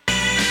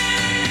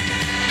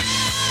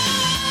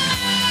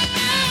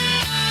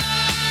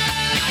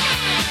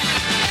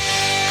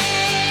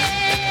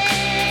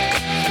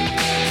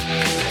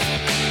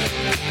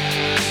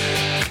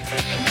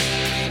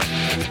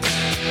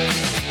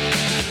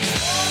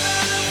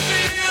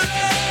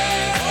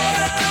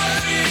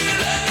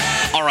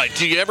 All right,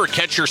 do you ever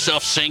catch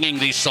yourself singing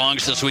these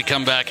songs as we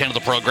come back into the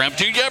program?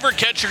 Do you ever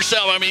catch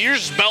yourself? I mean, you're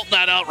just belting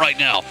that out right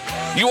now.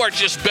 You are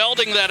just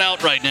belting that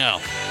out right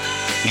now.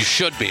 You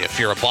should be if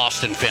you're a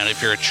Boston fan, if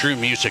you're a true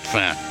music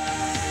fan.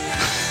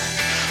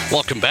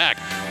 Welcome back.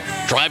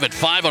 Drive at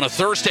 5 on a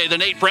Thursday. The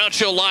Nate Brown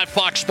Show live,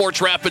 Fox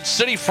Sports Rapid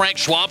City. Frank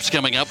Schwab's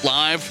coming up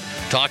live,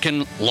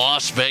 talking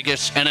Las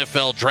Vegas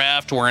NFL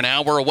Draft. We're an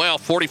hour away,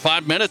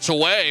 45 minutes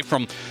away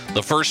from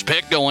the first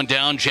pick going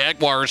down.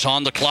 Jaguars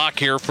on the clock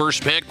here.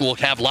 First pick. We'll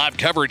have live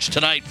coverage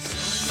tonight.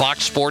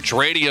 Fox Sports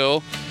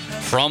Radio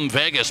from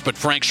Vegas, but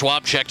Frank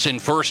Schwab checks in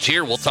first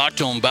here. We'll talk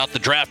to him about the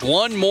draft.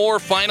 One more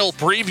final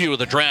preview of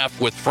the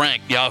draft with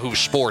Frank, Yahoo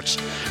Sports.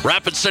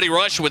 Rapid City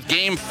Rush with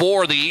Game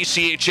 4, the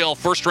ECHL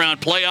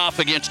first-round playoff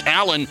against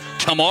Allen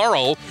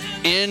tomorrow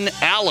in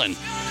Allen.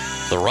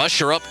 The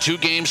Rush are up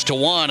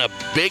 2-1, a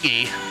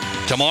biggie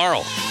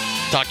tomorrow.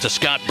 Talk to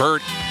Scott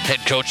Burt, head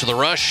coach of the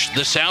Rush,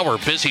 this hour.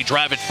 Busy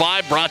Drive at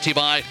 5, brought to you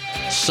by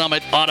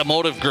Summit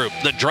Automotive Group.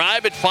 The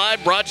Drive at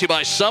 5 brought to you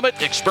by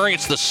Summit.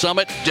 Experience the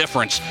Summit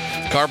difference.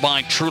 Car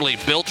buying truly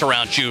built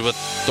around you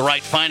with the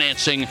right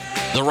financing,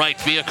 the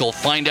right vehicle.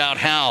 Find out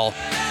how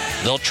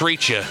they'll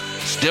treat you.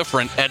 It's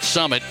different at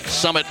Summit.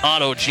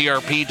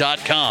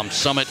 SummitAutoGRP.com.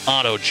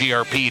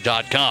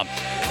 SummitAutoGRP.com.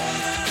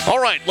 All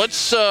right,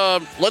 let's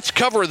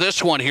cover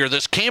this one here.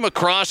 This came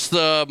across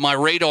my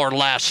radar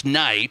last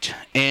night,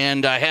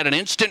 and I had an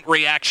instant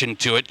reaction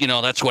to it. You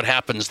know, that's what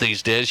happens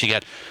these days.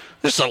 This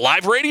is a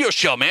live radio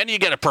show, man. You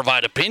got to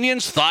provide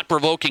opinions,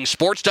 thought-provoking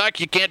sports talk.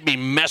 You can't be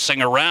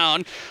messing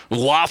around,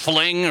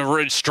 waffling,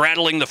 or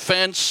straddling the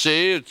fence.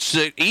 It's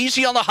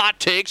easy on the hot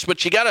takes,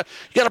 but you got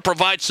to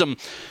provide some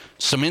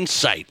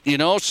insight, you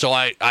know. So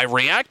I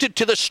reacted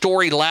to the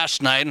story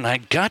last night, and I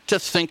got to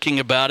thinking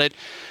about it.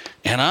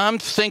 And I'm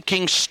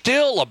thinking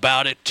still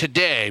about it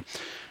today.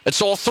 And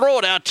so I'll throw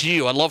it out to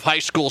you. I love high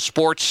school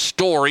sports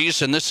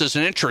stories, and this is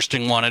an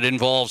interesting one. It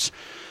involves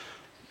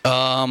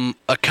a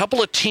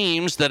couple of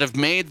teams that have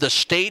made the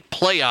state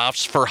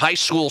playoffs for high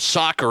school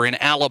soccer in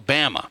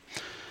Alabama.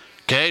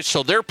 Okay,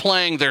 so they're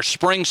playing their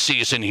spring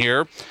season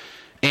here.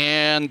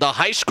 And the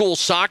high school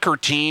soccer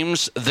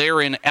teams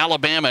there in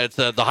Alabama at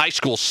the high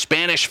school,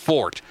 Spanish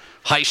Fort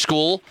High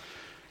School.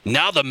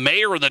 Now the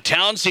mayor of the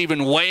town's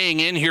even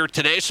weighing in here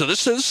today. So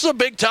this is a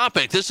big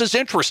topic. This is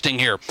interesting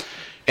here.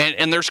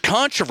 And there's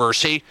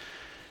controversy.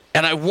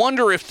 And I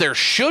wonder if there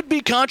should be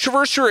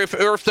controversy or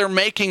if they're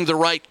making the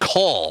right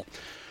call.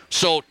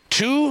 So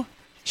 2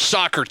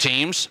 soccer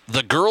teams,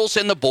 the girls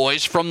and the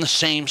boys from the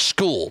same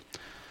school,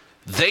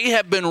 they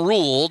have been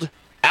ruled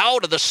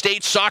out of the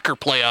state soccer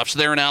playoffs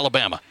there in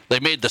Alabama. They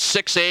made the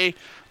 6A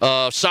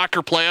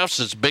soccer playoffs.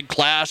 It's a big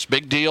class,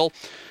 big deal.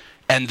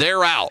 And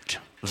they're out.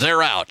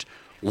 They're out.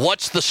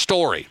 What's the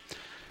story?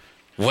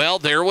 Well,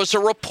 there was a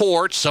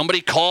report.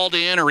 Somebody called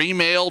in or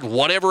emailed,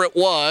 whatever it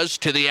was,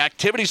 to the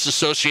Activities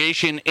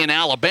Association in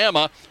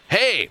Alabama.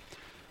 Hey,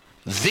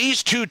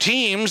 these 2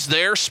 teams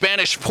there,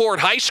 Spanish Fort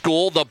High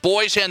School, the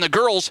boys and the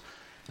girls,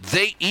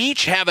 they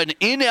each have an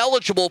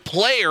ineligible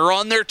player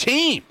on their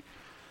team.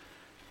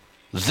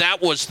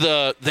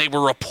 They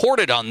were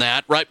reported on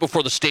that right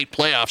before the state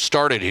playoffs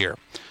started here.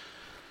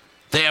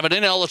 They have an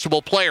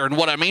ineligible player, and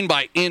what I mean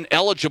by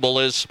ineligible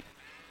is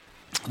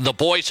the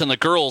boys and the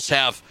girls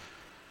have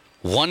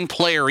 1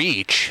 player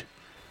each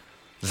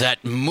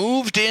that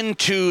moved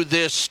into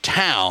this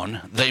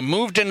town. They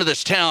moved into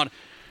this town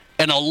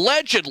and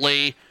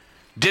allegedly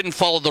didn't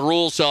follow the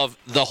rules of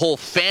the whole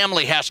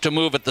family has to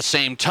move at the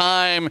same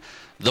time.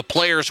 The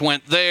players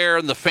went there,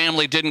 and the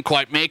family didn't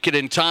quite make it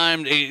in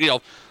time. You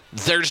know,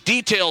 there's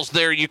details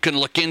there. You can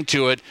look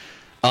into it.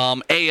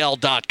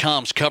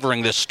 AL.com's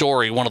covering this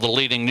story, one of the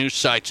leading news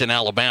sites in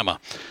Alabama.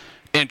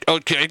 And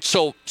okay,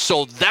 so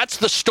that's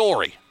the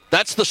story.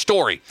 That's the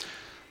story.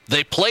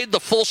 They played the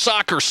full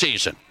soccer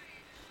season.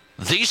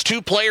 These 2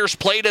 players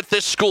played at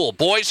this school,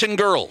 boys and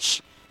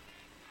girls.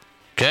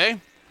 Okay?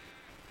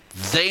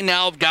 They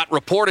now got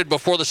reported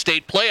before the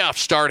state playoffs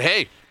start,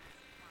 hey,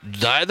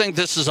 I think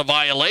this is a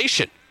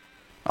violation.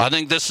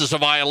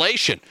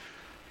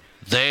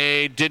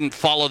 They didn't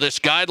follow this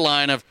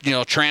guideline of, you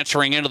know,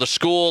 transferring into the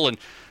school, and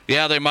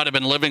yeah, they might have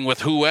been living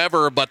with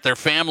whoever, but their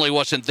family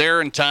wasn't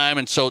there in time,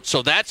 and so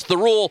that's the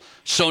rule.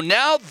 So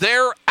now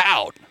they're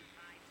out.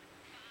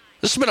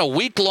 This has been a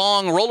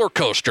week-long roller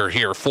coaster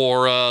here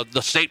for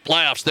the state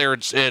playoffs there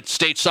at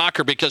state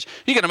soccer, because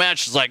you can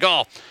imagine it's like,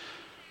 oh,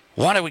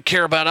 why do we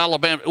care about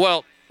Alabama?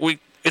 Well,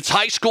 it's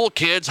high school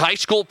kids, high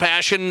school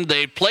passion.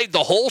 They played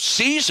the whole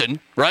season,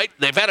 right?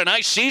 They've had a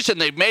nice season.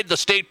 They've made the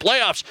state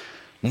playoffs.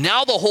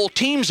 Now the whole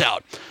team's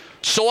out.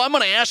 So I'm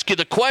going to ask you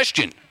the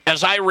question.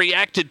 As I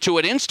reacted to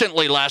it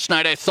instantly last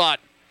night, I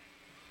thought,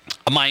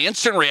 my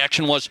instant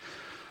reaction was,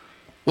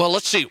 well,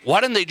 let's see.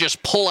 Why didn't they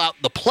just pull out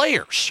the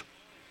players?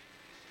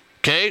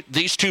 Okay,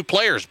 these 2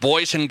 players,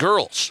 boys and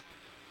girls,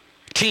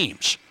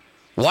 teams.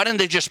 Why didn't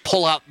they just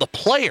pull out the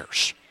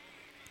players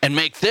and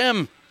make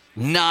them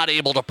not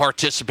able to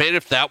participate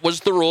if that was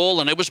the rule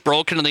and it was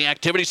broken and the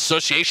Activities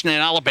Association in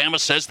Alabama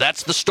says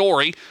that's the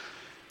story?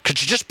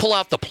 Could you just pull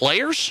out the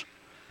players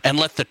and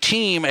let the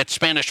team at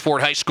Spanish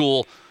Fort High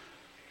School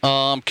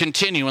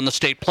continue in the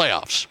state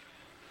playoffs?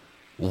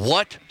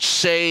 What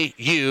say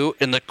you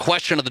in the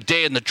question of the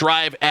day in the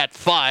drive at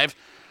 5?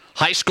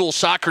 high school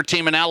soccer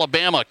team in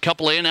Alabama, a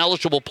couple of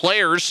ineligible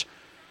players.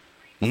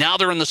 Now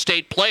they're in the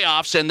state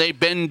playoffs, and they've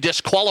been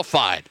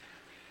disqualified.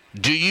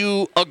 Do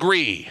you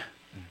agree?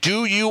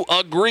 Do you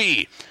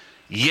agree?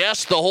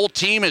 Yes, the whole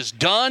team is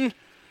done.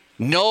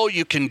 No,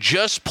 you can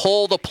just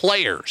pull the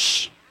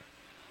players.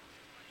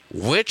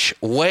 Which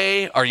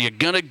way are you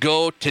going to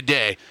go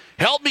today?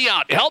 Help me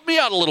out. Help me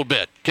out a little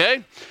bit,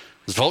 okay?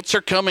 Votes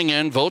are coming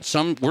in.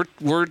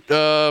 We're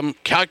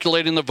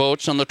calculating the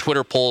votes on the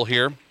Twitter poll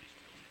here.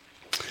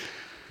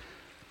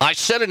 I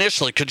said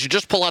initially, could you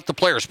just pull out the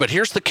players? But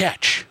here's the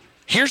catch.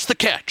 Here's the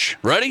catch.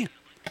 Ready?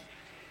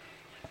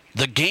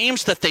 The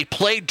games that they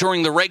played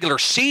during the regular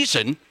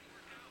season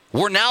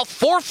were now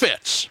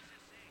forfeits.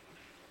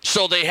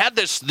 So they had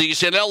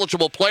these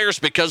ineligible players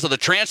because of the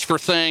transfer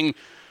thing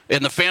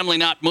and the family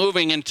not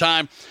moving in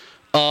time.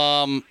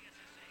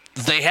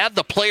 They had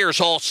the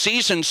players all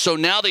season, so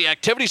now the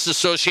Activities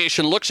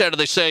Association looks at it,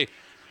 they say,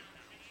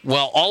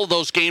 well, all of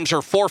those games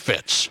are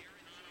forfeits.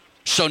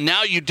 So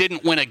now you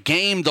didn't win a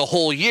game the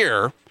whole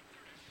year,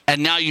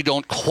 and now you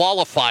don't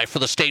qualify for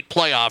the state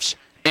playoffs.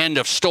 End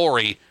of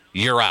story.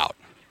 You're out.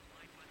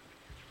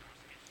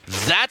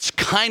 That's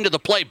kind of the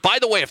play. By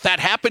the way, if that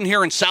happened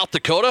here in South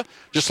Dakota,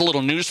 just a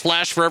little news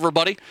flash for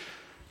everybody.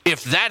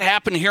 If that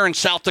happened here in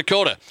South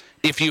Dakota,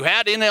 if you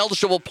had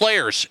ineligible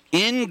players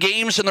in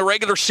games in the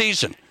regular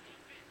season,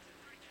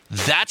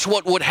 that's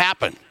what would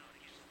happen.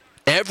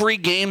 Every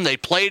game they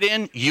played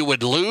in, you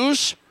would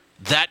lose.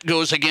 That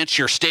goes against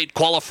your state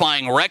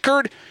qualifying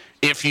record.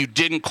 If you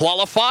didn't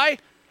qualify,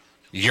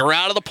 you're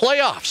out of the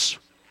playoffs.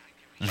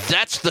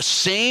 That's the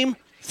same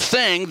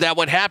thing that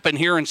would happen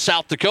here in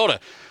South Dakota.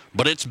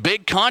 But it's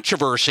big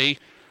controversy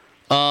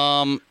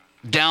down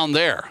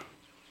there.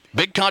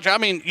 Big controversy. I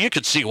mean, you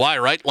could see why,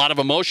 right? A lot of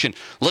emotion.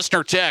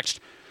 Listener text.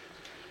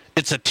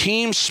 It's a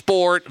team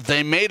sport.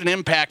 They made an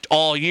impact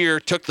all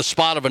year, took the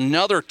spot of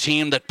another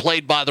team that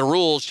played by the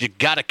rules. You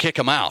got to kick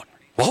them out.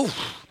 Whoa.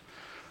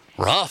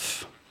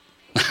 Rough.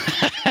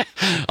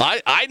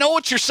 I know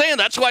what you're saying.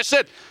 That's why I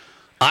said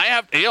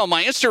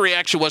my instant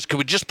reaction was, could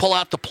we just pull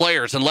out the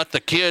players and let the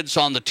kids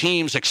on the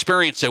teams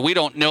experience it? We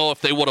don't know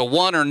if they would have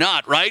won or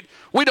not, right?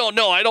 We don't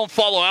know. I don't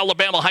follow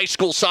Alabama high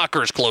school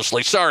soccer as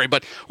closely. Sorry,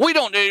 but we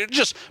don't.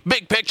 Just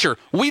big picture.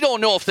 We don't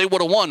know if they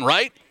would have won,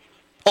 right?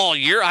 All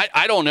year.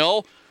 I don't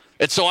know.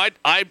 And so I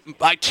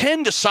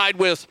tend to side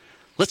with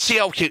let's see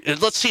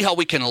how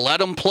we can let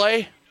them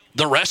play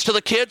the rest of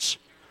the kids,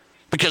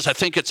 because I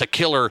think it's a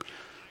killer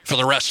for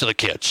the rest of the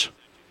kids.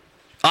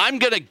 I'm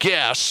going to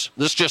guess,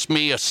 this is just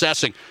me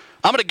assessing,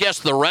 I'm going to guess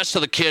the rest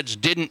of the kids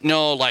didn't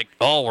know, like,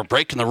 oh, we're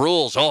breaking the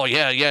rules. Oh,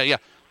 yeah.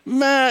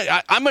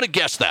 I'm going to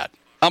guess that.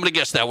 I'm going to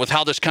guess that with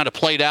how this kind of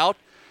played out.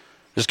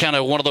 It's kind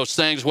of one of those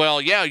things, well,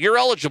 yeah, you're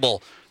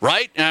eligible,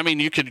 right? I mean,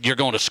 you're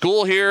going to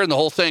school here and the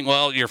whole thing.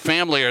 Well, your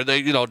family,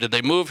 did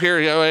they move here?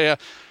 Yeah.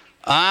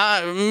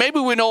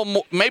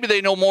 Maybe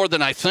they know more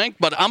than I think,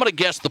 but I'm going to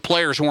guess the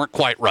players weren't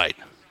quite right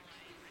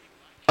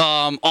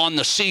on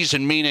the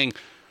season, meaning,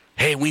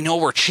 hey, we know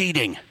we're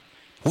cheating.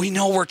 We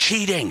got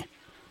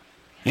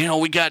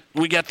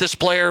this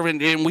player,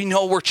 and we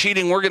know we're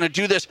cheating. We're going to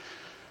do this.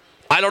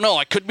 I don't know.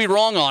 I could be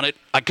wrong on it.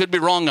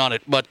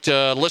 But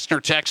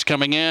listener text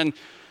coming in.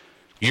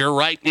 You're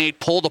right, Nate.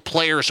 Pull the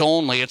players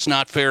only. It's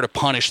not fair to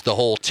punish the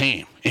whole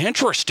team.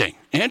 Interesting.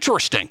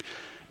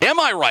 Am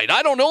I right?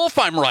 I don't know if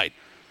I'm right.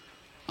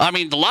 I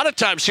mean, a lot of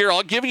times here,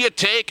 I'll give you a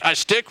take. I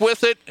stick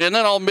with it, and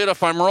then I'll admit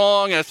if I'm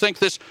wrong. I think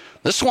this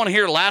one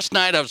here last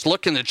night, I was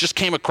looking, it just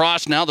came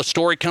across. Now the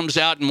story comes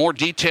out in more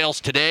details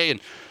today, and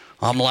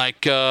I'm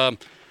like,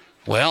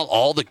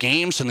 all the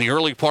games in the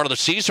early part of the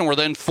season were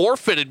then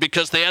forfeited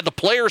because they had the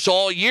players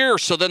all year.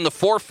 So then the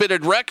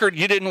forfeited record,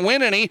 you didn't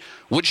win any.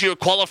 Would you have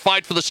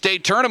qualified for the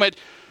state tournament?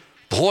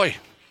 Boy,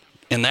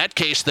 in that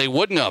case, they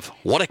wouldn't have.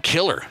 What a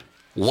killer.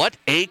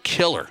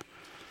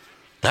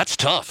 That's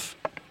tough.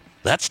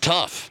 Let's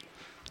total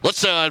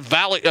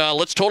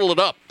it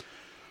up.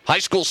 High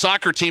school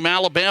soccer team,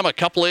 Alabama, a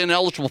couple of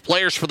ineligible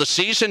players for the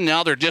season.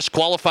 Now they're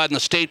disqualified in the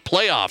state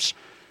playoffs.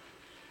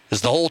 Is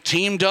the whole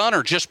team done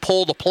or just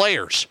pull the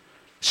players?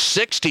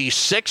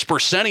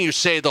 66% of you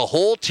say the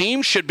whole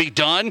team should be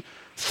done.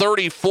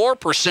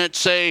 34%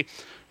 say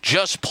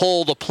just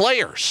pull the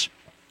players.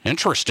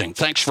 Interesting.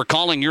 Thanks for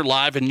calling. You're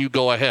live, and you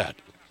go ahead.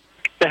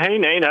 Hey,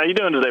 Nate. How you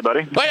doing today,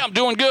 buddy? Hey, I'm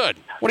doing good.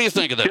 What do you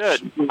think of this?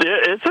 Good.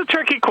 It's a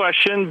tricky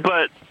question,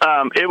 but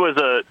if it was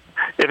a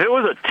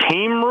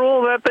team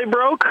rule that they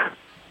broke,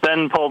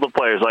 then pull the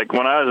players. Like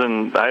when I was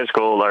in high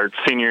school, our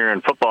senior year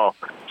in football,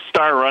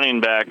 star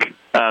running back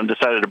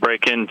decided to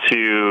break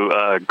into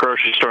a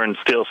grocery store and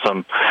steal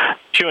some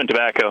chewing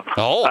tobacco.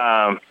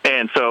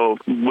 And so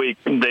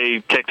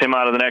they kicked him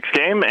out of the next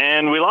game,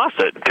 and we lost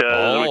it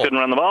because we couldn't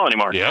run the ball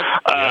anymore.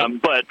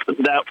 But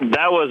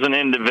that was an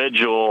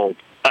individual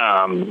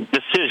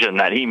decision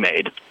that he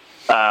made.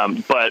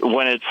 But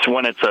when it's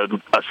a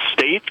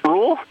state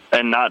rule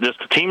and not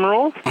just a team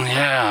rule,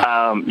 it's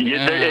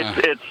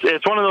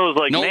one of those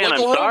like, no man,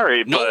 I'm room?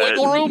 sorry, no but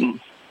wiggle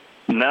room?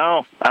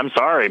 No, I'm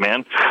sorry,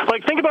 man.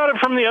 Like, think about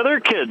it from the other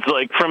kids,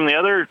 like from the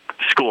other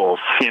schools,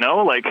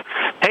 like,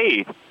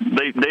 hey,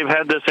 they've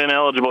had this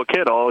ineligible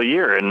kid all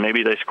year, and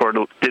maybe they scored.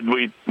 Did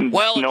we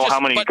know how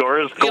many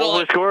goals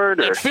they scored?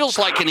 Or? It feels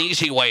like an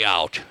easy way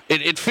out.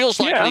 It feels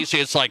like an easy.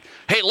 It's like,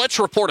 hey, let's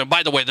report it.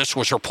 By the way, this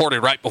was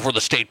reported right before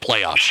the state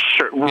playoffs.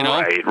 Sure,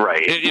 right.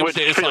 Which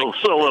feels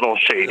like a little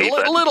shady.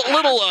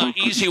 Little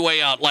easy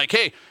way out. Like,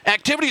 hey,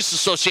 Activities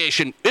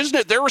Association, isn't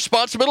it their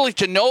responsibility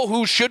to know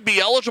who should be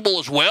eligible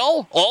as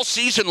well all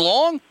season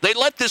long? They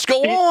let this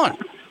go on.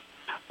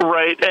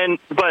 Right,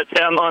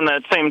 but on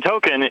that same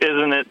token,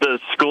 isn't it the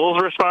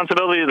school's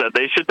responsibility that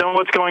they should know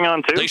what's going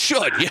on too? They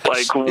should, yes.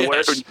 Like,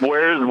 where's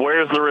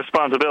the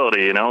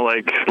responsibility?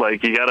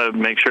 Like you got to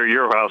make sure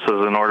your house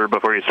is in order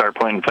before you start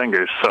pointing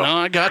fingers. So, no,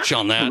 I got you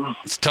on that.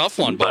 It's a tough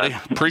one, buddy.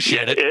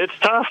 Appreciate it. It's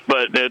tough,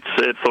 but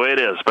it's the way it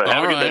is. But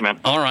have a good day, man.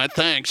 All right,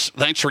 thanks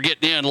for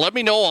getting in. Let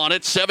me know on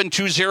it.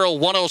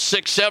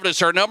 720-1067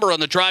 is our number on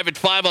the Drive at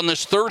 5 on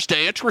this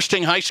Thursday.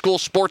 Interesting high school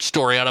sports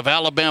story out of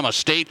Alabama.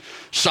 State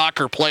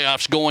soccer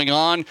playoffs going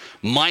on,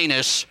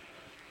 minus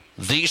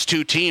these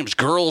two teams,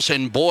 girls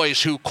and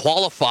boys, who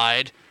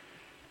qualified.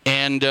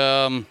 And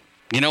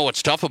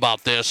what's tough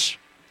about this,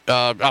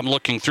 I'm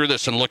looking through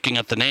this and looking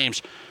at the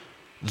names.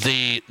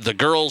 The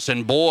girls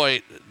and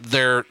boy,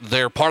 they're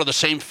part of the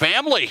same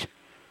family.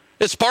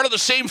 It's part of the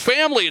same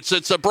family.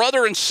 It's a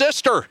brother and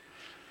sister.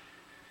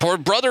 For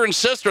brother and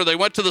sister, they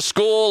went to the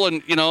school,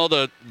 and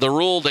the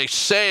rule they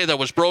say that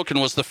was broken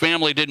was the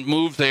family didn't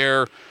move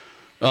there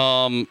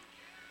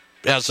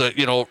as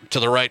to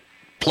the right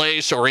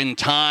place or in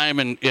time,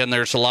 and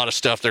there's a lot of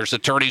stuff. There's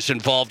attorneys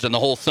involved in the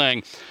whole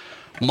thing.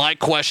 My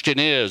question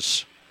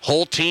is,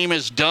 whole team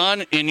is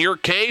done in your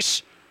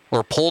case,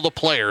 or pull the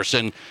players?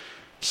 And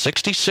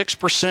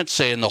 66%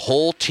 saying the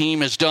whole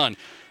team is done.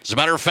 As a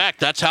matter of fact,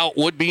 that's how it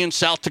would be in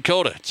South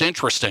Dakota. It's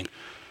interesting.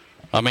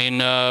 I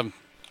mean, I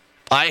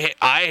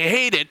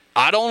hate it.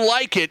 I don't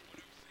like it.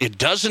 It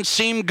doesn't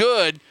seem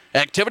good.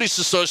 Activities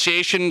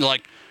Association,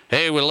 like,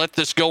 hey, we'll let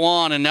this go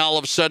on, and now all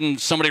of a sudden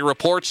somebody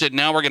reports it, and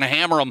now we're going to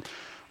hammer them.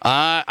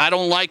 I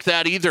don't like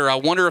that either. I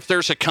wonder if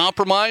there's a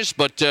compromise,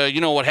 but you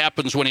know what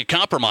happens when you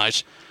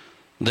compromise.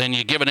 Then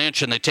you give an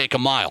inch and they take a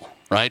mile,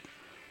 right?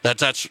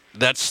 That's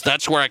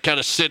where I kind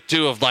of sit,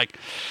 too, of like,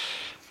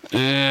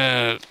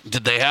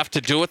 did they have to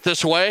do it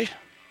this way?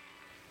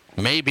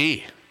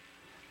 Maybe.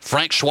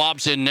 Frank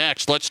Schwab's in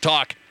next. Let's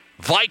talk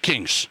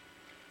Vikings.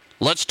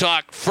 Let's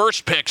talk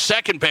first pick,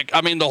 second pick.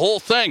 I mean, the whole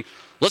thing.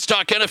 Let's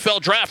talk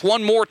NFL draft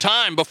one more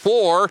time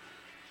before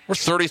we're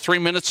 33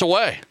 minutes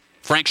away.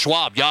 Frank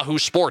Schwab, Yahoo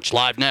Sports,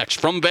 live next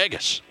from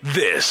Vegas.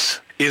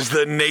 This is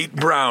the Nate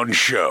Brown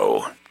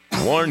Show.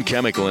 Warren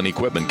Chemical and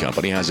Equipment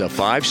Company has a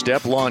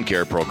 5-step lawn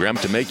care program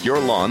to make your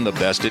lawn the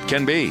best it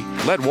can be.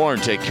 Let Warren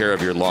take care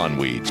of your lawn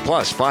weeds,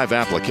 plus 5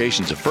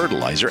 applications of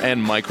fertilizer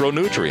and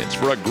micronutrients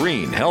for a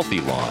green,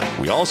 healthy lawn.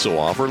 We also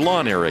offer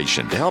lawn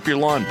aeration to help your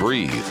lawn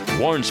breathe.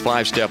 Warren's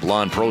 5-Step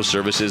Lawn Pro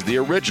Service is the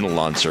original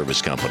lawn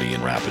service company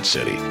in Rapid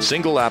City.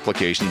 Single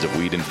applications of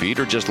weed and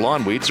feed or just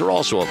lawn weeds are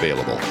also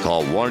available.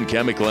 Call Warren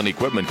Chemical and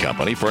Equipment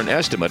Company for an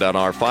estimate on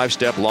our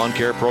 5-step lawn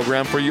care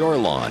program for your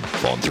lawn.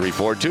 Phone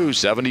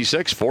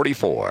 342-7644.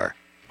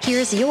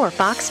 Here's your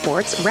Fox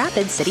Sports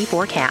Rapid City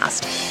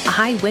forecast. A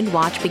high wind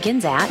watch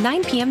begins at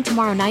 9 p.m.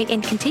 tomorrow night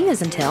and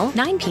continues until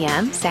 9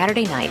 p.m.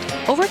 Saturday night.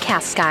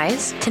 Overcast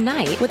skies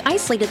tonight with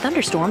isolated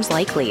thunderstorms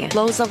likely.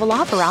 Lows level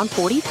off around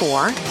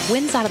 44.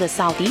 Winds out of the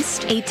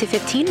southeast 8 to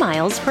 15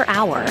 miles per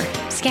hour.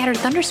 Scattered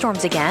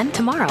thunderstorms again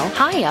tomorrow,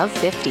 high of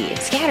 50.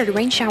 Scattered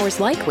rain showers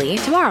likely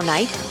tomorrow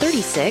night,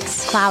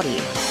 36, cloudy.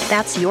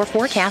 That's your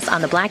forecast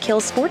on the Black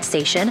Hills Sports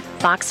Station,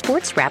 Fox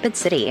Sports Rapid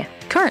City.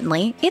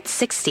 Currently, it's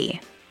 60.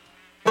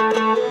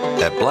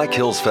 At Black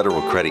Hills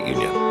Federal Credit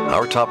Union,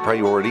 our top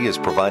priority is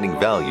providing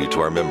value to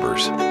our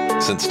members.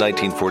 Since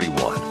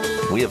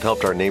 1941, we have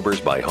helped our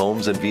neighbors buy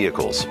homes and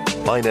vehicles,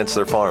 finance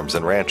their farms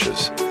and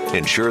ranches,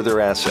 insure their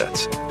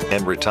assets,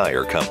 and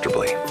retire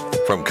comfortably.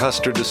 From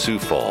Custer to Sioux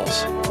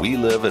Falls, we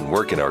live and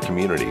work in our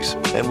communities,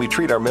 and we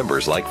treat our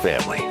members like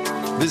family.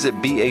 Visit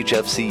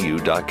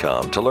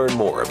bhfcu.com to learn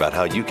more about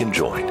how you can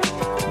join.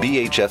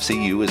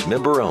 BHFCU is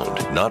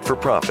member-owned,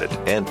 not-for-profit,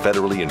 and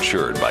federally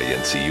insured by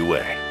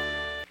NCUA.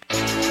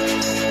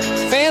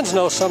 Fans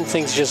know some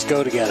things just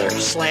go together.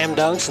 Slam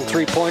dunks and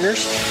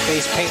three-pointers,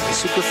 face paint and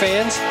super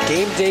fans,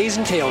 game days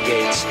and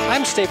tailgates.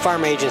 I'm State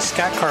Farm agent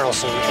Scott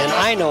Carlson, and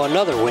I know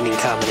another winning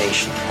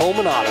combination, home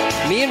and auto.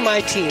 Me and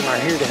my team are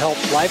here to help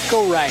life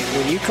go right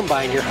when you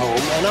combine your home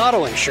and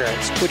auto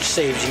insurance, which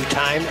saves you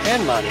time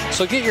and money.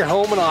 So get your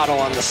home and auto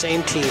on the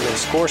same team and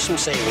score some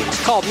savings.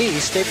 Call me,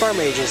 State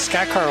Farm agent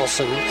Scott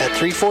Carlson, at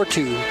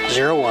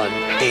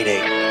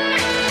 342-0188.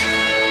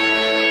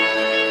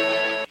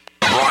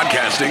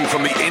 Broadcasting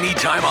from the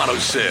Anytime Auto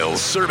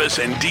Sales, Service,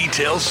 and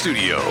Detail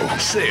Studio.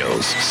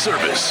 Sales,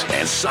 service,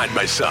 and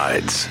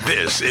side-by-sides.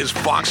 This is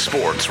Fox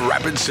Sports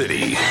Rapid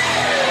City.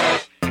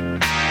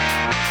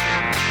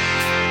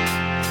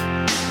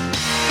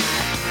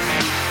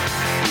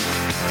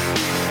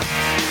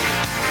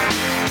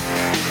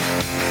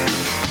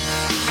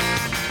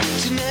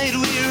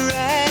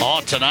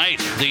 tonight.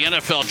 The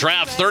NFL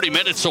Draft 30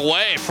 minutes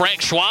away.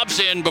 Frank Schwab's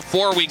in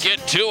before we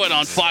get to it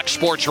on Fox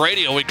Sports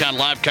Radio. We've got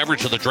live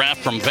coverage of the draft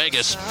from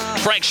Vegas.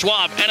 Frank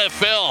Schwab,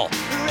 NFL,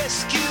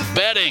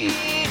 betting.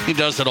 He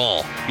does it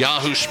all.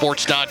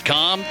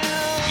 YahooSports.com.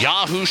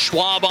 Yahoo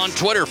Schwab on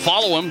Twitter.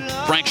 Follow him.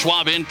 Frank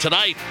Schwab in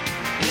tonight.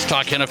 Let's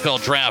talk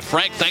NFL Draft.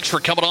 Frank, thanks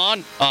for coming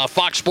on.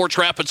 Fox Sports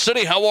Rapid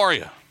City, how are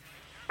you?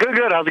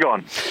 Good. How's it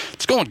going?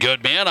 It's going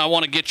good, man. I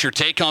want to get your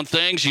take on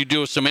things. You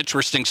do some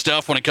interesting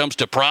stuff when it comes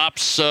to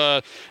props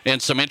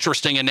and some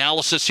interesting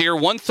analysis here.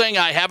 One thing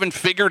I haven't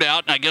figured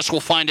out, and I guess we'll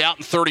find out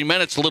in 30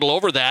 minutes, a little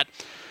over that,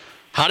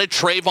 how did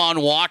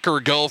Trayvon Walker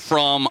go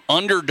from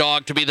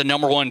underdog to be the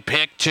number one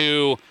pick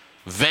to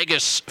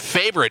Vegas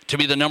favorite to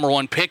be the number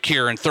one pick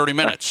here in 30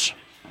 minutes?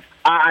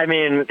 I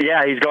mean,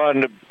 yeah, he's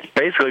gone to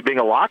basically being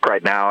a lock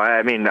right now.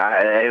 I mean,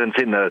 I haven't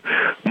seen the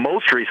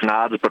most recent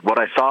odds, but what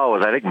I saw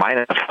was, I think,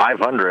 minus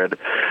 500,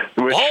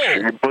 which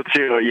puts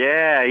you,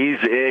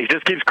 he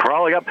just keeps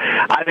crawling up.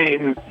 I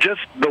mean,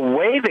 just the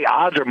way the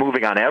odds are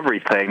moving on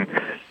everything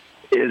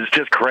is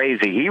just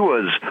crazy. He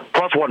was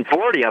plus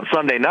 140 on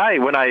Sunday night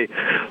when I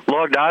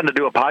logged on to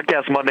do a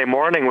podcast Monday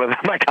morning with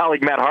my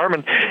colleague Matt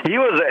Harmon. He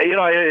was,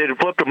 it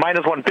flipped to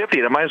minus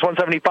 150 to minus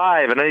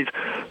 175, and then he's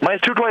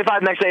minus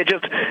 225 next day. It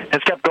just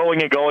has kept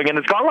going and going, and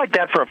it's gone like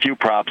that for a few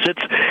props.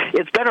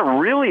 It's been a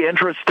really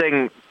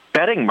interesting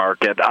betting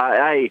market.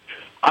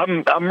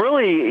 I'm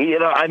really, a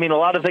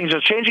lot of things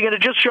are changing, and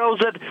it just shows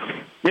that,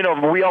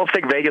 we all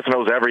think Vegas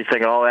knows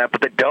everything and all that,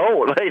 but they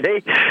don't.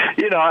 They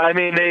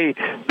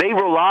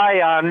rely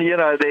on,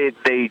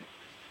 they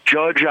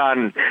judge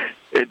on,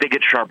 they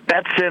get sharp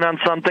bets in on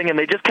something, and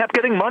they just kept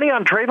getting money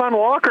on Trayvon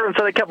Walker, and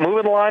so they kept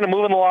moving the line,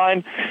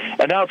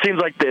 and now it seems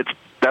like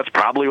that's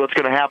probably what's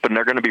going to happen.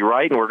 They're going to be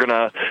right, and we're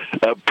going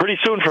to, pretty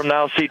soon from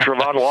now, see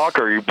Trayvon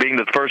Walker being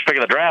the first pick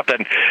of the draft.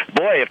 And,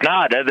 boy, if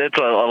not, it's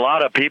a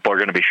lot of people are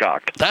going to be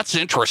shocked. That's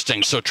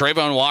interesting. So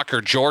Trayvon Walker,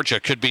 Georgia,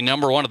 could be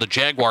number one of the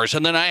Jaguars.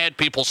 And then I had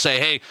people say,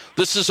 hey,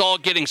 this is all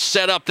getting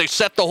set up. They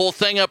set the whole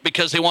thing up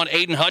because they want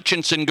Aiden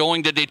Hutchinson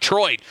going to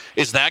Detroit.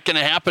 Is that going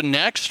to happen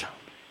next?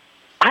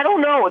 I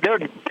don't know.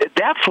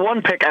 That's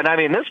one pick, and I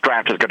mean, this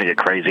draft is going to get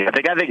crazy. I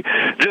think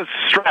just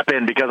strap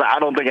in, because I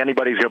don't think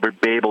anybody's going to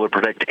be able to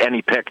predict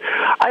any pick.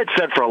 I had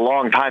said for a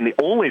long time the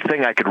only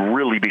thing I could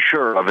really be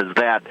sure of is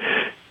that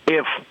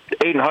if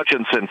Aiden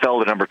Hutchinson fell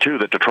to number 2,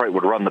 that Detroit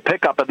would run the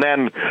pickup, and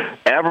then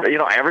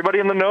everybody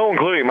in the know,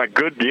 including my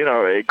good,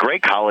 a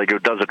great colleague who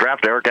does the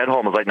draft, Eric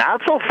Edholm, was like,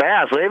 not so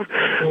fast. They've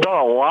done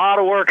a lot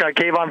of work on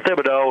Kayvon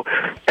Thibodeau,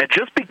 and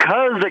just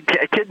because a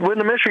kid went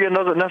to Michigan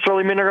doesn't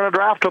necessarily mean they're going to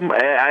draft him.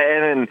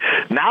 And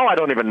now I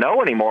don't even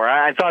know anymore.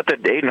 I thought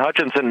that Aiden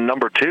Hutchinson,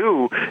 number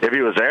 2, if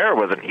he was there,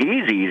 was an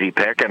easy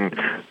pick, and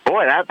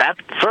boy, that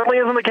certainly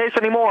isn't the case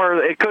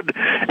anymore. It could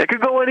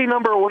go any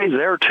number of ways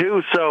there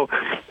too. So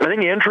I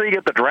think the intrigue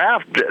at the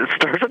draft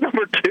starts at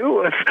number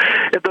 2.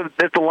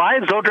 If the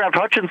Lions don't draft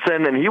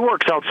Hutchinson and he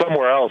works out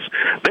somewhere else,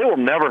 they will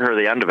never hear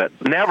the end of it.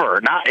 Never.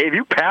 Not if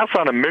you pass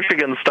on a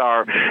Michigan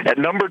star at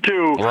number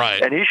 2,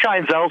 right, and he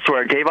shines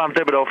elsewhere, and Kayvon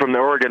Thibodeau from the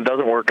Oregon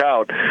doesn't work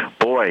out.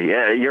 Boy,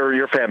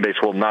 your fan base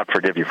will not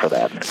forgive you for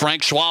that.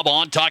 Frank Schwab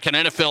on talking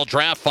NFL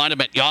Draft. Find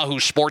him at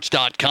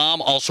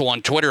YahooSports.com. Also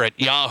on Twitter at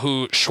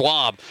Yahoo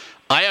Schwab.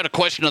 I had a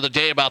question of the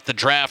day about the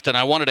draft, and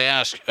I wanted to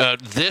ask,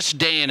 this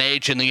day and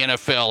age in the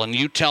NFL, and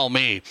you tell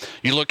me,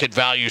 you look at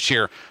values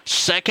here,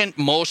 second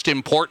most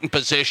important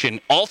position,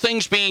 all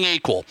things being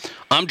equal.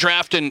 I'm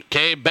drafting,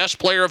 best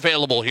player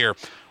available here.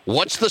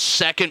 What's the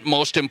second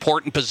most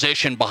important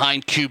position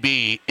behind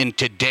QB in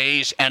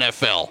today's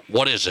NFL?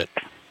 What is it?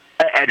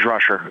 Edge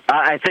rusher.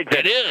 I think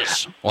that it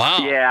is. Wow.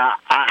 Yeah,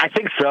 I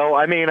think so.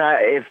 I mean,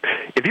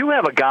 if you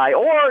have a guy,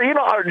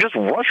 or just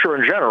rusher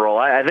in general,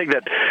 I think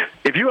that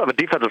if you have a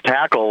defensive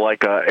tackle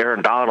like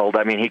Aaron Donald,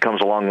 I mean, he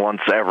comes along once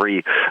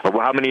every,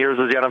 how many years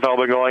has the NFL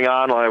been going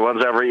on? Like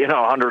once every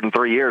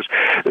 103 years.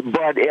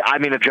 But I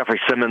mean, if Jeffrey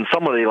Simmons,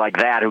 somebody like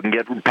that who can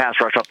get pass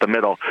rush up the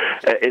middle,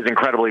 is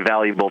incredibly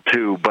valuable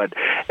too. But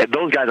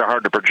those guys are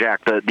hard to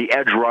project. The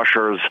edge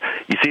rushers,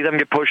 you see them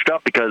get pushed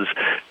up because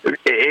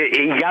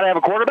you got to have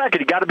a quarterback. And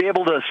you got to be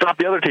able to stop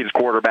the other team's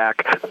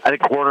quarterback. I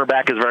think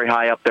cornerback is very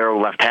high up there.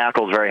 Left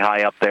tackle is very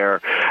high up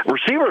there.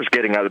 Receivers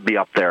getting to be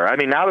up there. I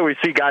mean, now that we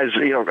see guys,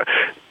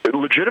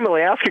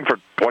 legitimately asking for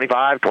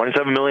 $25,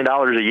 $27 million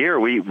a year,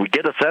 we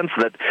get a sense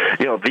that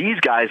these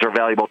guys are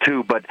valuable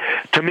too. But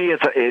to me,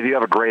 if you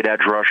have a great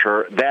edge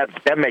rusher,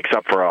 that makes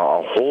up for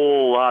a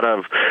whole lot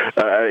of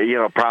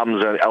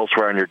problems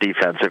elsewhere on your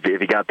defense. If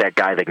you got that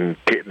guy that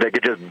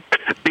could just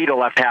beat a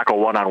left tackle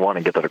one-on-one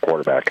and get to the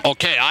quarterback.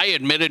 Okay, I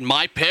admitted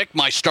my pick,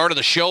 my start of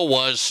the show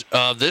was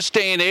this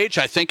day and age,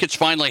 I think it's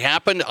finally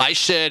happened. I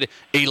said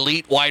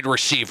elite wide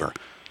receiver.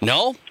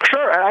 No?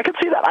 Sure, I can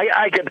see that.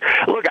 I can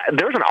look.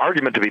 There's an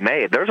argument to be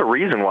made. There's a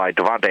reason why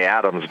Devontae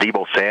Adams,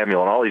 Deebo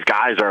Samuel, and all these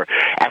guys are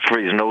asking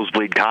for these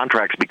nosebleed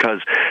contracts,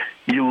 because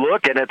you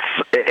look and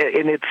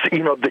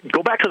it's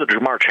go back to the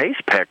Jamar Chase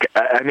pick.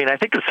 I mean, I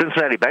think the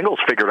Cincinnati Bengals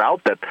figured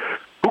out that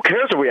Who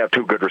cares if we have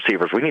 2 good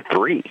receivers? We need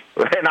 3.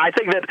 And I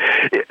think that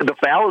the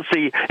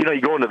fallacy,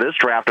 you go into this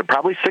draft and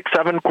probably 6,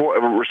 7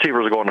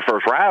 receivers are going in the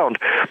first round,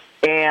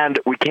 and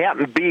we can't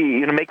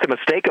make the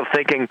mistake of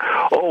thinking,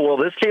 oh, well,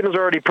 this team is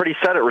already pretty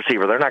set at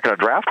receiver. They're not going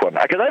to draft one.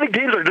 Because I think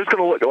teams are just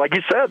going to look, like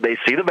you said, they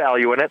see the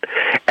value in it,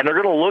 and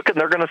they're going to look and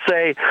they're going to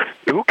say,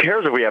 who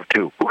cares if we have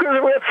 2? Who cares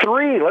if we have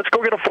 3? Let's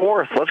go get a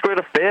 4th. Let's go get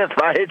a 5th.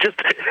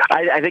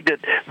 I think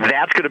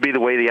that's going to be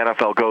the way the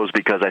NFL goes,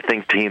 because I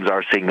think teams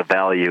are seeing the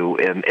value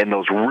in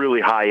those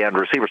really high-end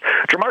receivers.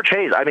 Jamar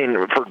Chase,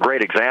 for a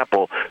great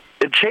example,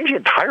 it changed the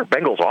entire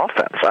Bengals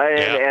offense.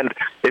 And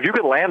if you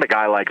could land a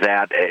guy like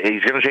that,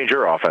 he's going to change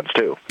your offense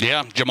too.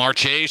 Yeah, Jamar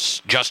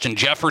Chase, Justin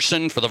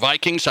Jefferson for the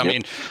Vikings. I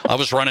mean, I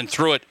was running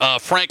through it.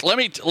 Frank, let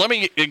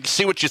me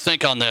see what you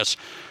think on this.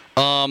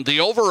 The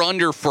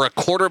over-under for a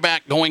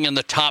quarterback going in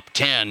the top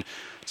 10,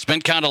 it's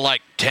been kind of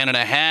like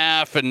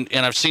 10.5,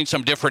 and I've seen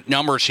some different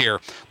numbers here.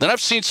 Then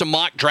I've seen some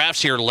mock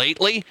drafts here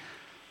lately.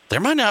 There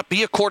might not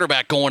be a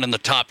quarterback going in the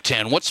top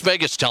 10. What's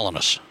Vegas telling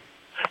us?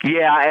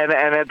 Yeah,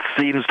 and it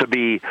seems to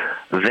be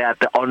that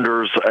the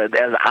unders,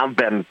 as I've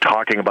been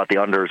talking about the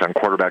unders on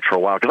quarterbacks for a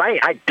while, because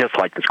I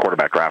dislike this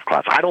quarterback draft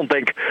class. I don't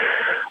think,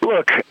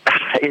 look,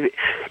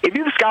 if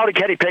you've scouted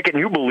Kenny Pickett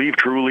and you believe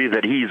truly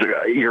that he's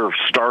your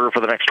starter for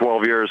the next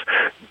 12 years,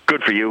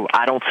 good for you.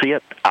 I don't see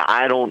it.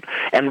 I don't.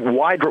 And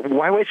why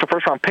waste a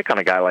first-round pick on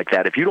a guy like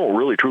that if you don't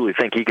really truly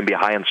think he can be a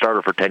high-end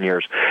starter for 10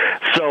 years?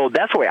 So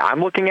that's the way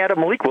I'm looking at it.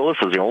 Malik Willis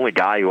is the only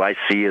guy who I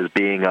see as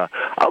being,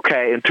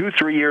 okay, in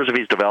 2-3 years if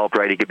he's developed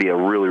right, he could be a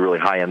really, really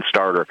high-end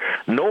starter.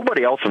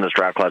 Nobody else in this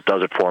draft class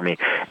does it for me.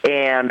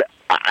 And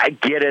I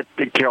get it.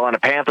 The Carolina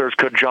Panthers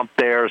could jump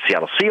there.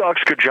 Seattle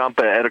Seahawks could jump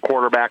at a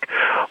quarterback.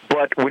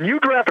 But when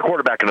you draft a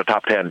quarterback in the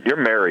top 10, you're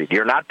married.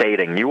 You're not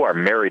dating. You are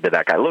married to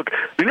that guy. Look,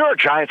 the New York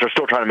Giants are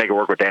still trying to make it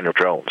work with Daniel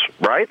Jones,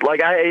 right?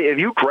 If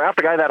you draft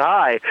a guy that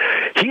high,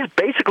 he's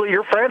basically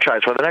your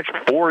franchise for the next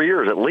 4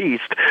 years at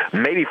least,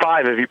 maybe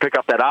 5 if you pick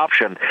up that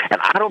option.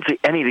 And I don't see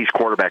any of these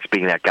quarterbacks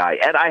being that guy.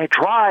 And I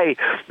try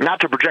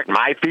not to project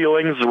my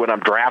feelings when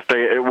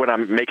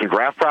I'm making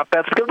draft prop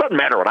bets, because it doesn't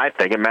matter what I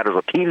think. It matters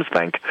what teams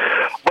think.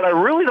 But I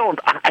really don't.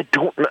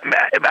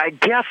 I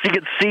guess you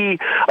could see,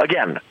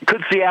 again,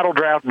 could Seattle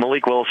draft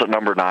Malik Willis at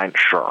number 9?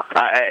 Sure.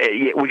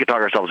 We could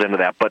talk ourselves into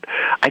that. But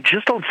I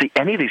just don't see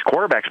any of these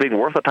quarterbacks being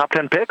worth a top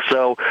 10 pick.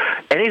 So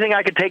anything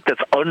I could take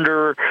that's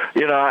under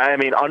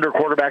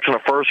quarterbacks in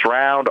the first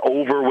round,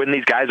 over when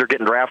these guys are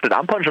getting drafted,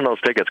 I'm punching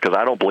those tickets because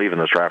I don't believe in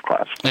this draft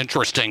class.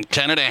 Interesting.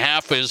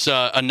 10.5 is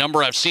a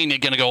number I've seen. You're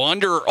going to go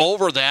under or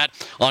over that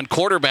on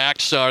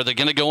quarterbacks. Are they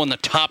going to go in the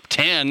top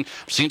 10?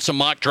 I've seen some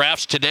mock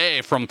drafts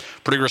today from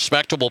pretty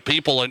respectable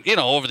people, and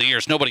over the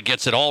years nobody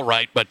gets it all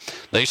right, but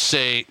they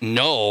say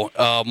no.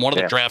 One of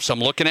the drafts I'm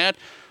looking at,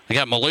 I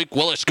got Malik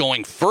Willis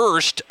going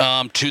first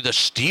to the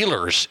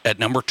Steelers at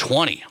number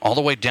 20, all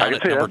the way down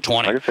at number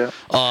 20.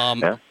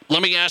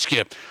 Let me ask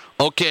you,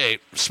 okay,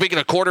 speaking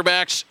of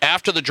quarterbacks,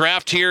 after the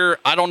draft here,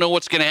 I don't know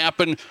what's going to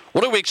happen.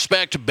 What do we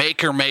expect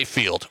Baker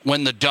Mayfield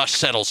when the dust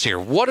settles here?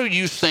 What do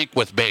you think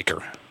with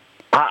Baker?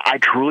 I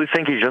truly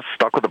think he's just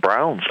stuck with the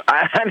Browns.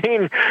 I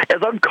mean, as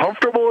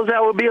uncomfortable as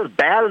that would be, as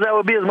bad as that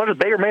would be, as much as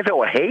Baker Mayfield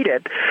would hate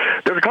it,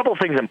 there's a couple of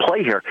things in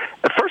play here.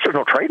 At first, there's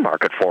no trade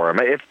market for him.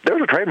 If there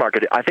was a trade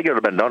market, I think it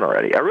would have been done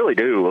already. I really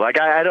do. I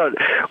don't.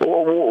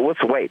 What's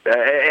the wait?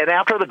 And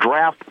after the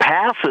draft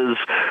passes,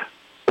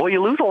 well,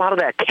 you lose a lot of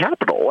that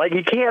capital.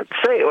 You can't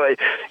say,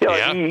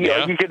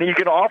 you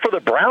can offer the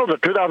Browns a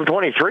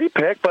 2023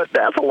 pick, but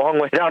that's a long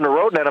way down the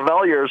road in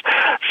NFL years.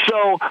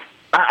 So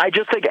I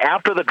just think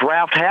after the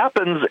draft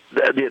happens,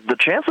 the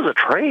chances of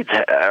trades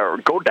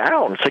go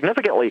down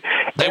significantly.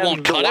 They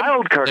won't cut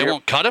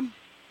him?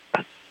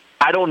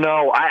 I don't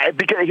know.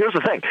 Because here's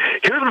the thing.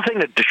 Here's the thing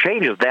that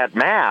changes that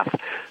math.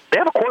 They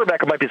have a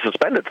quarterback who might be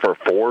suspended for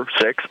 4,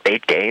 6,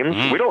 8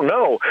 games. We don't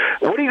know.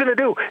 What are you going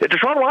to do? If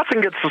Deshaun Watson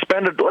gets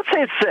suspended, let's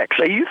say it's 6.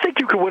 You think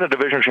you could win a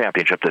division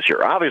championship this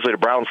year. Obviously, the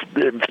Browns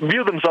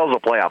view themselves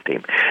as a playoff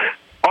team.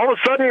 All of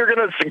a sudden, you're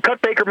going to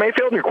cut Baker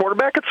Mayfield, and your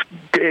quarterback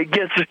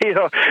gets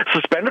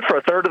suspended for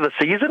a third of the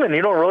season, and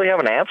you don't really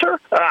have an answer?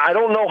 I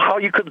don't know how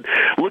you could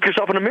look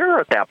yourself in the mirror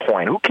at that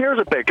point. Who cares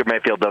if Baker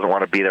Mayfield doesn't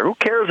want to be there? Who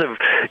cares if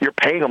you're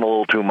paying him a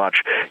little too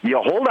much?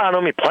 You hold on to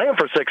him, you play him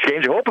for 6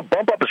 games, you hope to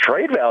bump up his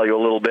trade value a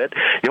little bit.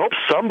 You hope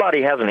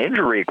somebody has an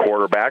injury at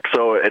quarterback,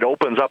 so it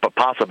opens up a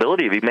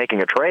possibility of you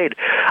making a trade.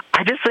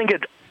 I just think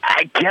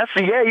I guess,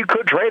 you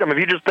could trade him if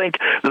you just think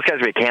this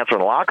guy's going to be a cancer in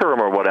the locker room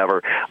or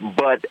whatever,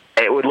 but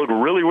it would look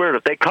really weird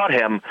if they cut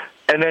him,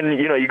 and then,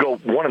 you go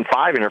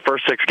 1-5 in your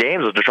first 6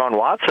 games as Deshaun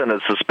Watson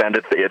is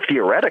suspended,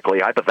 theoretically,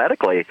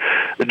 hypothetically,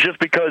 just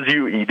because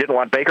you didn't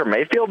want Baker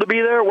Mayfield to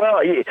be there.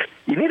 Well, you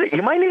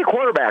might need a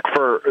quarterback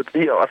for, a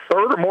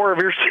third or more of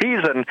your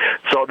season,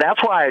 so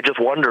that's why I just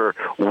wonder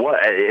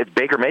if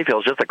Baker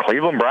Mayfield's just a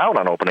Cleveland Brown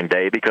on opening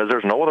day, because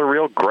there's no other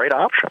real great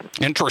option.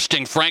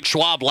 Interesting. Frank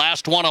Schwab,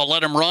 last one, I'll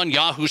let him run,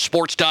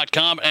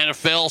 YahooSports.com,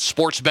 NFL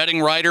sports betting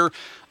writer.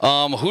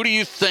 Who do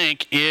you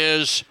think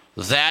is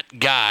that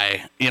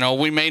guy?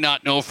 We may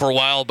not know for a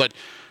while, but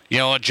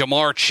a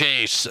Jamar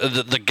Chase,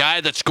 the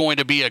guy that's going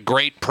to be a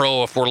great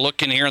pro, if we're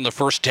looking here in the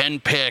first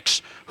 10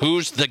 picks,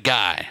 who's the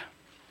guy?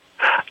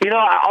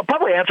 I'll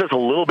probably answer this a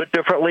little bit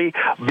differently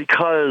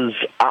because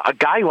a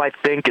guy who I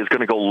think is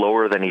going to go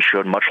lower than he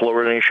should, much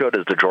lower than he should,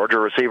 is the Georgia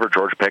receiver,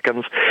 George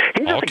Pickens.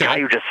 He's just a guy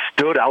who just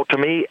stood out to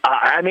me.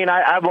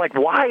 I'm like,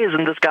 why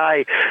isn't this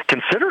guy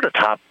considered a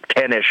top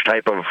 10-ish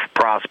type of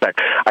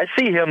prospect? I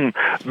see him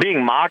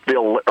being mocked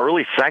the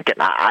early second.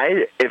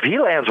 If he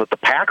lands with the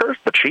Packers,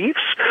 the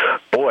Chiefs,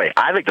 boy,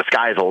 I think the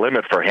sky's the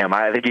limit for him.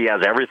 I think he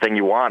has everything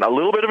you want. A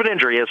little bit of an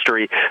injury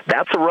history,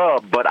 that's a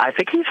rub, but I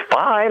think he's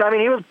fine.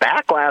 He was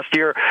back last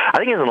year. I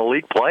think he's an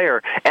elite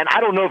player, and I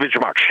don't know if he's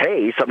Jamar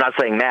Chase. I'm not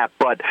saying that,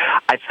 but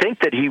I think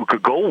that he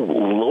could go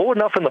low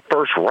enough in the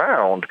first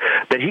round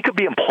that he could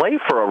be in play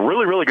for a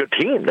really, really good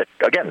team. That,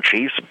 again,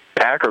 Chiefs,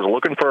 Packers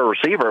looking for a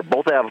receiver,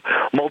 both have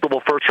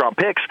multiple first-round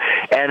picks,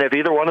 and if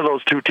either one of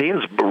those two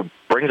teams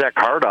brings that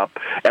card up,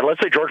 and let's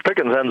say George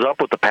Pickens ends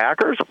up with the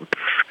Packers,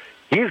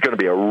 he's going to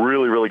be a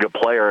really, really good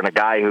player and a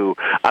guy who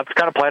I've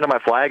kind of planted my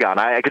flag on.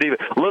 I could even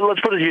let's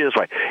put it to you this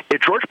way: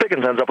 if George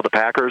Pickens ends up with the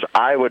Packers,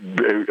 I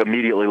would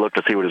immediately look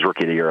to see what his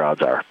Rookie of the Year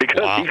odds are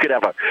because he could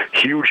have a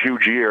huge,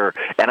 huge year,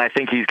 and I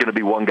think he's going to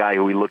be one guy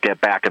who we look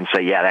at back and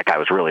say, yeah, that guy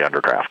was really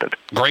underdrafted.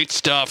 Great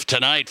stuff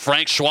tonight.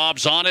 Frank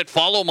Schwab's on it.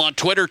 Follow him on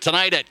Twitter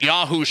tonight at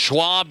Yahoo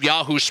Schwab,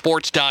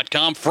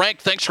 yahoosports.com. Frank,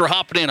 thanks for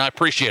hopping in. I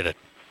appreciate it.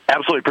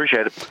 Absolutely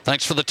appreciate it.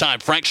 Thanks for the time.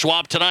 Frank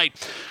Schwab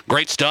tonight.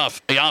 Great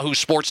stuff.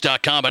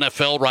 YahooSports.com,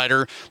 NFL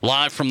writer,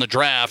 live from the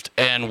draft,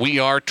 and we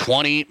are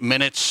 20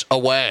 minutes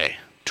away.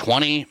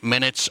 20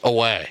 minutes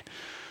away.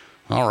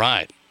 All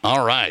right.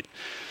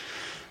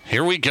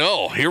 Here we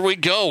go.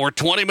 We're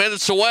 20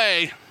 minutes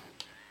away.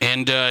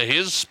 And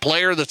his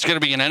player that's going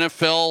to be an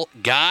NFL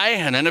guy,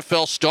 an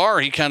NFL star,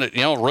 he kind of,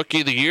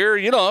 Rookie of the Year,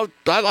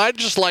 I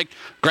just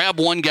grab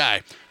one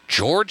guy.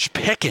 George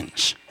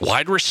Pickens,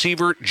 wide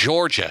receiver,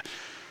 Georgia.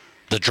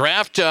 The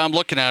draft I'm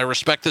looking at, I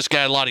respect this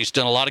guy a lot. He's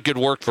done a lot of good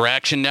work for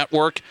Action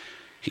Network.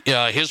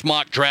 His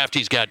mock draft,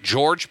 he's got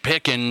George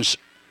Pickens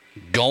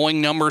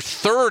going number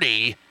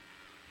 30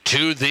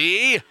 to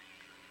the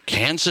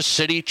Kansas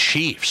City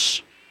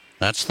Chiefs.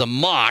 That's the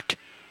mock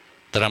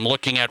that I'm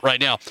looking at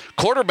right now.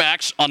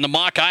 Quarterbacks on the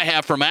mock I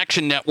have from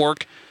Action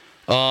Network.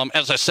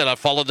 As I said, I've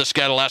followed this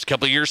guy the last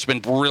couple of years. It's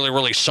been really,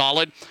 really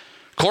solid.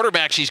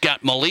 Quarterbacks, he's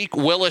got Malik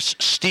Willis,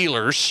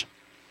 Steelers.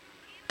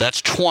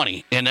 That's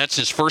 20, and that's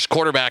his first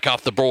quarterback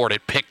off the board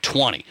at pick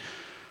 20.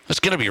 That's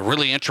going to be a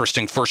really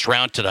interesting first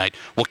round tonight.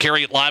 We'll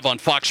carry it live on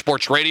Fox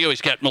Sports Radio. He's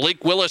got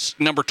Malik Willis,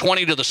 number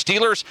 20 to the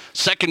Steelers.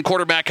 Second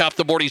quarterback off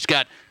the board, he's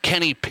got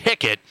Kenny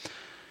Pickett,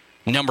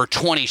 number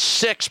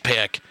 26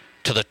 pick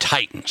to the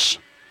Titans.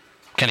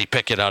 Kenny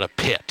Pickett out of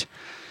Pitt.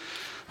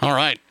 All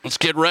right, let's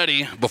get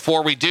ready.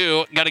 Before we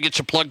do, got to get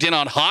you plugged in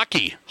on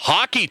hockey.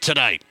 Hockey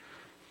tonight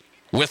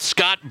with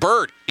Scott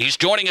Burt. He's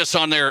joining us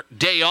on their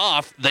day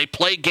off. They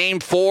play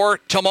Game 4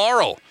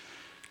 tomorrow.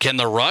 Can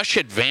the Rush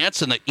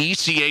advance in the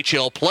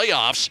ECHL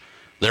playoffs?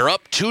 They're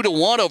up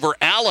 2-1 over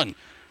Allen.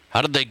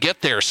 How did they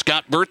get there?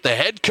 Scott Burt, the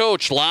head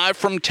coach, live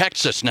from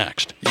Texas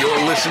next.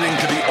 You're listening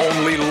to the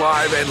only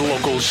live and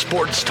local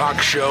sports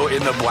talk show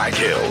in the Black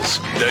Hills.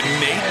 The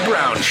Nate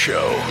Brown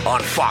Show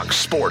on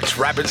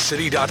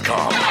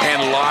FoxSportsRapidCity.com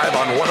and live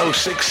on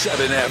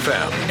 106.7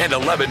 FM and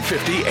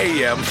 1150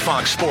 AM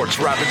Fox Sports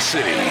Rapid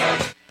City.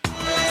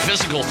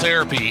 Physical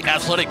therapy,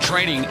 athletic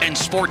training, and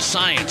sports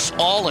science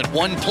all in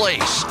one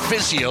place.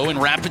 Physio in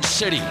Rapid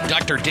City.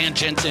 Dr. Dan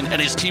Jensen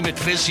and his team at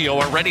Physio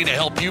are ready to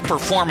help you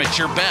perform at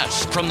your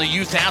best. From the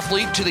youth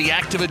athlete to the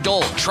active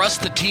adult,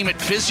 trust the team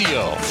at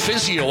Physio.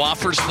 Physio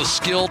offers the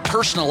skilled,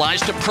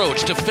 personalized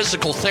approach to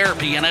physical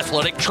therapy and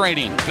athletic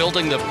training,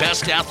 building the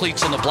best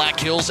athletes in the Black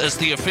Hills as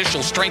the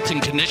official strength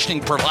and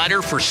conditioning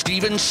provider for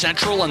Stevens,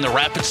 Central, and the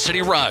Rapid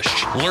City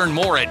Rush. Learn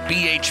more at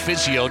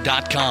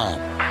bhphysio.com.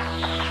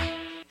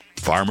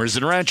 Farmers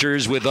and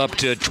ranchers with up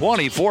to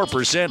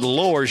 24%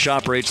 lower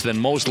shop rates than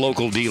most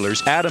local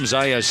dealers. Adams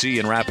ISC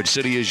in Rapid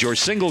City is your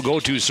single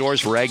go-to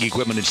source for ag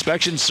equipment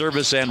inspection,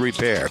 service, and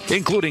repair,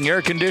 including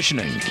air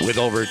conditioning. With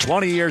over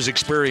 20 years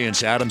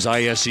experience, Adams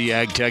ISC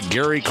Ag Tech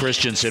Gary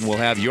Christensen will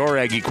have your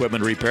ag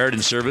equipment repaired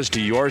and serviced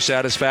to your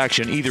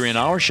satisfaction, either in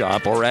our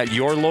shop or at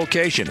your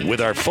location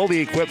with our fully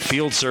equipped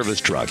field service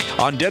truck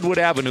on Deadwood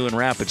Avenue in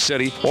Rapid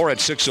City or at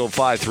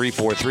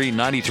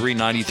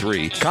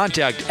 605-343-9393.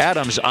 Contact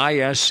Adams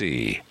ISC.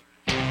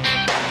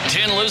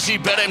 Tin Lizzie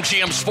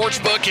BetMGM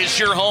Sportsbook is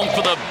your home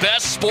for the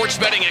best sports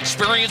betting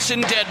experience in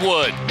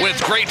Deadwood.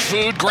 With great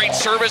food, great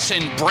service,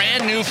 and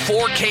brand new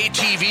 4K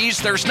TVs,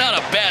 there's not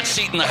a bad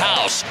seat in the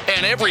house.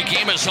 And every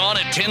game is on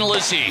at Tin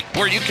Lizzie,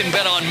 where you can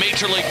bet on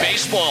Major League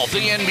Baseball,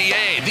 the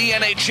NBA, the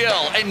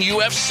NHL, and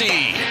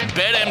UFC.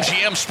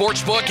 BetMGM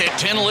Sportsbook at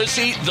Tin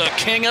Lizzie, the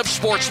king of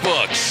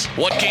sportsbooks.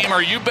 What game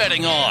are you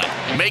betting on?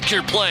 Make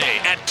your play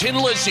at Tin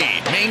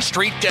Lizzie, Main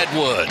Street,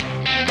 Deadwood.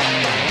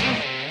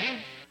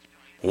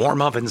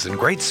 Warm ovens and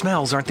great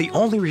smells aren't the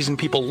only reason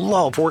people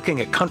love working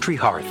at Country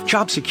Hearth.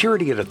 Job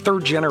security at a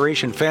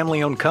third-generation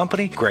family-owned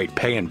company, great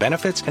pay and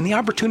benefits, and the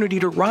opportunity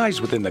to rise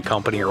within the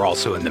company are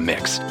also in the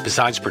mix.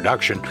 Besides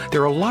production,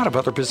 there are a lot of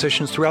other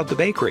positions throughout the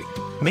bakery.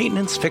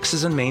 Maintenance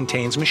fixes and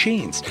maintains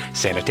machines.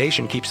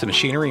 Sanitation keeps the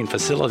machinery and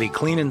facility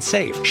clean and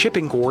safe.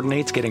 Shipping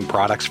coordinates getting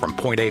products from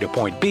point A to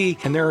point B,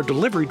 and there are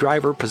delivery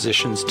driver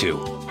positions too.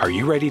 Are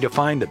you ready to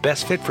find the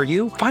best fit for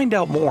you? Find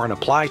out more and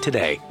apply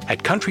today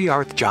at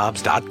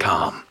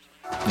countryhearthjobs.com.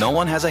 No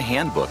one has a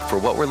handbook for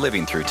what we're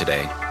living through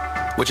today,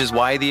 which is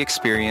why the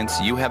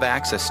experience you have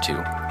access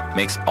to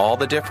makes all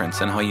the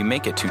difference in how you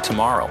make it to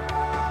tomorrow.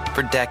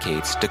 For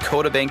decades,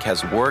 Dakota Bank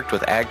has worked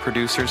with ag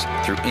producers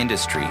through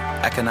industry,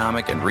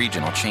 economic, and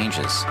regional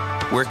changes.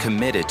 We're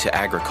committed to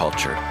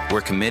agriculture. We're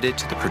committed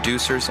to the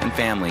producers and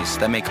families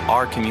that make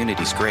our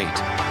communities great.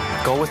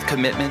 Go with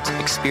commitment,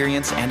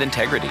 experience, and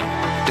integrity.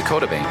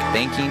 Dakota Bank,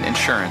 banking,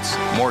 insurance,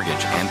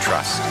 mortgage, and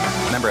trust.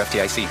 Member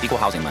FDIC, equal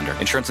housing lender.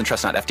 Insurance and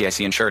trust not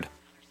FDIC insured.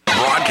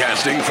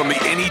 Broadcasting from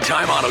the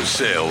Anytime Auto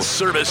Sales,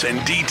 Service,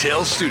 and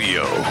Detail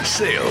Studio.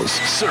 Sales,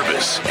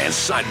 service, and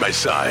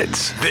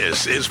side-by-sides.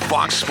 This is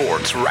Fox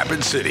Sports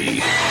Rapid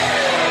City.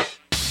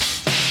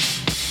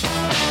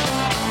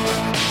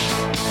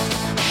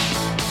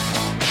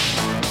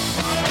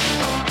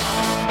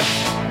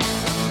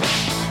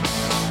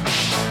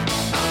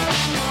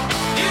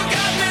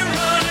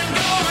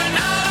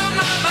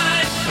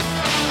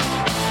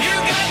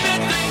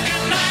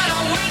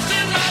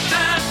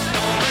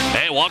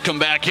 Welcome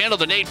back into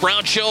the Nate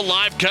Brown Show,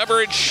 live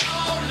coverage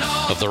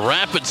of the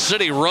Rapid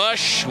City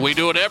Rush. We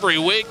do it every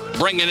week,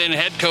 bringing in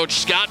head coach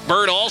Scott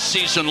Burt all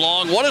season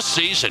long. What a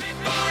season.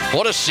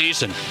 What a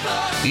season.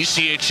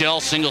 ECHL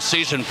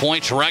single-season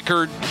points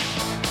record.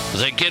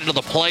 They get into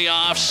the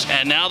playoffs,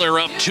 and now they're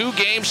up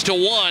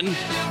 2-1.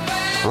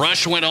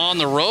 Rush went on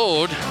the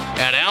road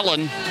at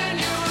Allen,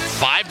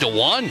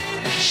 5-1.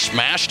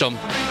 Smashed them.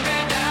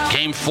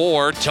 Game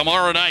 4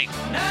 tomorrow night.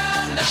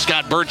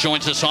 Scott Burt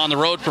joins us on the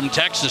road from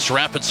Texas,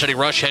 Rapid City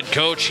Rush head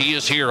coach. He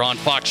is here on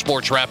Fox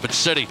Sports Rapid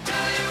City.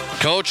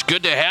 Coach,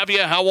 good to have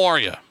you. How are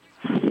you?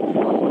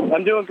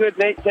 I'm doing good,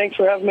 Nate. Thanks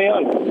for having me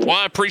on. Well,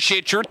 I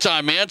appreciate your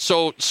time, man.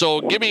 So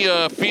give me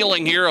a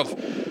feeling here of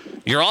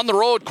you're on the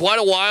road quite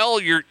a while.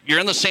 You're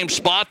in the same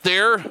spot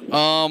there.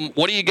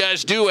 What do you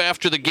guys do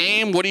after the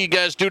game? What do you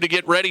guys do to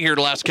get ready here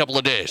the last couple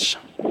of days?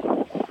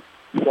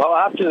 Well,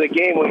 after the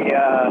game, we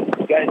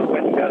guys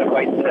went and got a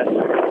bite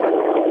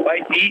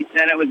to eat,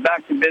 and it was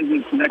back to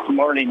business the next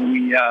morning.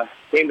 We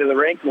came to the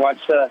rink,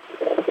 watched a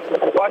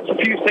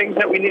few things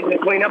that we needed to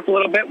clean up a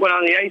little bit, went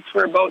on the ice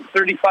for about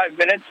 35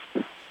 minutes,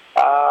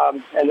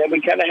 and then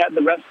we kind of had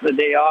the rest of the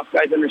day off.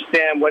 Guys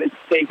understand what it's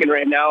taking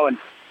right now, and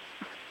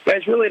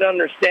guys really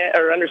don't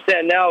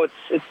understand now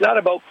it's not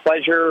about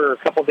pleasure or a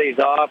couple days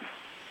off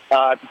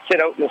to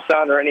sit out in the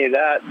sun or any of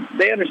that.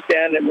 They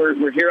understand that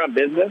we're here on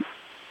business.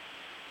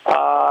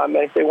 And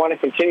if they want to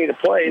continue to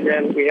play,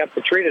 then we have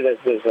to treat it as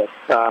business.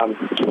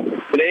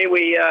 Today,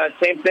 we,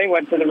 same thing,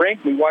 went to the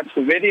rink. We watched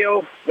the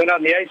video, went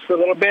on the ice for a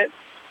little bit.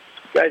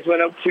 Guys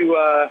went out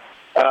to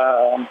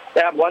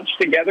have lunch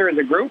together as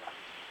a group.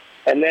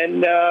 And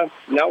then now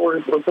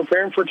we're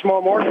preparing for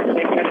tomorrow morning.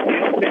 Same kind of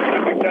deal.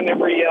 We've done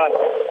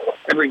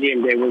every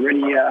game day. We're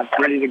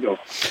ready to go.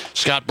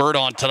 Scott Burt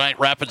on tonight,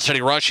 Rapid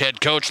City Rush head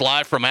coach,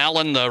 live from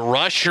Allen. The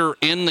Rush are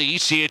in the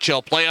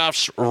ECHL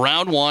playoffs,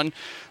 round 1.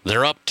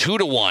 They're up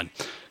 2-1.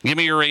 Give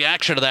me your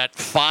reaction to that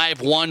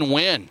 5-1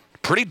 win.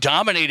 Pretty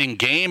dominating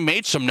game.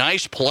 Made some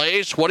nice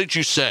plays. What did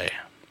you say?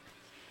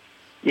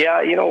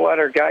 Yeah, you know what?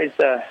 Our guys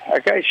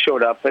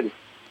showed up and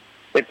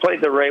they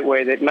played the right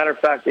way. Matter of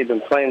fact, they've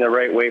been playing the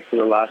right way for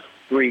the last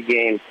 3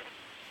 games.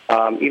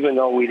 Even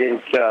though we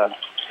didn't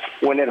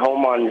win at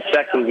home on the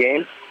second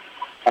game,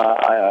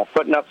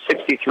 putting up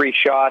 63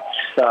 shots,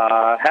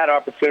 had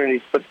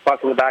opportunities to put the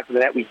puck in the back of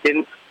the net. We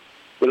didn't.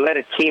 We let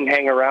a team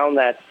hang around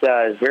that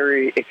is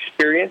very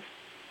experienced.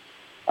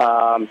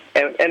 And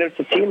it's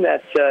a team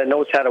that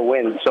knows how to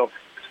win. So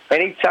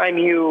anytime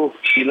you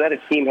let a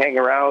team hang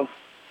around,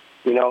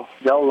 you know,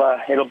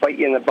 it'll bite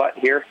you in the butt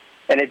here.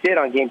 And it did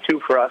on game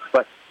 2 for us.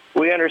 But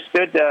we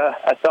understood.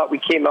 I thought we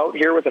came out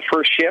here with the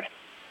first shift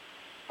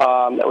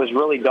that was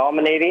really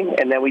dominating.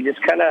 And then we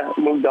just kind of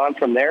moved on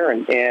from there.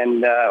 And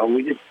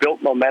we just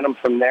built momentum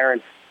from there.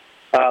 And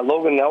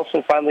Logan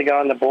Nelson finally got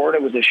on the board.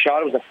 It was a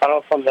shot. It was a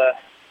funnel from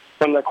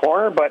the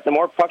corner, but the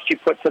more pucks you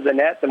put to the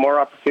net, the more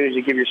opportunities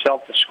you give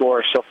yourself to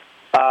score. So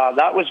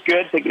that was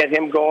good to get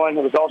him going.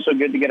 It was also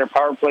good to get our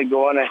power play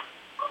going.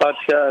 But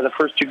the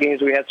first 2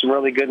 games we had some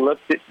really good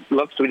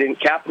looks. We didn't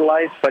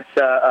capitalize, but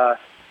the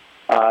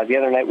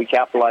other night we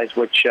capitalized,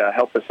 which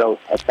helped us out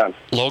a ton.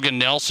 Logan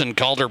Nelson,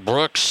 Calder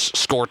Brooks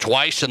score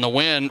twice in the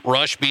win.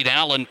 Rush beat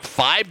Allen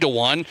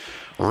 5-1.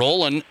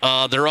 Roland,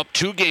 they're up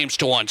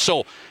 2-1.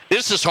 So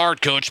this is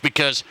hard, Coach,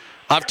 because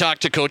I've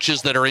talked to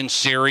coaches that are in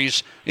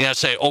series,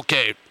 say,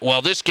 okay,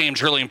 well, this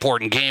game's really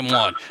important, game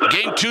 1.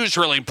 Game 2 is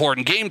really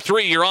important. Game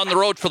 3, you're on the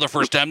road for the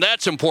first time.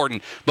 That's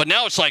important. But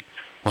now it's like,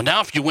 well,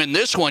 now if you win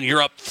this one,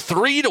 you're up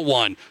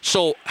 3-1.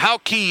 So how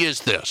key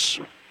is this?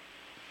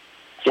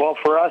 Well,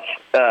 for us,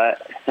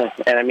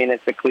 and I mean,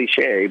 it's a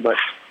cliche, but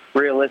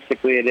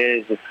realistically it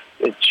is.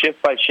 It's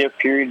shift by shift,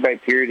 period by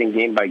period, and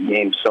game by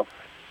game. So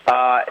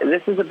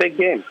this is a big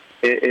game.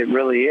 It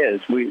really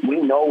is. We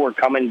know we're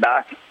coming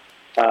back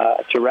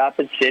to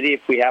Rapid City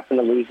if we happen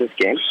to lose this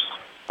game.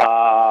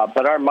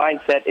 But our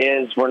mindset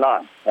is we're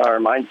not. Our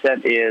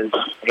mindset is,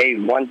 hey,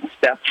 one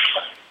step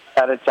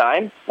at a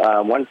time,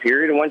 one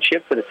period and one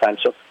shift at a time.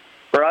 So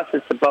for us,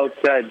 it's about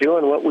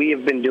doing what we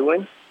have been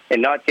doing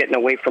and not getting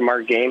away from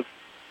our game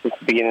since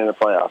the beginning of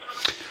the playoffs.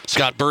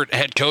 Scott Burt,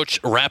 head coach,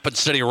 Rapid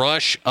City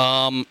Rush.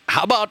 How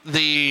about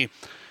the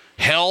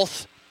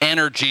health,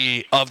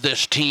 energy of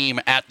this team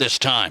at this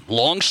time?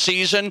 Long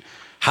season.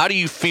 How do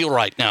you feel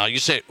right now? You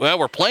say, well,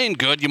 we're playing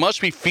good. You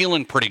must be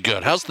feeling pretty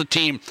good. How's the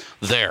team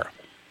there?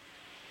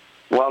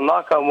 Well,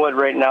 knock on wood,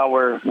 right now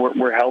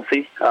we're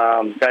healthy.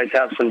 Guys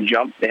have some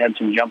jump. They had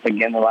some jump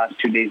again the last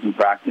 2 days in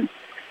practice.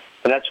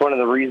 And that's one of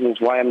the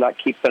reasons why I'm not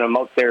keeping them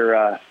out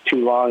there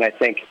too long, I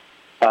think.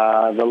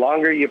 The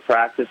longer you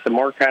practice, the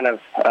more kind of,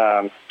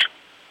 I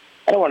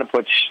don't want to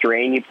put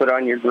strain you put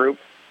on your group,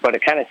 but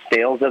it kind of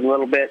stales it a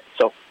little bit.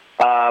 So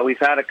we've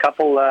had a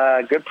couple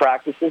good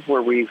practices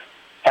where we've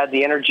had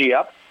the energy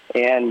up.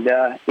 And,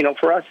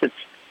 for us,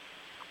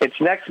 it's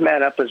next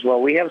man up as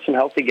well. We have some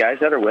healthy guys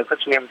that are with us.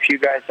 We have a few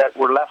guys that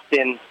were left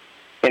in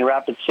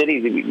Rapid City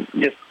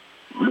that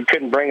we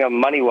couldn't bring them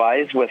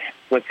money-wise with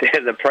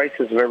the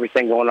prices of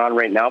everything going on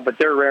right now. But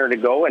they're rare to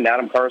go, and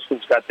Adam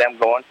Carson's got them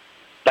going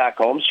back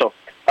home. So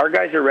our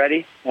guys are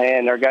ready,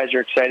 and our guys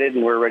are excited,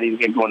 and we're ready to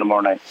get going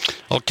tomorrow night.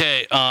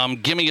 Okay,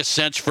 give me a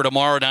sense for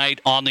tomorrow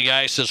night on the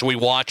ice as we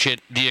watch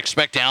it. Do you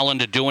expect Allen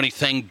to do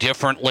anything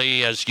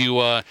differently as you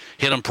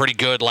hit them pretty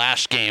good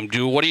last game?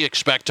 What do you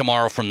expect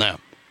tomorrow from them?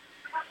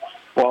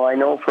 Well, I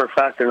know for a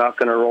fact they're not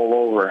going to roll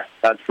over.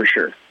 That's for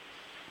sure.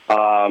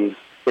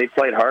 They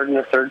played hard in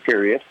the third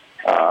period.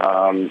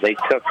 They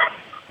took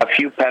a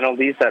few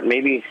penalties that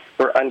maybe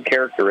were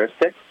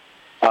uncharacteristic.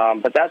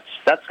 But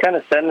that's kind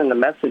of sending the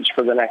message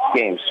for the next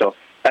game. So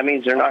that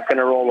means they're not going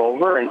to roll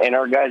over, and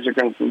our guys are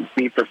going to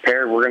be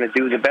prepared. We're going to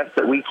do the best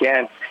that we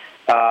can,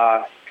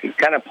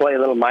 kind of play a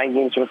little mind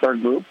games with our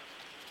group.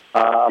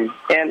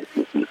 And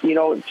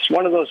it's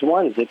one of those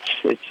ones. It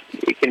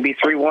can be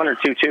 3-1 or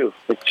 2-2.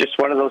 It's just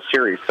one of those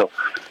series. So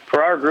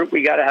for our group,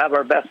 we got to have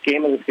our best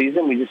game of the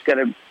season. We just got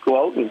to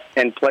go out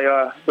and play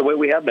the way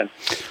we have been.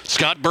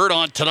 Scott Burt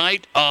on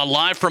tonight,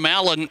 live from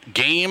Allen.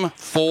 Game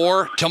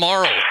 4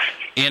 tomorrow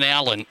in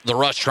Allen. The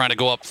Rush trying to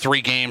go up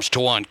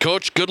 3-1.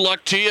 Coach, good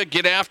luck to you.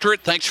 Get after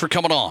it. Thanks for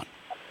coming on.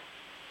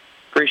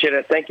 Appreciate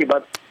it. Thank you,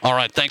 bud. All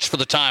right, thanks for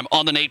the time.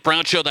 On the Nate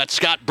Brown Show, that's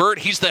Scott Burt.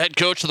 He's the head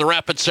coach of the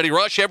Rapid City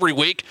Rush every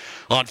week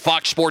on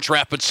Fox Sports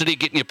Rapid City,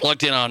 getting you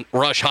plugged in on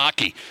Rush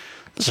hockey.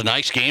 It was a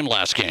nice game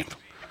last game.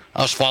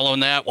 I was following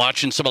that,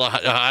 watching some of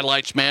the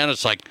highlights, man.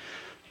 It's like,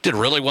 did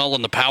really well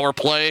in the power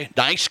play.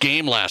 Nice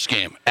game last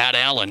game at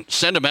Allen.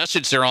 Send a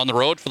message there on the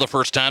road for the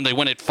first time. They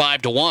win it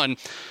 5-1.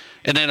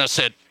 And then I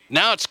said,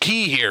 now it's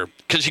key here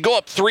because you go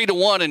up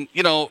 3-1 and,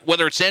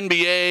 whether it's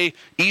NBA,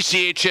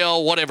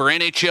 ECHL, whatever,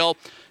 NHL,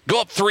 go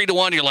up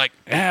 3-1. You're like,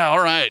 yeah, all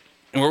right,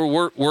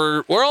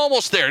 we're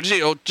almost there.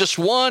 Just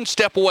one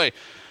step away.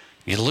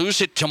 You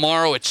lose it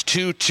tomorrow. It's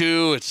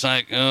 2-2. It's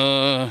like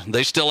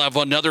they still have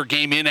another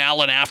game in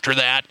Allen after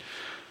that.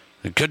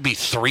 It could be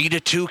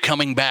 3-2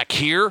 coming back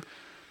here.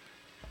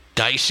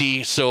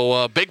 Dicey.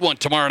 So big one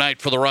tomorrow night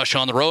for the Rush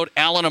on the road.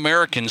 Allen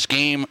Americans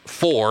game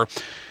 4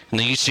 in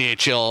the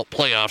ECHL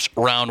playoffs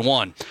round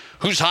 1.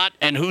 Who's hot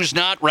and who's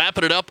not?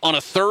 Wrapping it up on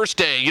a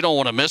Thursday. You don't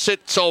want to miss it.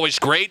 It's always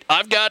great.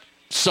 I've got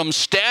some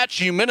stats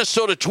you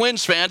Minnesota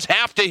Twins fans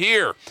have to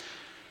hear.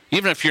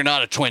 Even if you're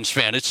not a Twins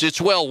fan, it's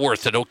well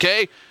worth it,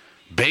 okay?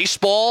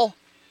 Baseball,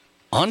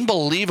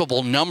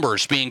 unbelievable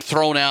numbers being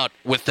thrown out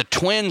with the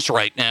Twins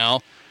right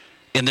now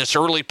in this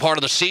early part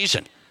of the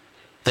season.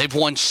 They've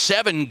won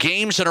 7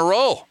 games in a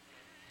row.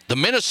 The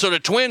Minnesota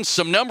Twins,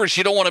 some numbers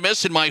you don't want to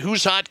miss in my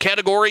Who's Hot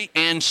category,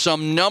 and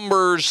some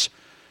numbers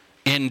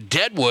in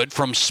Deadwood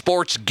from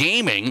Sports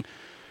Gaming.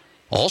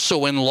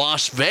 Also in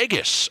Las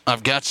Vegas,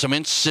 I've got some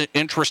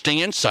interesting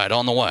insight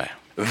on the way.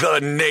 The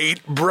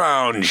Nate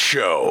Brown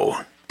Show.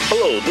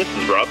 Hello, this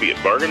is Robbie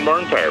at Bargain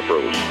Barn Tire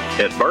Pros.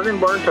 At Bargain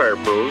Barn Tire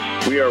Pros,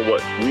 we are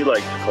what we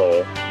like to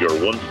call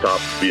your one-stop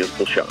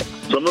vehicle shop.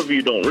 Some of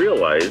you don't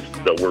realize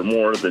that we're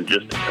more than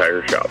just a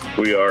tire shop.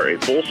 We are a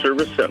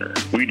full-service center.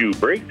 We do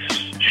brakes,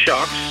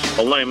 shocks,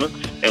 alignments,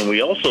 and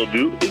we also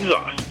do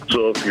exhaust.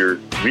 So if your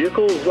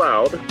vehicle is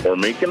loud or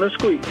making a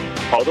squeak,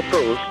 call the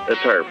pros at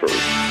Tire Pros.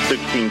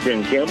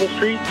 1610 Campbell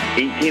Street,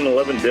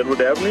 1811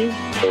 Deadwood Avenue,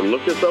 or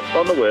look us up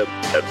on the web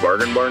at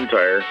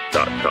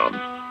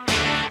bargainbarntire.com.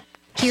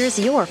 Here's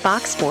your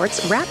Fox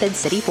Sports Rapid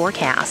City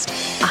forecast.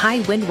 A high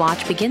wind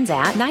watch begins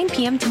at 9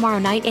 p.m. tomorrow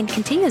night and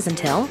continues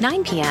until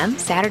 9 p.m.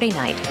 Saturday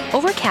night.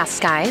 Overcast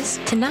skies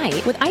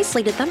tonight with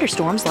isolated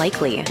thunderstorms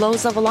likely.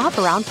 Lows level off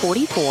around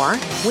 44.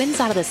 Winds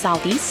out of the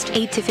southeast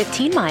 8 to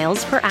 15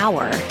 miles per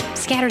hour.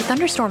 Scattered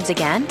thunderstorms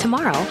again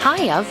tomorrow,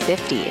 high of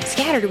 50.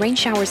 Scattered rain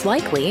showers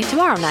likely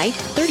tomorrow night,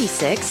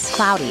 36,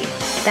 cloudy.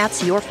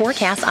 That's your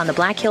forecast on the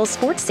Black Hills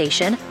Sports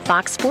Station,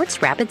 Fox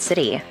Sports Rapid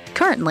City.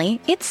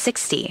 Currently, it's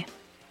 60.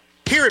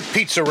 Here at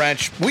Pizza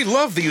Ranch, we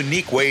love the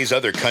unique ways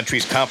other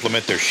countries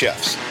compliment their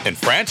chefs. In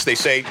France, they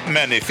say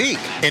magnifique.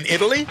 In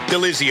Italy,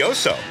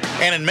 delizioso.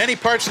 And in many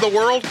parts of the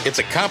world, it's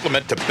a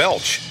compliment to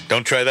belch.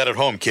 Don't try that at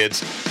home,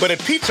 kids. But at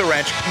Pizza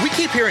Ranch, we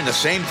keep hearing the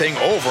same thing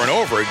over and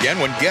over again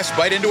when guests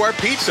bite into our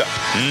pizza.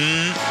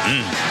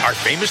 Our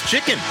famous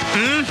chicken.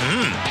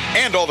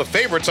 And all the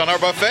favorites on our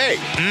buffet.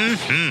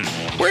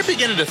 We're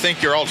beginning to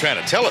think you're all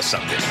trying to tell us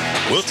something.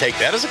 We'll take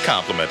that as a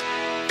compliment.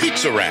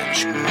 Pizza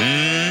Ranch.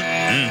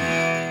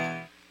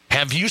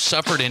 Have you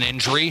suffered an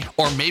injury,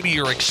 or maybe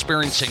you're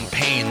experiencing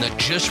pain that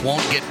just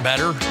won't get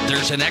better?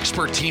 There's an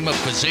expert team of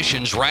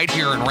physicians right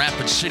here in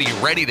Rapid City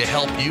ready to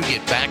help you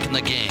get back in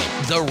the game.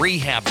 The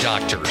Rehab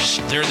Doctors.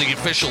 They're the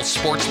official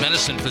sports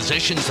medicine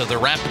physicians of the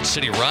Rapid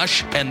City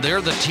Rush, and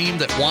they're the team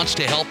that wants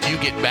to help you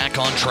get back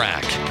on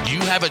track. You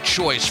have a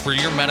choice for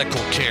your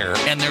medical care,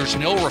 and there's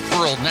no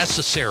referral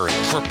necessary.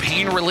 For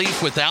pain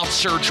relief without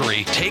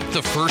surgery, take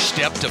the first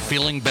step to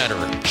feeling better.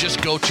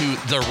 Just go to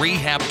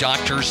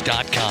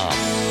therehabdoctors.com.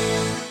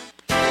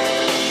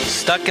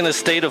 Stuck in a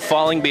state of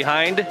falling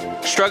behind?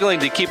 Struggling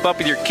to keep up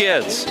with your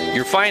kids,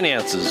 your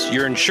finances,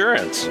 your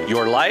insurance,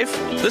 your life?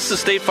 This is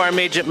State Farm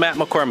Agent Matt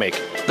McCormick.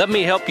 Let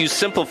me help you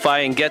simplify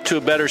and get to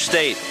a better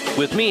state.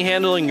 With me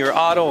handling your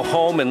auto,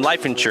 home, and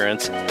life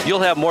insurance, you'll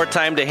have more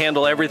time to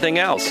handle everything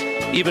else.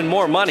 Even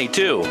more money,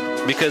 too.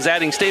 Because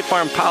adding State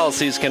Farm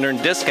policies can earn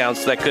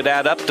discounts that could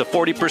add up to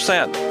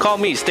 40%. Call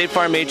me, State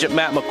Farm Agent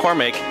Matt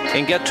McCormick,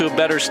 and get to a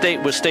better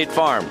state with State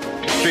Farm.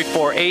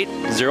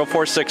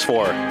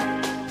 348-0464.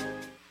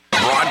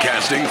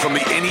 Broadcasting from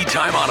the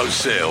Anytime Auto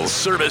Sales,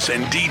 Service,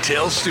 and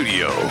Detail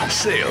Studio.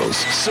 Sales,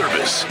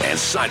 service, and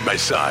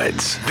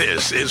side-by-sides.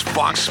 This is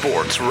Fox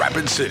Sports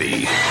Rapid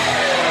City.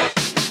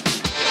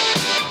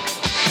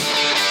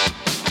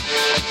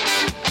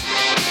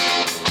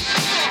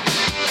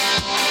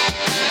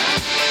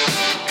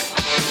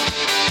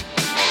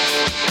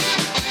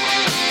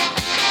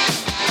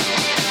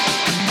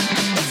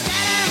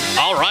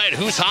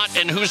 Who's hot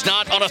and who's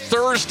not on a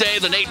Thursday.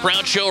 The Nate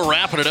Brown Show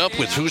wrapping it up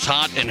with who's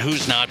hot and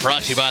who's not.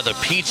 Brought to you by the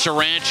Pizza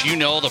Ranch. You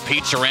know the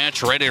Pizza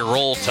Ranch ready to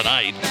roll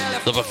tonight.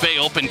 The buffet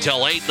open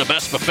till 8. The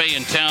best buffet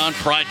in town.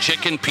 Fried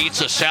chicken,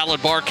 pizza,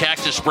 salad bar,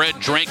 cactus spread,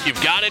 drink.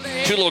 You've got it.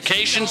 2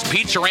 locations.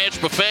 Pizza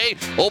Ranch Buffet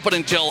open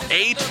until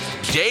 8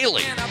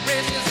 daily.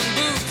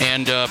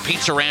 And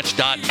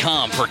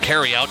pizzaranch.com for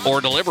carryout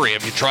or delivery.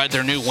 Have you tried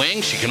their new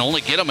wings? You can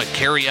only get them at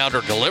carryout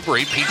or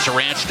delivery.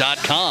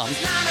 Pizzaranch.com.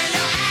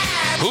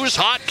 Who's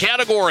hot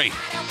category?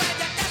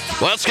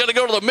 Well, it's going to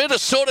go to the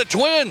Minnesota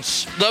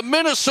Twins. The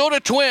Minnesota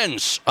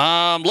Twins.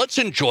 Let's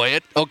enjoy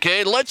it,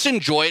 okay? Let's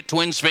enjoy it,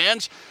 Twins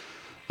fans.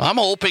 I'm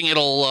hoping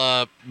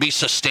it'll be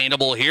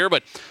sustainable here,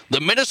 but the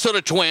Minnesota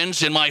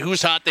Twins, in my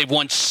Who's Hot, they've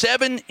won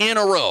 7 in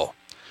a row.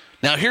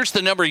 Now, here's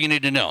the number you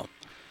need to know.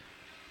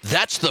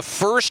 That's the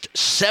first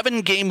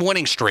 7-game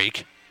winning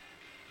streak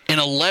in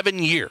 11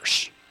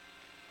 years.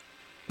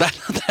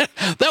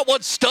 That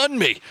one stunned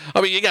me.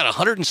 I mean, you got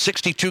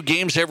 162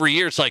 games every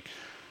year. It's like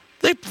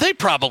they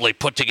probably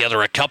put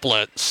together a couple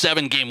of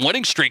 7-game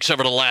winning streaks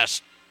over the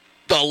last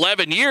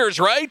 11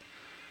 years, right?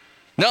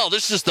 No,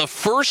 this is the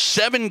first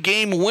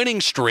 7-game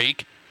winning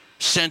streak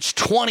since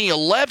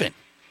 2011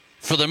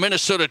 for the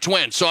Minnesota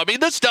Twins. So, I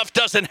mean, this stuff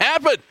doesn't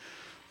happen.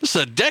 This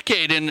is a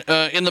decade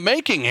in the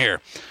making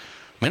here.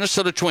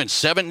 Minnesota Twins,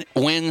 7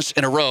 wins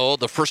in a row.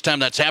 The first time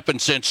that's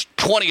happened since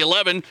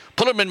 2011.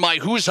 Put them in my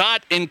Who's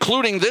Hot,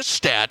 including this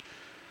stat.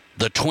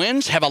 The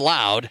Twins have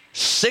allowed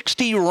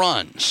 60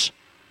 runs,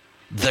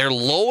 their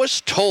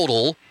lowest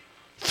total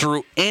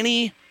through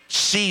any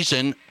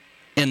season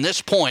in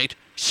this point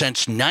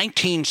since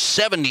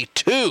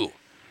 1972.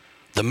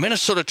 The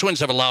Minnesota Twins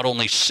have allowed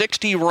only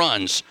 60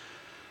 runs,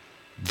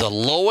 the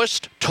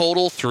lowest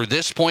total through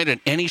this point in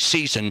any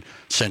season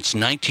since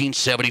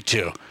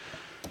 1972.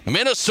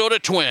 Minnesota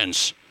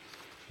Twins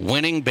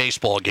winning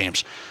baseball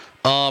games.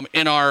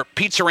 In our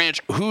Pizza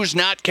Ranch Who's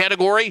Not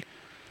category,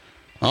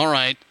 all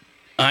right,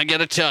 I got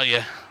to tell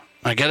you,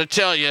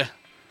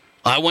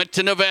 I went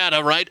to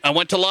Nevada, right? I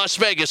went to Las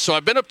Vegas, so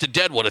I've been up to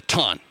Deadwood a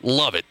ton.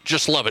 Love it.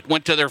 Just love it.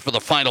 Went to there for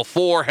the Final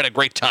Four, had a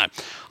great time.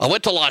 I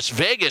went to Las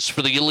Vegas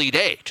for the Elite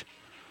Eight.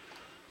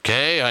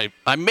 Okay,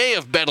 I may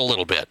have bet a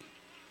little bit,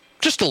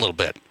 just a little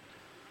bit.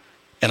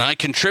 And I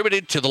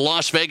contributed to the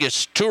Las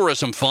Vegas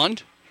Tourism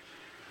Fund.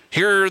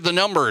 Here are the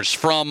numbers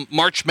from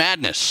March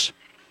Madness.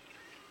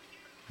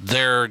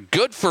 They're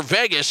good for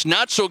Vegas,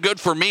 not so good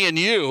for me and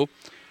you.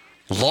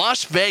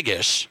 Las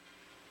Vegas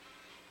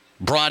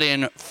brought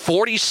in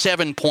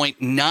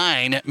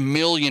 $47.9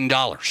 million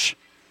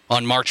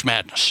on March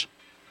Madness.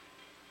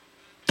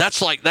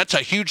 That's a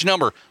huge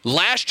number.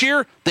 Last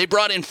year, they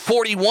brought in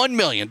 $41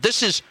 million.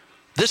 This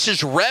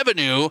is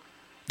revenue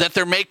that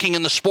they're making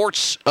in the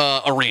sports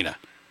arena.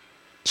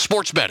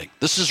 Sports betting.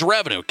 This is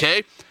revenue,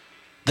 okay?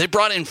 They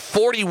brought in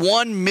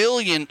 $41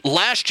 million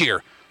last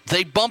year.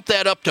 They bumped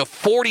that up to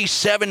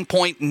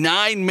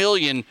 $47.9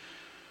 million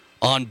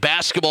on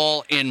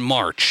basketball in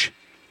March.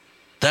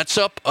 That's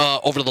up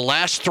over the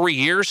last 3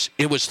 years.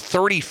 It was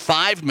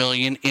 $35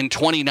 million in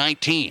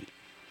 2019.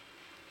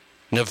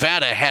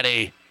 Nevada had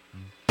a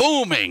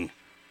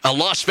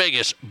Las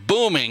Vegas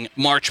booming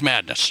March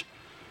Madness.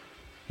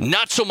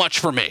 Not so much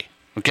for me,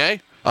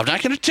 okay? I'm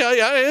not going to tell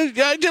you.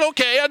 I did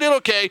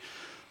okay.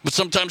 But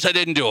sometimes I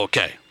didn't do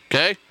okay,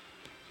 okay?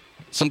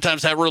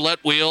 Sometimes that roulette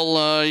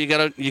wheel, you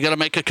gotta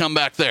make a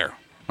comeback there,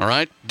 all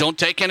right? Don't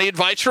take any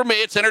advice from me.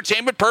 It's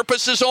entertainment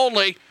purposes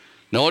only.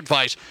 No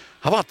advice.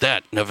 How about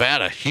that?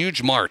 Nevada,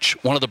 huge March.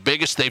 One of the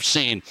biggest they've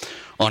seen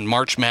on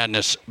March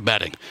Madness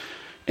betting.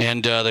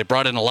 And they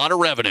brought in a lot of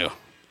revenue.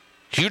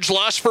 Huge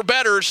loss for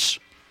bettors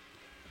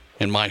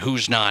in my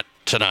Who's Not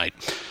tonight.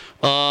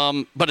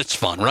 But it's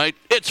fun, right?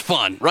 It's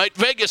fun, right?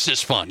 Vegas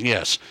is fun,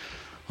 yes.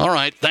 All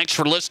right, thanks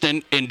for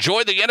listening.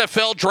 Enjoy the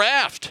NFL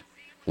Draft.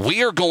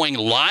 We are going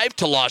live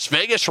to Las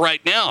Vegas right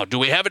now. Do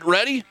we have it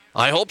ready?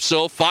 I hope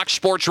so. Fox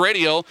Sports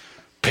Radio,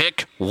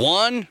 pick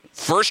 1,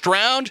 first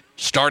round,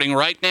 starting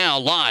right now,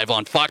 live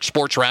on Fox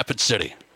Sports Rapid City.